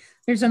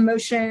 There's a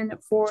motion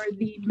for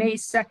the May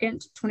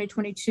 2nd,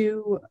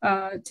 2022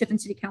 Tiffin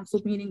City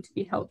Council meeting to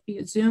be held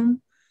via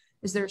Zoom.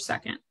 Is there a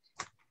second?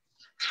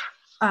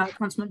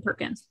 Councilman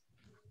Perkins.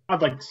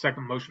 I'd like the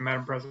second motion,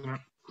 Madam President.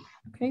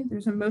 Okay,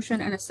 there's a motion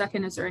and a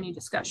second. Is there any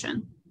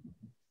discussion?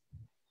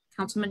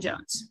 Councilman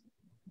Jones.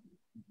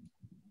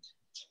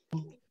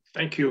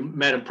 Thank you,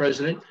 Madam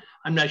President.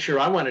 I'm not sure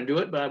I want to do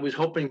it, but I was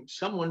hoping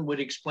someone would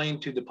explain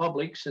to the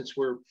public, since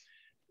we're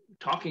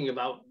talking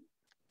about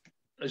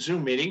a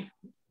Zoom meeting,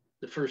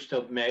 the 1st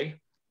of May,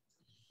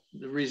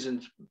 the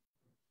reasons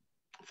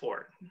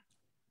for it.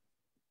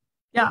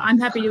 Yeah, I'm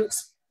happy to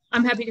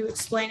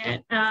explain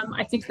it.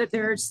 I think that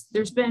there's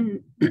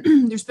been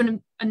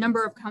a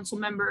number of council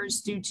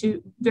members, due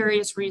to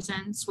various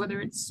reasons, whether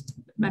it's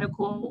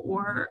medical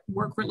or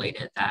work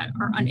related, that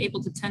are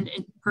unable to attend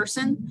in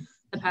person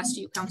the past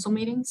few council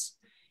meetings.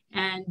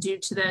 And due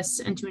to this,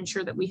 and to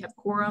ensure that we have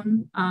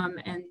quorum,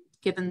 and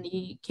given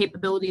the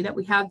capability that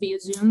we have via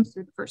Zoom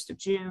through the 1st of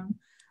June,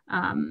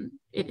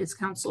 it is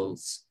council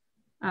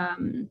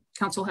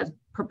has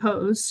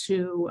proposed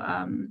to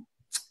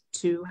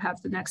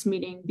have the next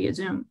meeting via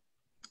Zoom.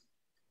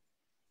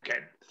 Okay,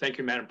 thank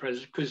you, Madam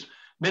President, because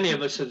many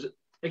of us have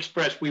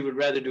expressed we would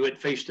rather do it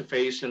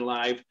face-to-face and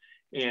live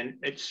and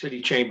at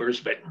city chambers,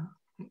 but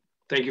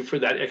thank you for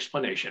that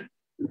explanation.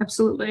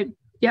 Absolutely.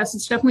 Yes,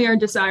 it's definitely our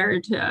desire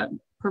to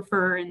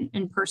prefer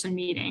in-person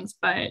meetings,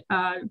 but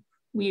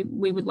we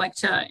would like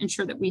to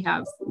ensure that we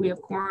have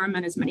quorum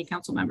and as many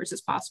council members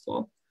as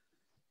possible.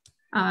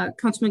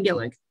 Councilman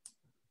Gillig.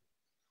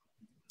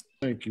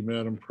 Thank you,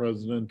 Madam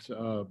President.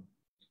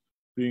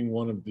 Being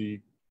one of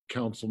the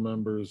council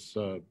members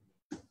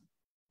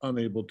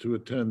unable to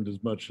attend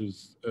as much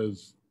as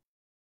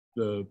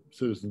the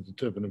citizens of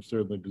Tiffin have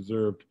certainly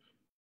deserved.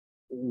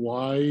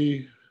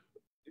 Why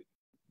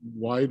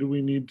do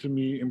we need to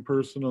meet in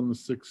person on the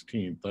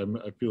 16th?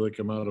 I feel like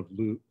I'm out of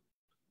the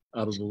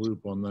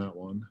loop on that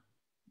one.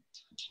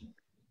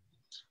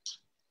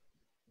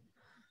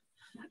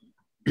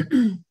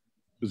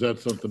 Is that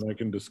something I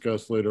can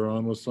discuss later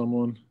on with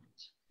someone?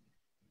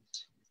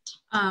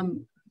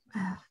 You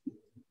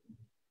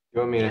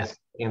want me to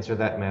answer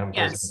that, Madam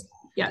President?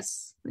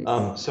 Yes.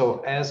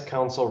 So as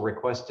council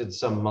requested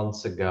some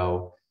months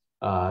ago,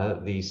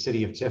 the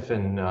city of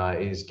Tiffin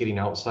is getting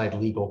outside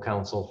legal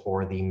counsel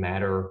for the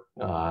matter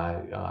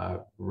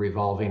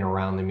revolving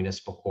around the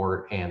municipal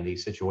court and the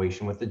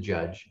situation with the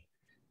judge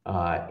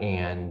or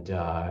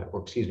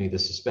excuse me, the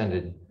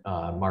suspended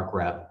Mark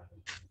Rep.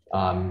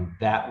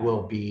 That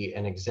will be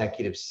an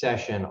executive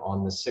session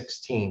on the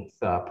 16th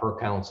per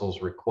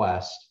council's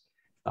request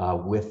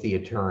with the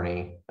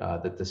attorney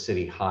that the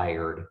city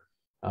hired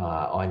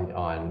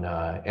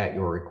at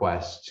your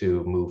request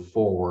to move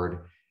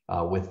forward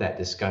with that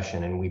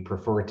discussion. And we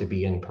prefer it to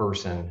be in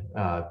person.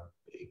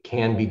 It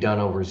can be done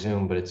over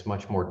Zoom, but it's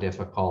much more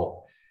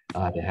difficult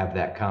to have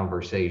that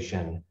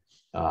conversation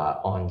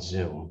on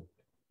Zoom.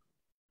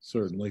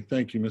 Certainly.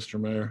 Thank you, Mr.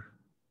 Mayor.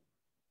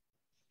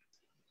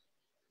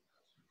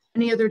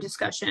 Any other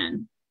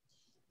discussion?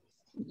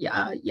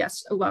 Yeah,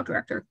 yes, Law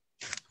Director.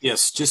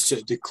 Yes,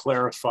 just to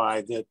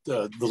clarify that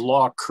the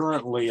law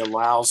currently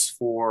allows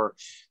for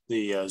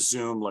the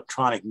Zoom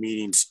electronic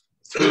meetings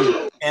through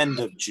the end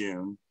of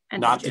June.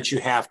 Not that you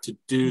have to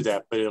do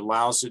that, but it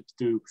allows it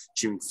through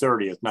June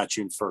 30th, not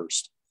June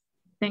 1st.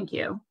 Thank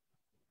you.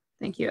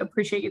 Thank you.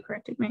 Appreciate you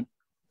correcting me.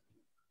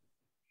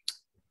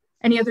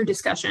 Any other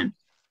discussion?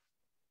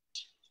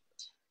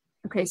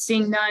 Okay,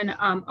 seeing none,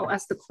 I'll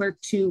ask the clerk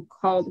to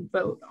call the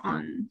vote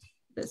on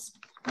this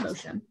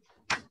motion.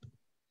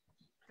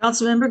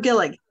 Councilmember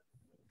Gillig.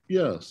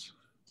 Yes.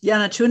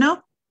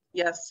 Yanatuno.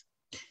 Yes.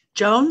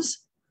 Jones.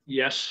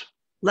 Yes.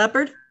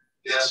 Leopard.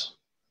 Yes.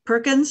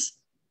 Perkins.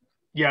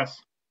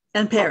 Yes.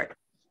 And Parrott.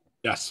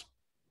 Yes.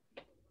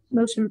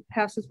 Motion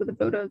passes with a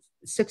vote of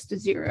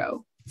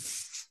 6-0.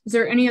 Is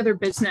there any other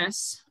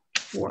business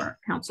for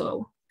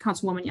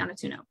Councilwoman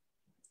Yanatuno?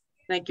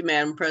 Thank you,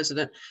 Madam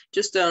President.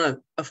 Just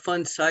on a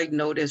fun side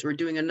note, as we're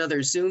doing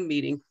another Zoom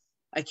meeting,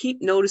 I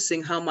keep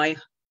noticing how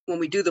when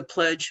we do the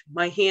pledge,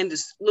 my hand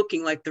is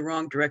looking like the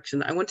wrong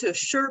direction. I want to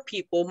assure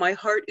people my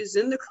heart is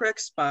in the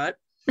correct spot.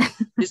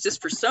 It's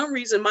just for some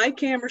reason, my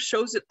camera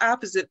shows it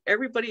opposite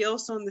everybody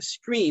else on the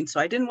screen.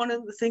 So I didn't want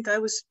them to think I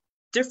was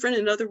different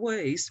in other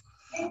ways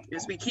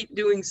as we keep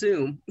doing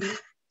Zoom.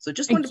 So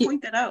just wanted to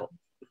point that out.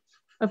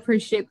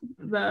 Appreciate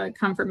the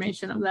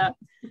confirmation of that.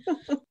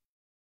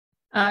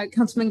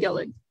 Councilman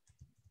Gillig.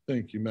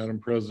 Thank you, Madam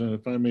President.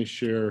 If I may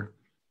share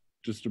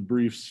just a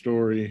brief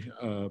story,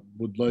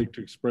 would like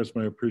to express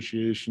my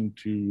appreciation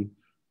to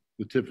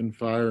the Tiffin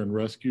Fire and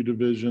Rescue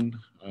Division.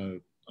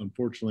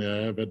 Unfortunately, I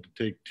have had to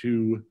take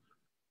 2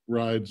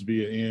 rides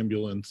via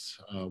ambulance,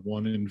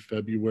 one in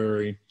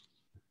February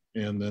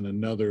and then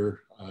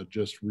another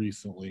just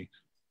recently.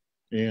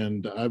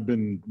 And I've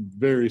been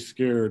very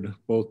scared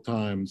both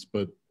times,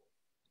 but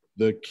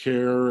the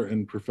care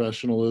and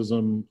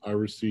professionalism I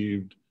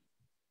received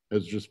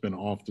has just been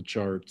off the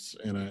charts,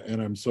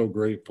 and I'm so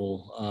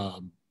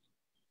grateful.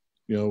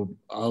 You know,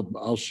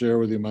 I'll share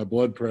with you, my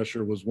blood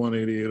pressure was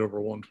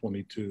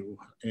 188/122,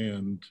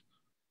 and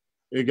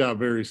it got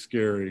very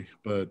scary.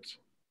 But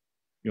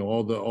you know,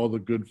 all the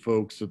good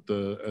folks at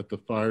the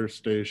fire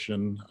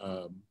station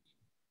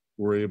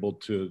were able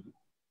to,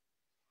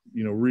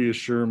 you know,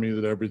 reassure me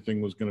that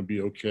everything was going to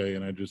be okay,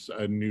 and I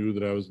knew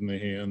that I was in the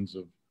hands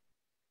of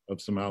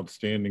some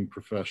outstanding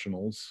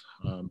professionals.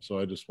 So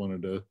I just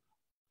wanted to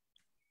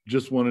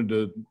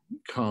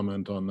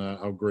comment on that,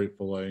 how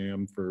grateful I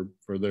am for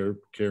their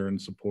care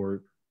and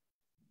support.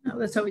 Oh,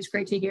 that's always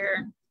great to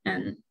hear,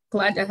 and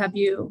glad to have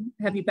you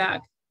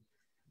back.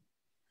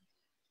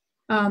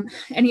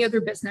 Any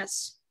other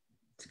business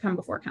to come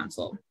before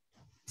council?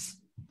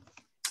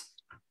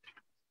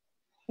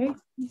 Okay,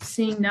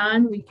 seeing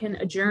none, we can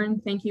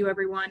adjourn. Thank you,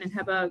 everyone, and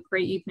have a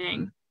great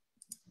evening.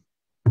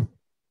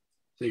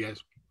 See you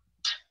guys.